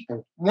one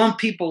people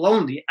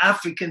only,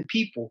 African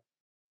people.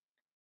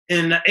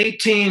 In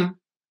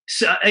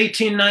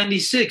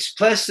 1896,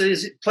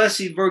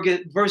 Plessy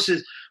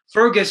versus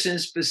Ferguson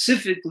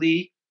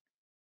specifically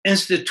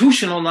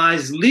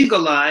institutionalized,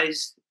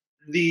 legalized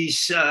the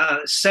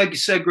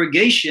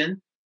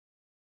segregation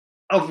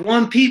of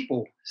one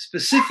people,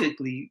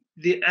 specifically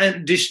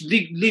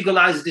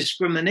legalized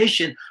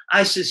discrimination,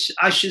 I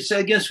should say,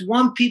 against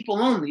one people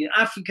only,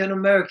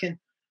 African-American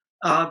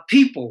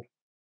people.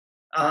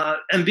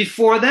 And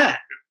before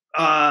that,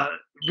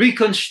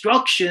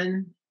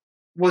 Reconstruction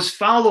was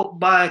followed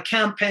by a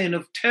campaign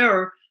of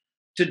terror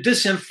to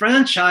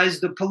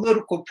disenfranchise the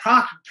political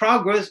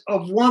progress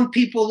of one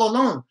people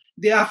alone,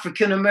 the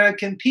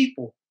African-American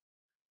people.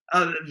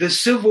 The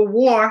Civil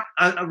War,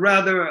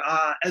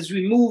 as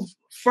we move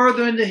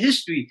further into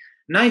history,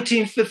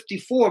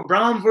 1954,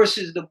 Brown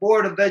versus the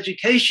Board of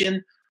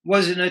Education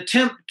was an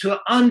attempt to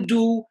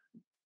undo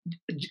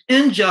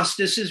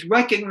injustices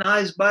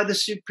recognized by the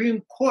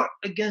Supreme Court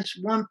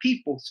against one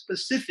people,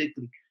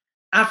 specifically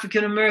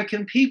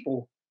African-American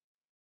people.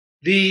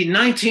 The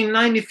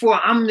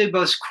 1994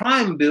 Omnibus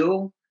Crime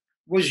Bill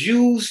was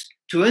used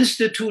to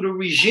institute a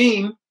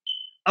regime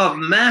of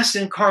mass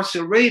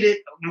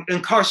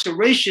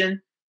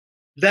incarceration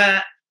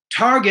that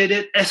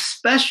targeted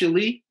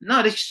especially,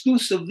 not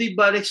exclusively,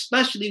 but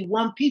especially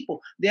one people,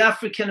 the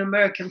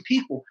African-American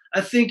people.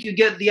 I think you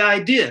get the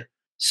idea.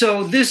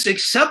 So this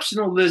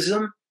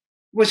exceptionalism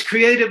was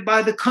created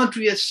by the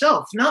country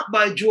itself, not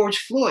by George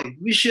Floyd.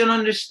 We should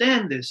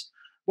understand this,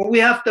 but we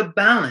have to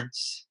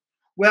balance.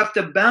 We have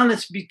to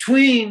balance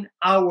between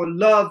our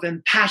love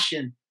and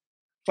passion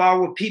for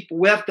our people.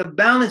 We have to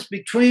balance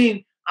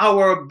between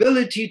our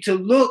ability to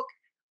look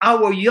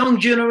our young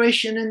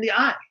generation in the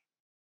eye.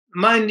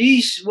 My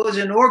niece was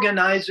an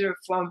organizer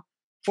for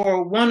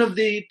one of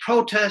the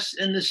protests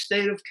in the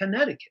state of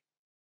Connecticut.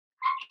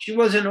 She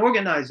was an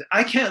organizer.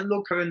 I can't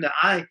look her in the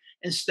eye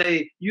and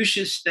say, you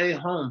should stay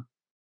home.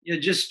 You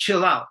just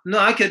chill out. No,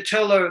 I could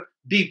tell her,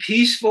 be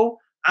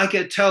peaceful. I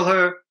could tell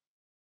her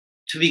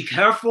to be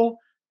careful.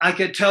 I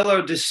could tell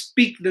her to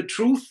speak the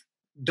truth.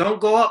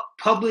 Don't go up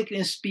public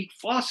and speak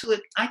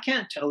falsehood. I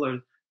can't tell her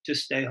to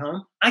stay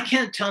home. I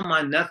can't tell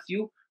my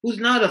nephew, who's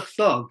not a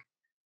thug,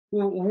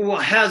 who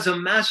has a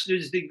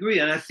master's degree,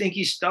 and I think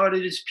he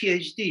started his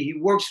PhD. He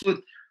works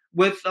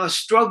with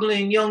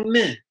struggling young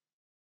men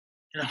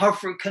in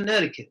Hartford,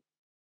 Connecticut.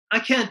 I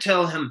can't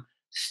tell him,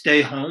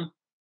 stay home.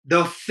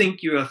 They'll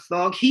think you're a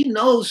thug. He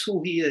knows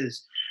who he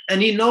is,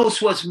 and he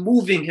knows what's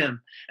moving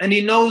him, and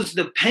he knows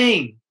the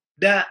pain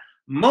that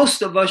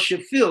most of us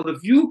should feel.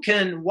 If you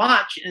can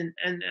watch, and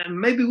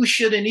maybe we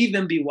shouldn't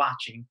even be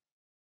watching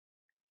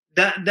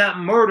that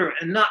murder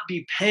and not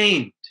be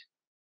pained,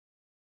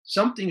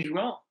 something's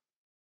wrong.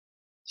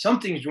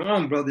 Something's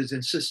wrong, brothers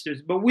and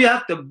sisters. But we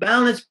have to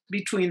balance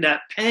between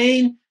that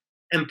pain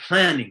and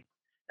planning,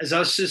 as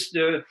our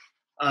sister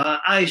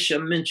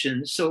Aisha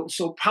mentioned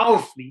so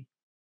powerfully.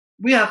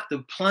 We have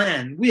to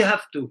plan. We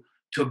have to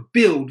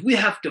build. We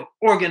have to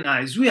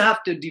organize. We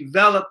have to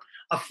develop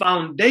a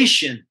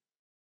foundation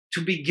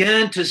to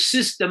begin to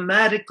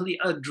systematically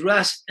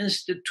address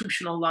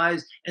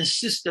institutionalized and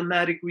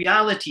systematic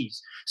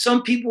realities.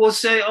 Some people will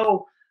say,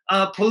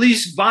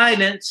 police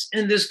violence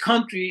in this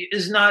country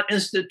is not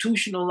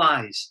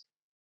institutionalized.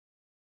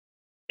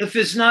 If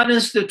it's not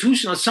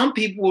institutional, some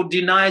people will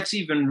deny it's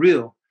even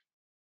real.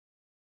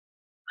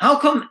 How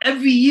come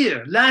every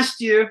year, last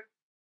year,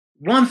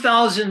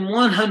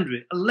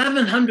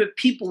 1,100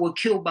 people were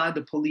killed by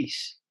the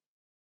police?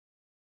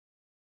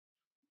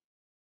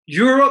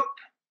 Europe,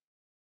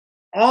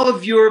 all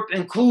of Europe,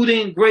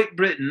 including Great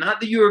Britain, not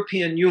the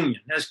European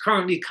Union as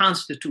currently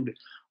constituted,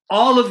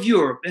 all of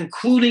Europe,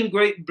 including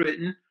Great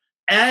Britain,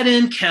 add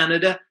in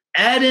Canada,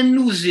 add in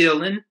New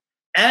Zealand,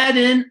 add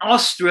in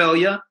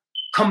Australia,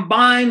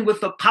 combined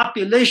with a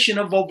population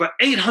of over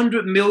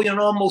 800 million,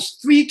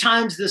 almost 3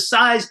 times the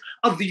size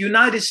of the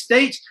United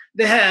States,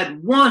 they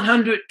had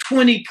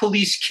 120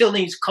 police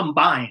killings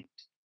combined.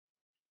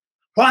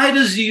 Why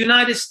does the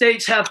United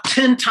States have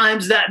 10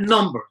 times that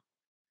number?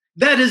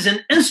 That is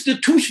an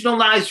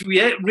institutionalized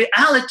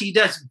reality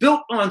that's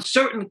built on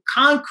certain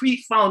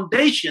concrete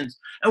foundations.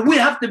 And we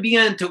have to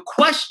begin to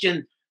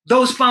question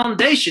those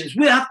foundations.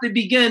 We have to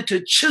begin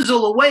to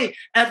chisel away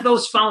at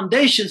those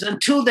foundations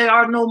until they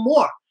are no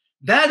more.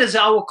 That is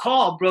our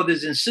call,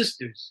 brothers and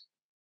sisters.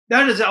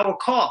 That is our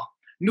call.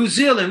 New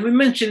Zealand, we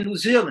mentioned New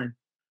Zealand.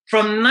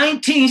 From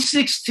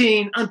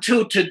 1916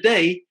 until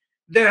today,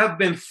 there have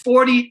been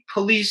 40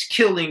 police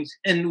killings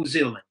in New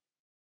Zealand.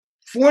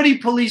 40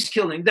 police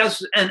killings.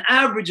 That's an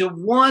average of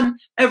 1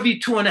 every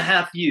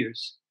 2.5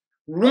 years.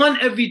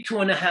 1 every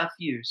 2.5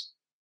 years.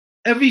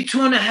 Every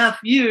 2.5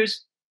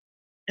 years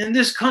in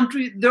this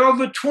country, there are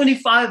over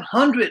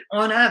 2,500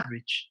 on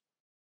average.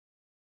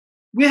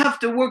 We have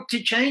to work to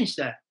change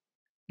that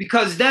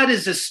because that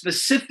is a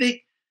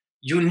specific,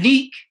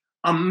 unique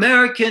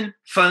American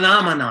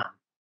phenomenon.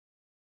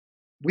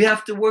 We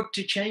have to work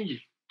to change it.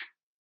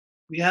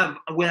 We have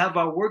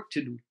our work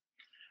to do.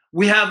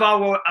 We have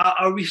our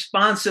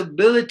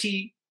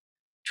responsibility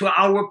to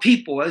our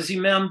people, as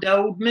Imam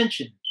Dawud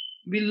mentioned.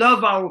 We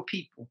love our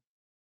people.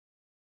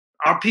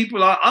 Our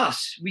people are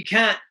us. We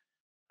can't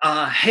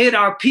hate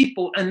our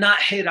people and not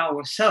hate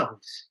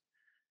ourselves.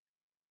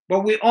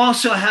 But we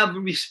also have a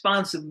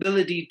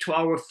responsibility to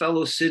our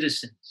fellow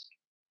citizens.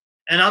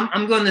 And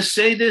I'm going to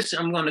say this,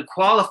 I'm going to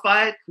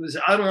qualify it because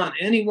I don't want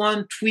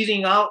anyone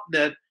tweeting out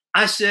that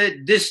I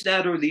said this,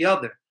 that, or the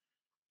other.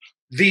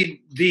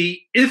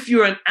 If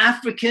you're an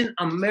African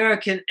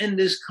American in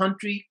this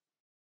country,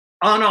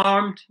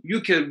 unarmed,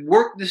 you can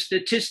work the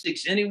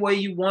statistics any way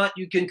you want.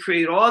 You can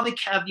create all the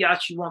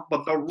caveats you want,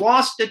 but the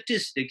raw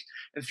statistics,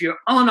 if you're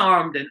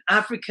unarmed and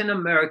African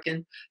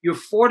American, you're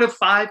 4 to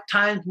 5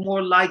 times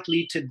more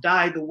likely to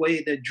die the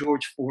way that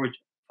George Floyd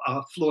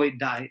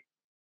died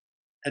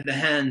at the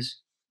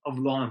hands of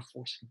law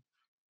enforcement.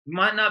 You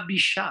might not be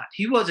shot.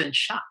 He wasn't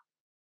shot.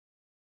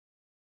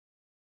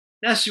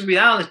 That's the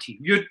reality.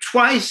 You're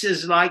twice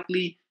as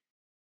likely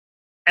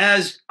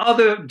as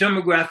other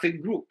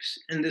demographic groups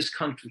in this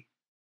country.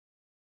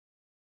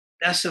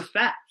 That's a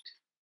fact.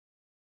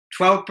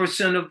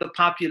 12% of the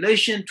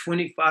population,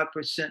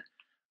 25%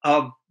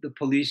 of the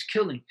police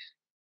killings.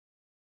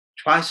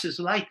 Twice as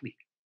likely.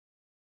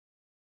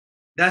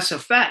 That's a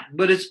fact.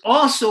 But it's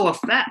also a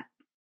fact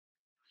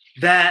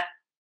that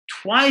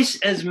twice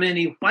as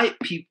many white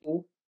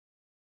people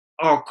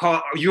are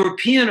called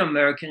European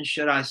Americans,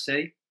 should I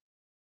say,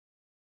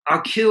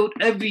 are killed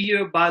every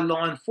year by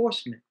law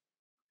enforcement.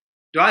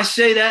 Do I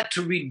say that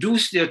to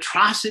reduce the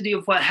atrocity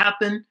of what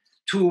happened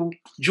to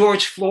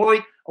George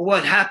Floyd, or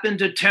what happened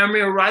to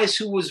Tamir Rice,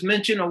 who was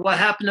mentioned, or what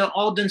happened to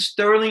Alden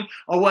Sterling,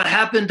 or what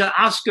happened to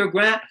Oscar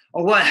Grant,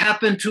 or what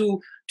happened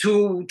to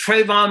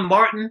Trayvon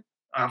Martin,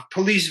 a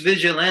police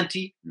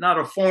vigilante, not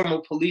a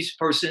formal police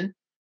person,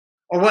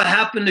 or what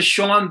happened to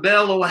Sean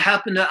Bell, or what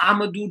happened to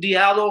Amadou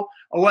Diallo,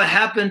 or what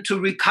happened to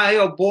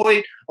Rikaya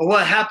Boyd, or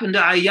what happened to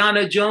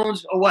Aiyana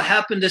Jones, or what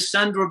happened to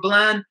Sandra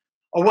Bland,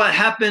 or what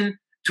happened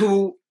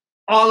to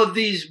all of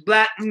these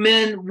Black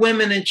men,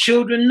 women, and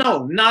children?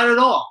 No, not at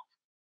all.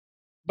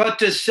 But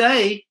to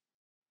say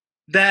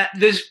that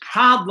this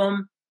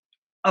problem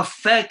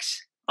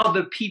affects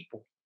other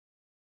people.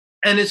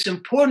 And it's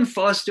important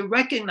for us to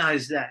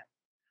recognize that.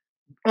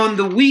 During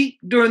the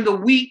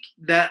week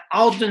that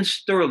Alden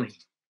Sterling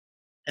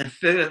and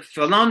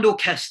Philando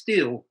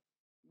Castile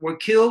were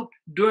killed,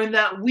 during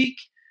that week,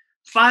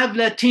 5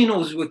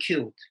 Latinos were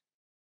killed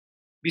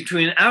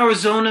between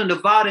Arizona,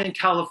 Nevada, and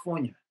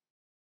California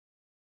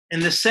in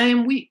the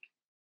same week.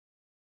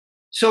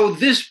 So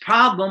this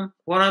problem,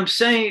 what I'm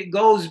saying, it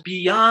goes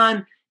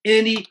beyond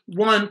any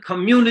one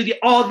community,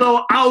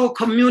 although our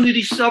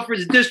community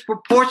suffers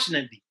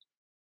disproportionately.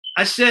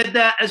 I said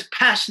that as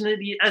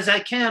passionately as I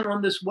can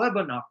on this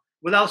webinar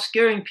without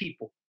scaring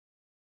people.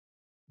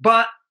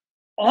 But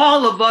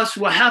all of us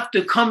will have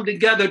to come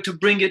together to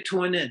bring it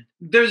to an end.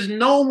 There's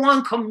no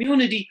one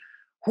community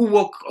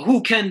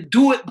who can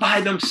do it by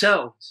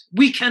themselves.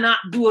 We cannot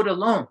do it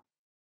alone.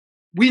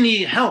 We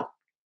need help.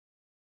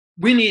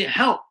 We need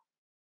help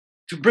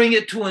to bring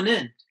it to an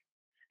end.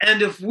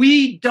 And if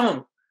we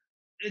don't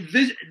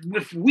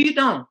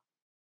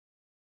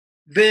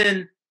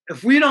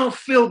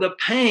feel the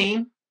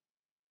pain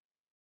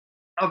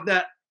of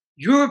that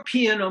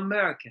European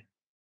American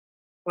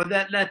or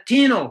that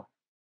Latino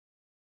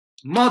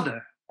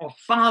mother or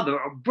father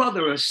or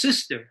brother or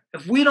sister,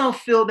 if we don't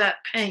feel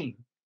that pain,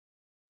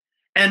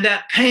 and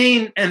that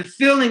pain and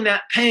feeling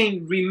that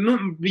pain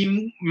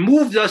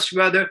removes us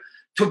rather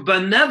to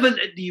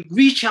benevolently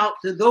reach out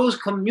to those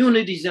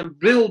communities and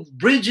build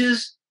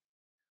bridges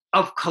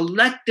of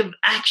collective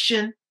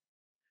action,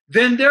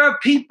 then there are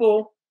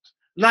people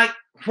like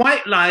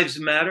White Lives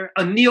Matter,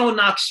 a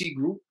neo-Nazi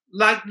group,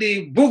 like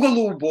the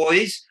Boogaloo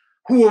Boys,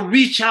 who will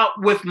reach out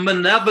with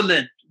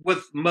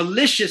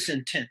malicious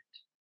intent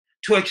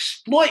to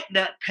exploit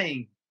that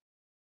pain,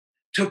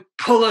 to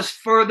pull us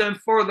further and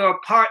further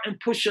apart and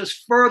push us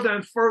further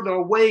and further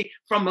away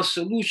from a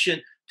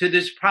solution to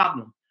this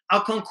problem.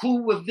 I'll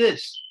conclude with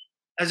this.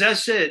 As I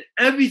said,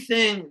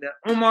 everything that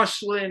Omar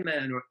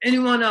Sulaiman or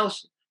anyone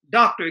else,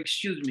 Dr.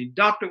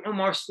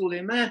 Omar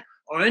Sulaiman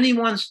or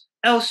anyone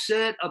else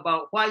said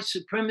about white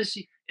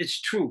supremacy, it's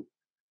true.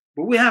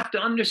 But we have to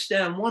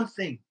understand one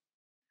thing.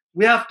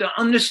 We have to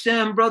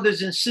understand,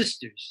 brothers and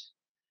sisters,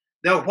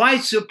 that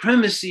white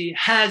supremacy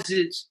has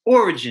its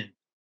origin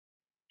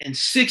in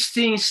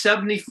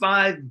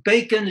 1675,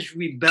 Bacon's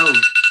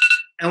Rebellion.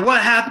 And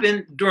what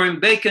happened during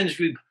Bacon's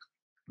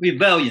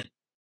rebellion.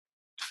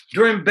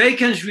 During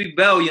Bacon's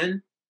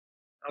rebellion,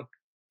 a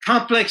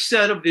complex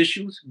set of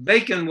issues.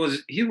 Bacon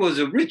was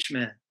a rich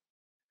man,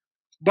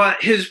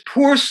 but his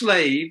poor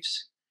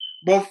slaves,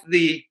 both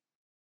the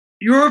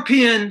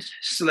European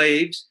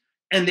slaves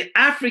and the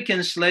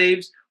African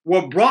slaves,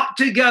 were brought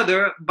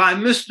together by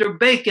Mr.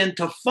 Bacon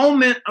to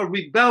foment a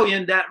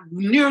rebellion that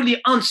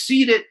nearly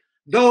unseated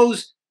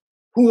those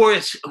who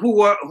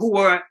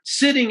were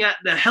sitting at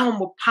the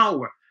helm of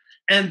power.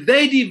 And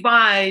they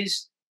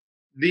devised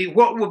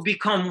what would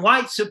become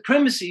white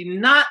supremacy,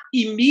 not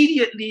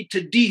immediately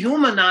to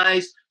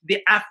dehumanize the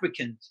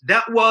Africans.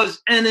 That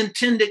was an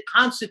intended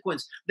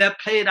consequence that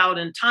played out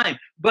in time.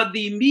 But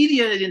the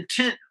immediate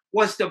intent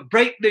was to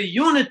break the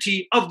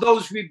unity of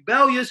those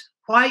rebellious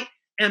white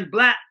and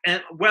black,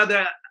 and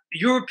whether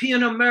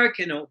European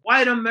American or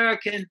white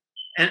American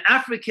and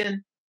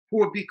African, who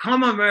would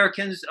become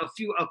Americans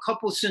a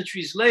couple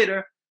centuries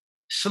later,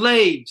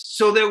 slaves.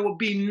 So there will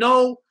be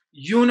no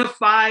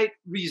unified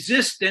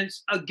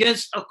resistance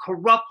against a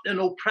corrupt and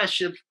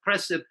oppressive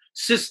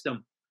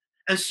system.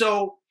 And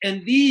so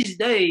in these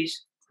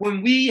days,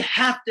 when we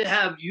have to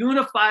have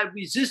unified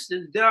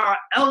resistance, there are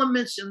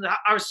elements in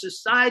our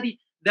society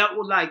that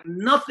would like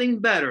nothing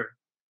better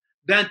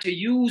than to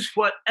use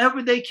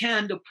whatever they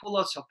can to pull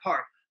us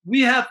apart.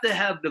 We have to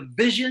have the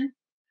vision.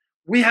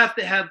 We have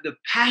to have the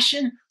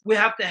passion. We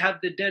have to have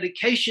the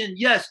dedication,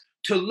 yes,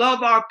 to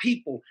love our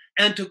people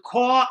and to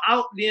call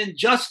out the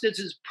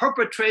injustices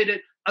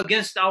perpetrated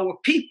against our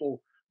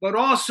people, but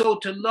also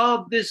to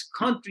love this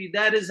country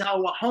that is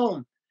our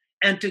home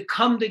and to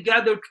come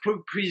together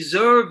to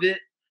preserve it,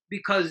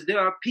 because there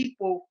are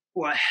people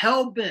who are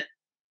hell-bent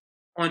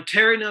on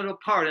tearing it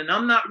apart. And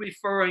I'm not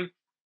referring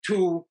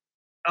to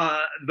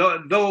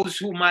those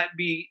who might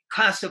be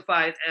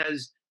classified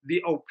as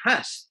the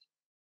oppressed.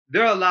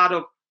 There are a lot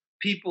of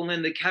people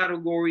in the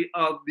category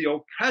of the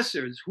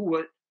oppressors who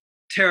would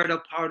tear it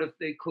apart if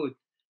they could.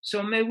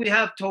 So may we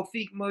have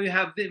tawfiq,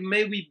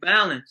 may we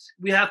balance.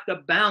 We have to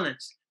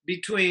balance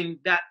between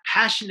that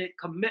passionate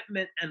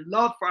commitment and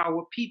love for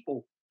our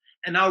people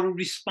and our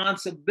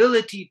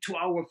responsibility to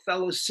our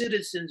fellow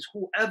citizens,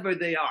 whoever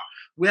they are.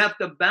 We have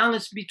to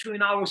balance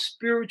between our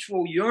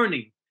spiritual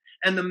yearning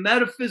and the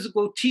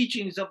metaphysical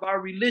teachings of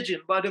our religion.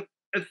 But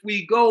if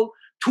we go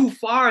too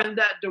far in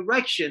that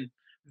direction,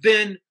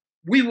 then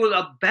we will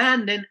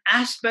abandon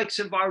aspects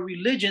of our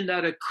religion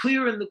that are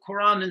clear in the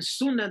Quran and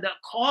Sunnah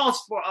that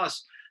calls for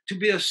us to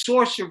be a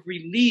source of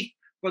relief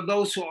for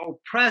those who are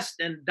oppressed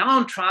and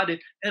downtrodden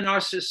in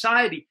our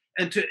society.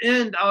 And to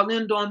end, I'll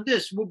end on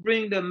this. We'll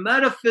bring the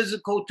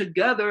metaphysical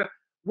together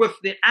with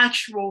the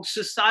actual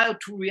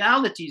societal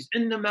realities.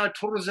 إِنَّمَا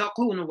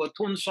تُرْزَقُونَ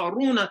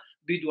وَتُنْصَرُونَ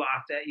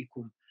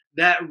بِدُعَفَائِكُمْ.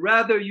 That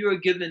rather you are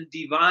given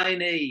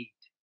divine aid.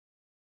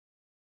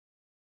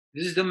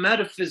 This is the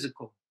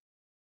metaphysical.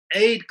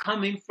 Aid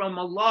coming from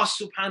Allah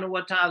subhanahu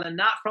wa ta'ala,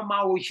 not from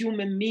our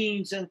human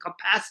means and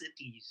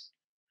capacities,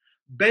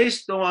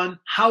 based on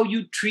how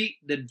you treat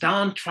the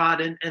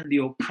downtrodden and the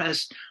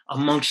oppressed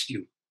amongst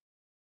you.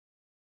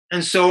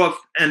 And so,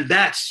 and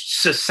that's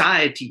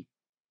society,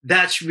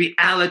 that's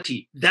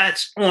reality,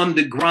 that's on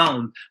the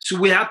ground. So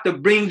we have to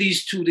bring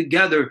these two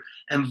together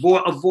and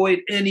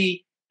avoid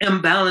any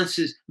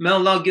imbalances. May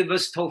Allah give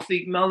us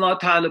tawfiq. May Allah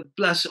ta'ala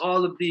bless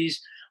all of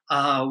these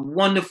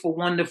wonderful,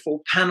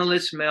 wonderful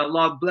panelists. May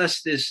Allah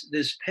bless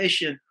this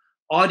patient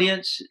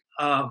audience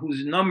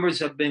whose numbers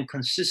have been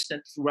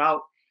consistent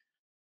throughout.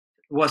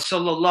 Wa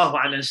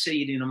sallallahu ala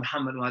Sayyidina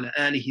Muhammad wa ala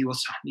alihi wa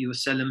sahbihi wa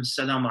sallam.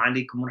 Assalamu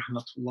alaikum wa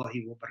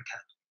rahmatullahi wa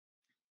barakatuh.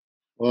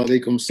 Wa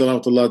alaikum assalam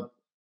wa rahmatullah.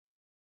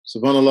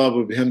 Subhanallah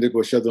wa bihamdik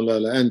wa shadu la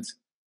ila ant.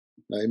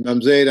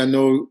 Imam Zaid, I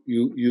know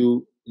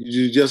you're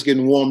just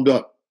getting warmed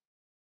up,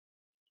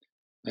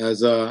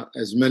 as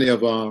many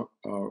of our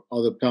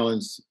other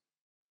panelists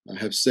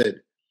have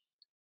said.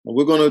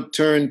 We're going to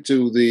turn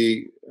to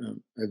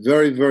a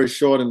very, very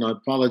short, and I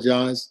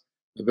apologize,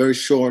 a very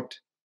short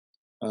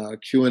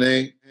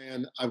Q&A.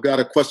 And I've got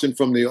a question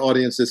from the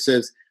audience that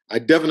says, I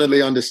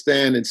definitely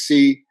understand and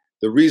see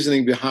the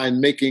reasoning behind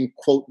making,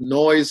 quote,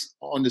 noise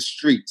on the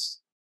streets,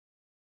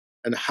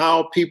 and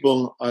how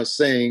people are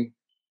saying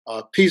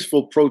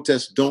peaceful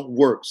protests don't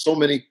work. So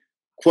many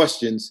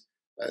questions.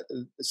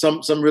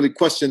 Some really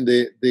question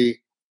the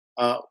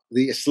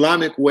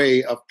Islamic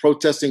way of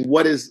protesting.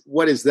 What is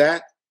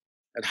that,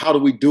 and how do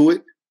we do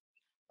it?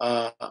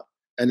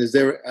 And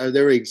are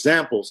there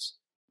examples?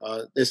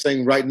 They're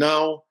saying right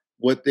now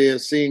what they're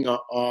seeing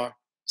are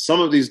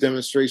some of these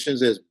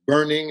demonstrations as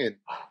burning and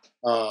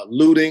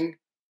looting,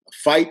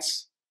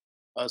 fights.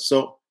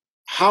 So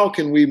how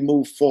can we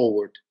move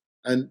forward?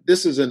 And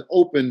this is an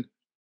open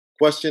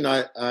question.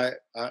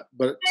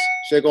 But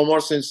Sheikh Omar,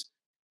 since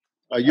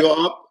you're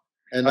up,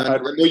 and I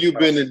know you've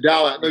been in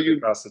Dallas. I know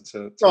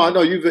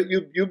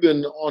you've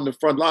been on the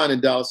front line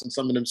in Dallas in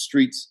some of them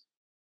streets.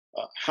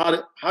 How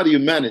do you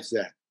manage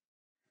that?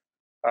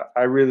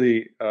 I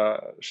really,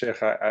 Sheikh,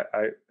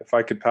 if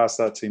I could pass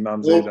that to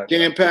Imam Zaid. Well,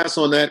 can't pass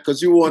on that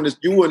because you were in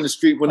the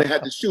street when they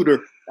had the shooter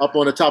up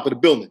on the top of the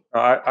building.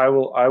 I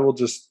will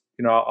just,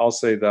 I'll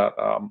say that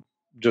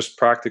just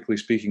practically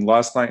speaking,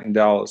 last night in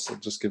Dallas, I'll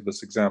just give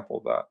this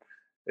example that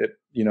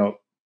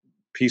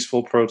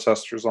peaceful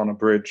protesters on a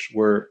bridge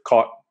were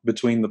caught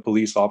between the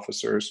police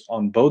officers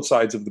on both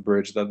sides of the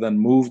bridge that then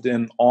moved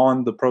in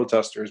on the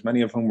protesters,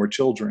 many of whom were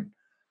children,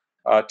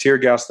 tear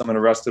gassed them and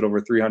arrested over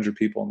 300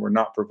 people and were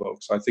not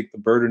provoked. So I think the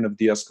burden of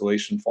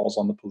de-escalation falls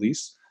on the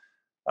police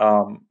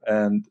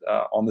and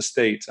on the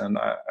state. And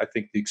I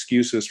think the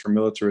excuses for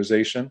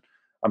militarization,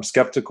 I'm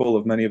skeptical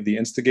of many of the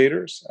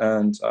instigators,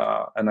 and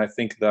I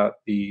think that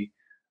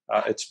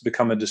it's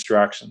become a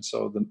distraction.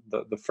 So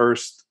the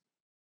first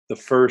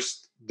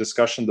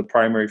discussion, the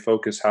primary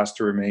focus has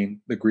to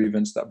remain the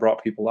grievance that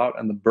brought people out,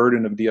 and the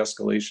burden of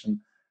de-escalation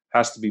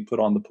has to be put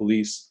on the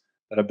police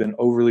that have been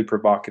overly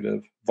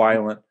provocative,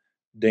 violent,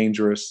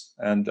 dangerous,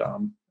 and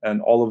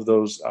all of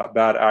those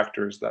bad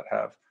actors that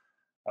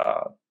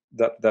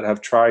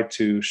have tried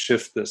to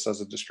shift this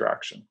as a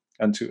distraction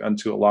and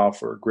to allow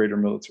for greater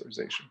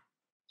militarization.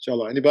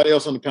 Inshallah. Anybody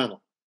else on the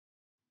panel?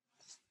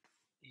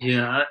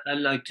 Yeah, I'd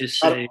like to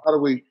say.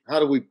 How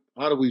do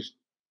we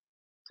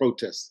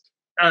protest?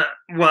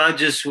 Well, I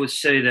just would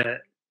say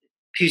that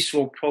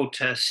peaceful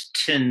protests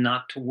tend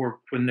not to work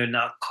when they're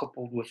not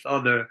coupled with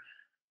other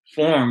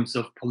forms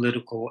of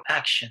political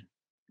action.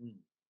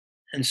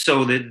 And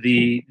so that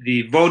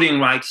the Voting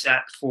Rights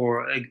Act,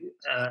 for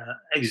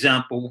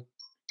example,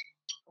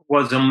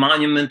 was a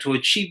monumental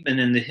achievement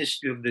in the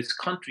history of this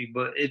country.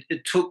 But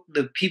it took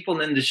the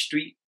people in the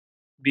street,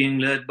 being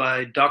led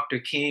by Dr.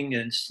 King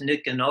and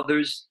SNCC and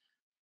others,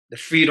 the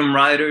Freedom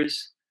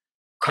Riders,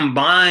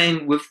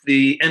 combined with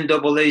the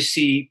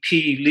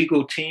NAACP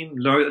legal team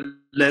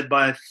led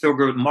by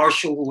Thurgood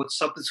Marshall, who would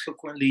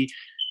subsequently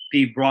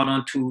be brought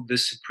onto the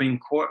Supreme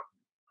Court,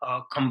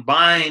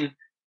 combined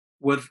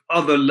with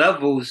other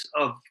levels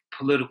of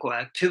political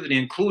activity,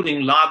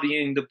 including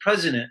lobbying the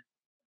president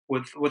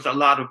with a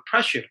lot of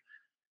pressure.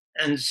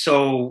 And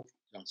so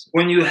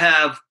when you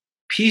have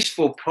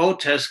peaceful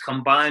protests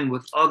combined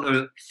with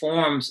other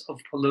forms of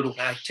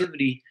political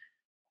activity,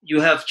 you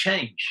have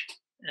change.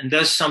 And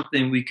that's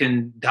something we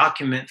can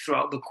document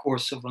throughout the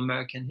course of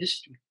American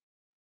history.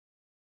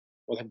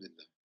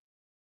 Alhamdulillah.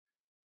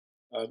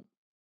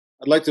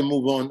 I'd like to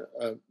move on.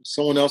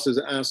 Someone else has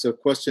asked a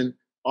question.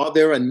 Are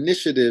there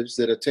initiatives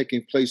that are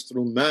taking place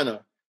through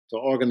MANA to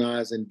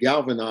organize and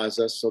galvanize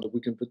us so that we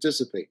can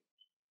participate?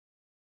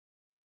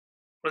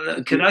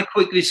 Well, can I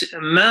quickly say,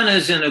 MANA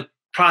is in a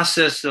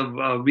process of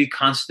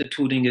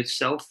reconstituting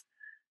itself.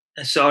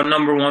 And so our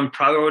number one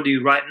priority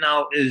right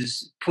now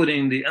is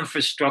putting the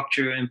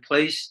infrastructure in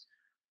place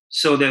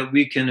so that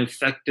we can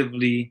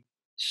effectively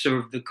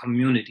serve the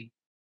community.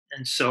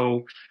 And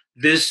so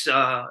this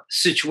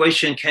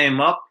situation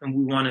came up and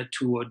we wanted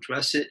to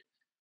address it.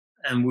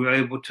 And we were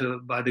able to,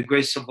 by the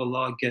grace of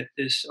Allah, get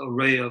this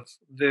array of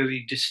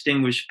very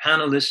distinguished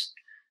panelists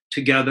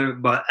together.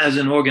 But as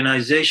an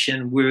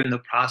organization, we're in the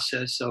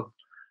process of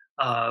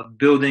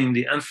building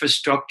the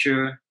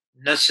infrastructure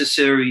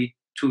necessary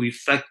to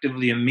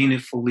effectively and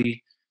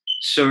meaningfully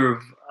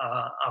serve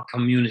our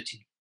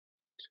community.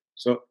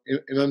 So,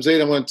 Imam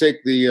Zaid, I'm going to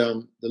take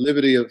the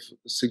liberty of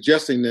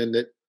suggesting then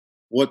that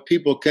what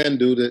people can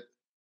do, that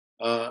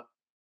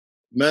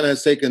MANA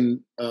has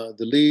taken the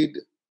lead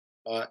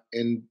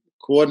in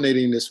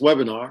coordinating this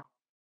webinar,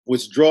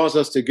 which draws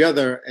us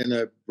together in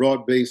a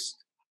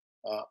broad-based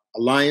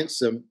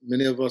alliance.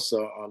 Many of us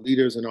are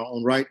leaders in our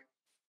own right.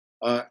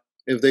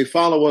 If they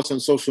follow us on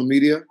social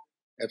media,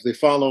 if they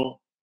follow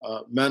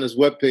MANA's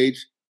webpage,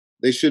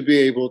 they should be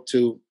able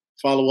to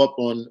follow up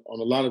on a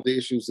lot of the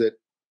issues that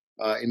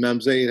Imam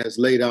Zaid has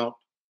laid out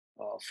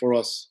for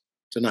us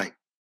tonight.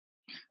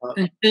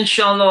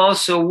 Inshallah,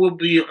 also we'll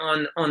be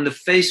on the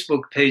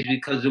Facebook page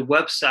because the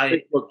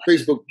website.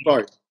 Facebook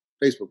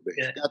page.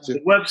 Yeah, Gotcha.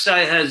 the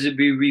website has to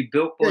be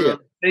rebuilt, but Yeah. on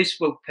the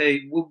Facebook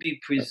page, we'll be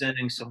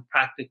presenting some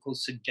practical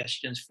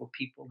suggestions for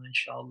people,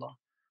 inshallah.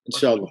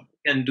 Inshallah. What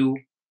we can do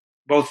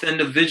both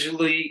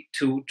individually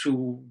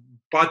to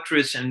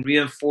buttress and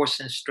reinforce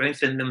and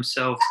strengthen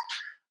themselves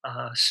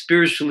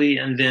spiritually,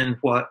 and then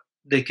what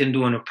they can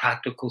do in a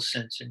practical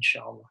sense,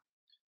 inshallah.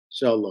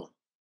 Inshallah.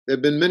 There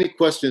have been many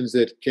questions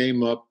that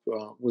came up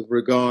with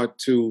regard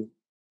to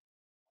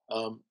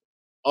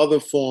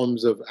other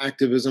forms of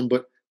activism,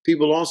 but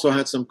people also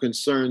had some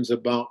concerns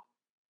about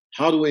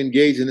how to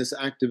engage in this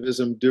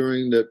activism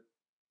during the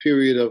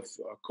period of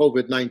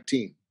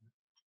COVID-19.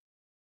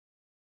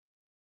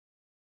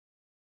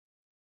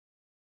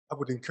 I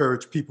would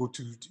encourage people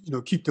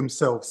to keep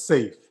themselves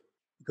safe,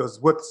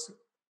 because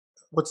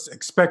what's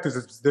expected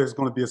is there's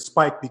going to be a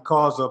spike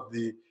because of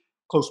the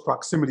close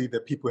proximity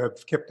that people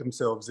have kept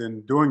themselves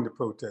in during the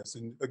protests.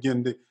 And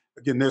again,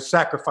 they're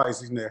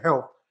sacrificing their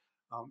health,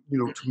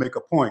 to make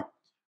a point.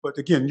 But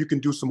again, you can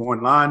do some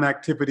online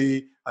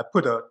activity. I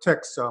put a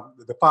text,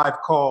 the 5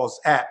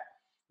 Calls app,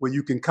 where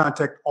you can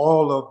contact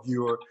all of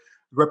your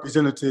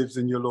representatives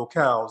in your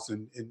locales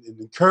and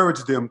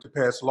encourage them to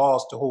pass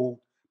laws to hold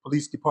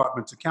police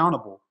departments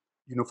accountable,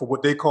 for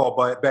what they call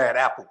bad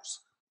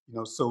apples.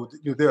 So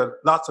there are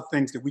lots of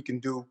things that we can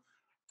do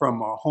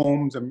from our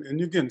homes,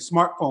 and again,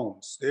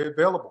 smartphones, they're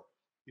available.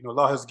 You know,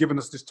 Allah has given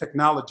us this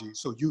technology,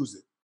 so use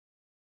it.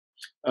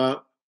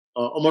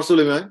 Omar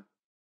Sulaiman,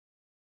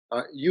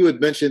 you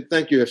had mentioned,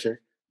 thank you, Asher.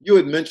 You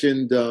had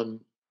mentioned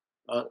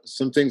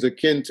some things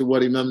akin to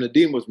what Imam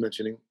Nadim was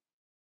mentioning,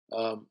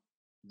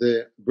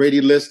 the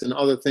Brady List and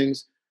other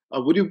things.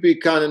 Would you be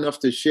kind enough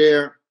to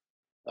share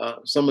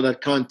some of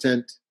that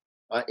content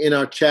in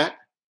our chat,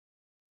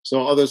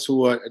 so others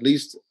who are at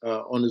least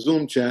on the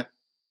Zoom chat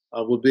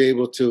will be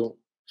able to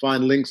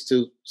find links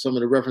to some of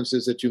the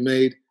references that you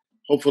made.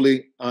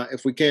 Hopefully,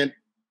 if we can't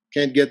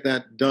get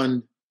that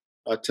done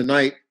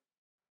tonight,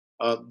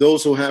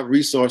 those who have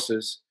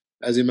resources,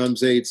 as Imam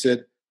Zaid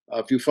said,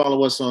 if you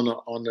follow us on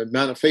the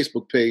Manna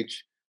Facebook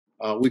page,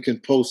 we can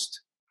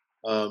post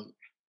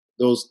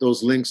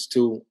those links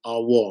to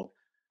our wall.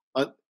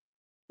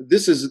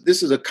 This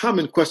is a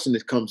common question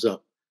that comes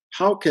up.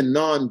 How can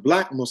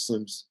non-Black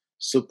Muslims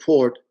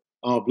support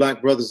our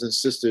Black brothers and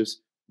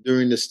sisters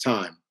during this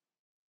time?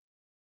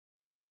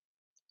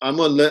 I'm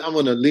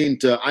gonna lean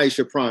to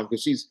Aisha Prime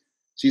because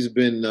she's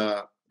been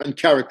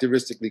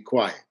uncharacteristically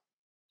quiet.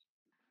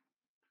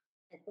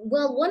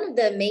 Well, one of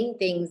the main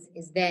things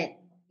is that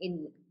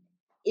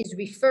is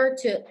refer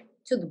to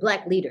the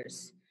Black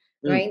leaders,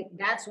 right?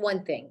 That's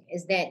one thing,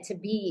 is that to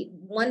be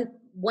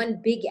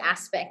one big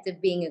aspect of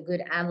being a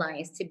good ally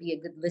is to be a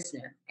good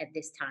listener at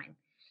this time.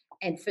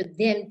 And for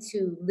them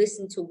to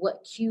listen to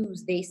what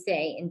cues they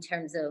say in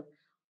terms of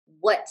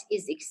what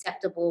is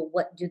acceptable,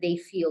 what do they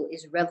feel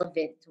is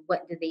relevant,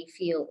 what do they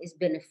feel is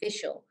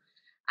beneficial.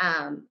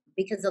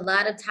 Because a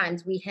lot of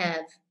times we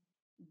have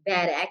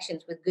bad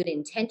actions with good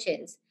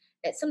intentions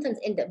that sometimes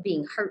end up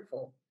being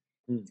hurtful.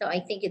 So I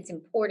think it's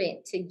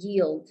important to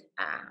yield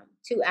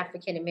to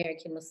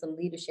African-American Muslim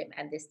leadership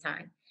at this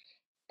time.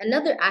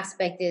 Another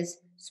aspect is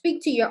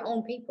speak to your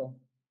own people,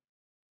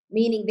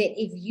 meaning that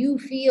if you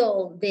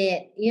feel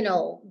that, you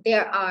know,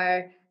 there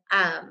are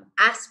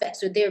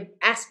aspects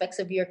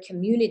of your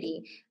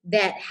community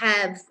that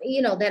have,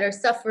 you know, that are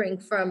suffering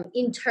from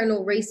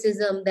internal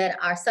racism, that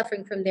are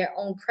suffering from their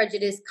own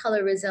prejudice,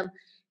 colorism,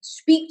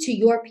 speak to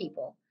your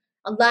people.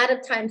 A lot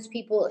of times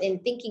people, in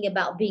thinking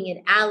about being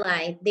an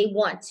ally, they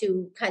want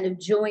to kind of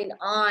join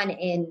on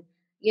and,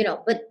 you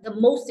know, but the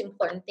most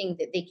important thing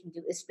that they can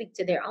do is speak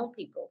to their own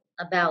people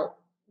about,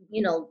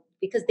 you know,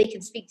 because they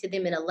can speak to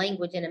them in a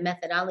language and a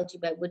methodology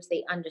by which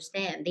they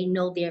understand. They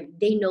know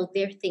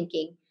their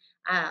thinking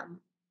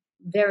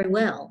very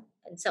well.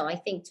 And so I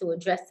think to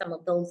address some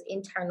of those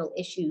internal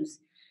issues,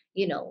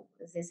 you know,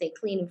 as they say,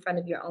 clean in front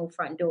of your own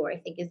front door, I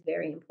think is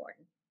very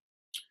important.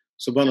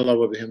 Subhanallah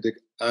wa bihamdik.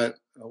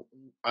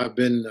 I've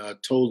been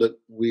told that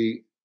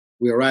we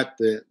are at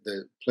the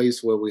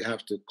place where we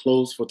have to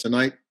close for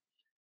tonight,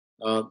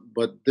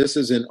 but this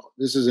is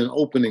an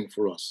opening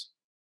for us,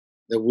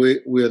 that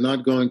we are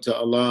not going to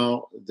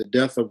allow the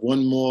death of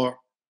one more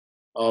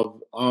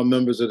of our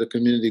members of the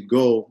community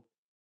go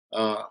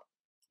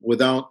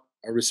without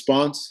a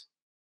response,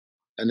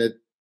 and that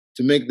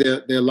to make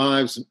their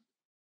lives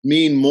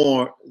mean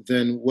more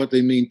than what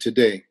they mean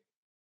today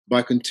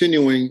by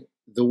continuing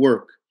the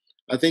work.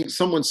 I think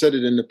someone said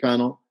it in the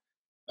panel,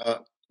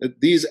 that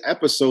these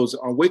episodes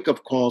are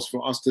wake-up calls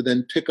for us to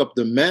then pick up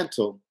the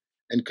mantle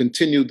and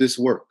continue this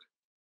work.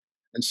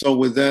 And so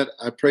with that,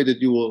 I pray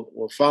that you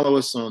will follow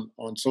us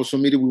on social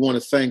media. We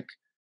want to thank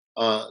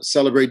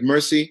Celebrate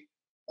Mercy.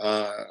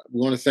 We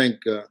want to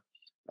thank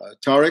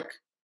Tariq.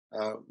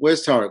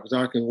 Where's Tariq?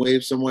 Tariq can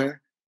wave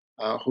somewhere,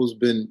 who's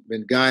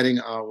been guiding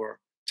our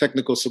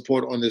technical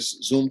support on this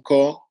Zoom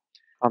call.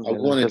 I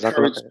want to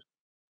encourage,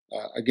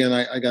 again,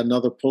 I got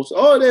another post.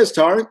 Oh, there's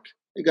Tariq.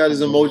 He got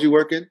his emoji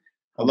working.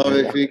 I love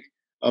it.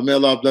 May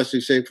Allah bless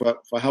you, Sheikh,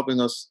 for helping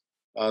us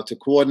to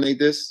coordinate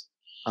this.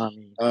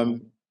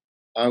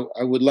 I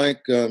would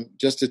like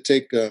just to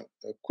take a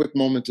quick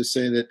moment to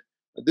say that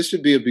this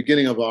should be a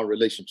beginning of our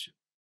relationship.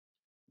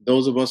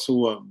 Those of us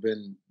who have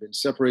been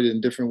separated in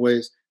different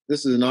ways,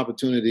 this is an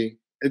opportunity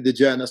that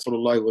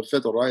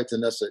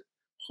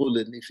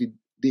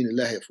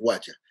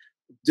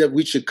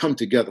we should come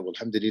together,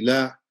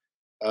 alhamdulillah,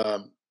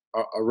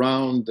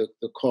 around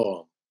the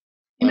call.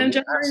 And I'm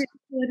just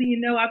letting you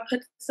know, I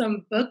put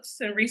some books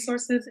and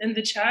resources in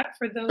the chat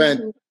for those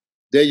who...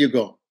 There you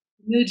go.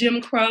 New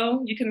Jim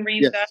Crow, you can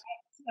read that.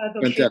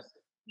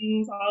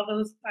 Things, all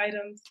those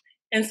items,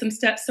 and some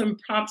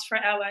prompts for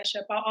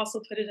allyship. I'll also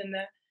put it in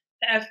the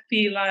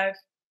FB Live.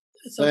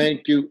 So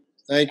thank you,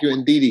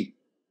 Ndidi.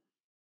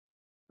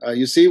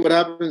 You see what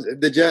happens?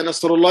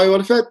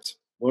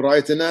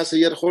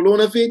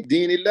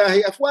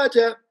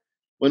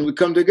 When we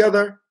come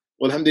together,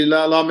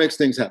 alhamdulillah, Allah makes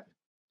things happen.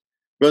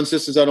 Brothers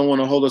and sisters, I don't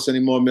want to hold us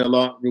anymore. May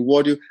Allah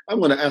reward you. I'm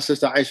going to ask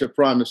Sister Aisha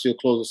Prime if she'll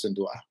close us in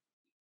dua.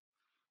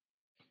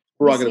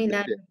 prerogative. بسم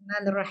الله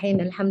الرحمن الرحيم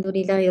الحمد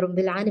لله رب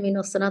العالمين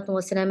والصلاة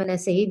والسلام على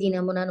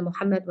سيدنا مولانا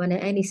محمد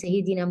وعلى آل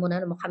سيدنا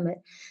مولانا Muhammad.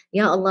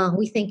 Ya Allah,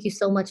 we thank you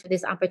so much for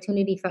this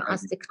opportunity for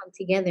us to come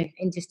together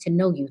and just to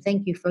know you.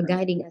 Thank you for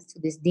guiding us to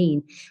this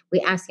deen. We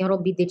ask, Ya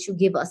Rabbi, that you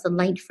give us a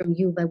light from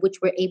you by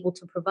which we're able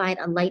to provide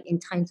a light in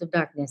times of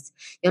darkness.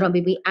 Ya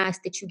Rabbi, we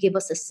ask that you give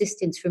us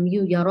assistance from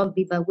you, Ya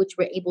Rabbi, by which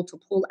we're able to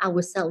pull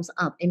ourselves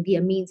up and be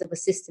a means of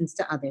assistance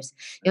to others.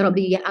 Ya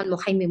Rabbi, Ya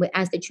Al-Muhaymin, we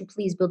ask that you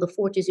please build a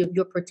fortress of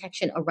your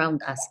protection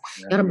around us.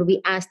 Ya Rabbi,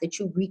 we ask that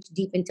you reach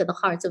deep into the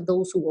hearts of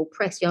those who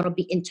oppress, Ya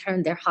Rabbi, and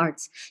turn their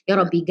hearts. Ya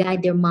Rabbi,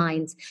 guide their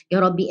minds. Ya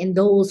Rabbi, and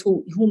those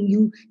whom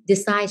you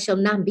decide shall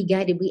not be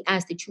guided, we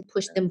ask that you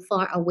push them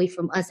far away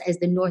from us as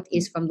the north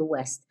is from the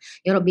west.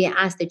 Ya Rabbi, I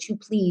ask that you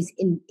please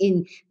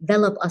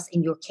envelop us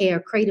in your care,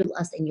 cradle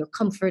us in your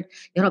comfort.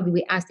 Ya Rabbi,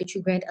 we ask that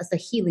you grant us a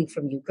healing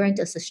from you, grant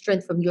us a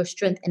strength from your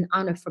strength and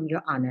honor from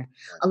your honor.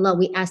 Allah,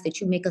 we ask that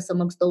you make us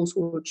amongst those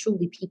who are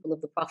truly people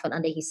of the Prophet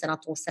alayhi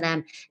salatu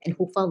wasalam, and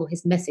who follow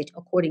his message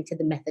according to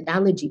the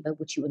methodology by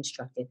which you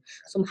instructed.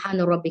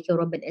 Subhana rabbika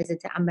rabbil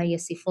izzati amma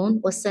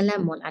yasifun wa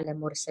salamun ala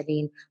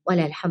mursaleen wa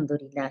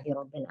alhamdulillahi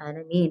rabbil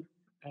alameen.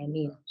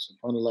 Ameen.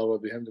 Subhanallah wa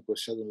bihamdihi wa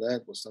ashhadu an la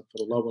ilaha illa anta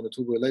astaghfirullah wa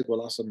atubu ilayk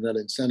wal 'asr innal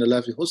insana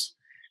lafi khusr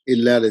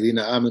illa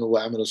alladhina amanu wa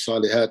 'amilus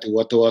salihati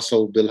wa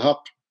tawassaw bil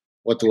haqq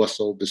wa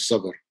tawassaw bis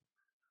sabr.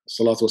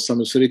 Salatu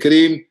wassalam ala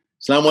kareem.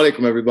 Assalamu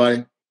alaikum,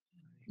 everybody.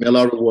 May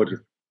Allah reward you.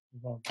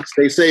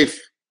 Stay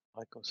safe.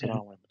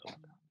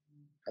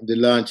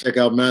 Alhamdulillah, and check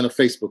out Man, a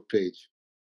Facebook page.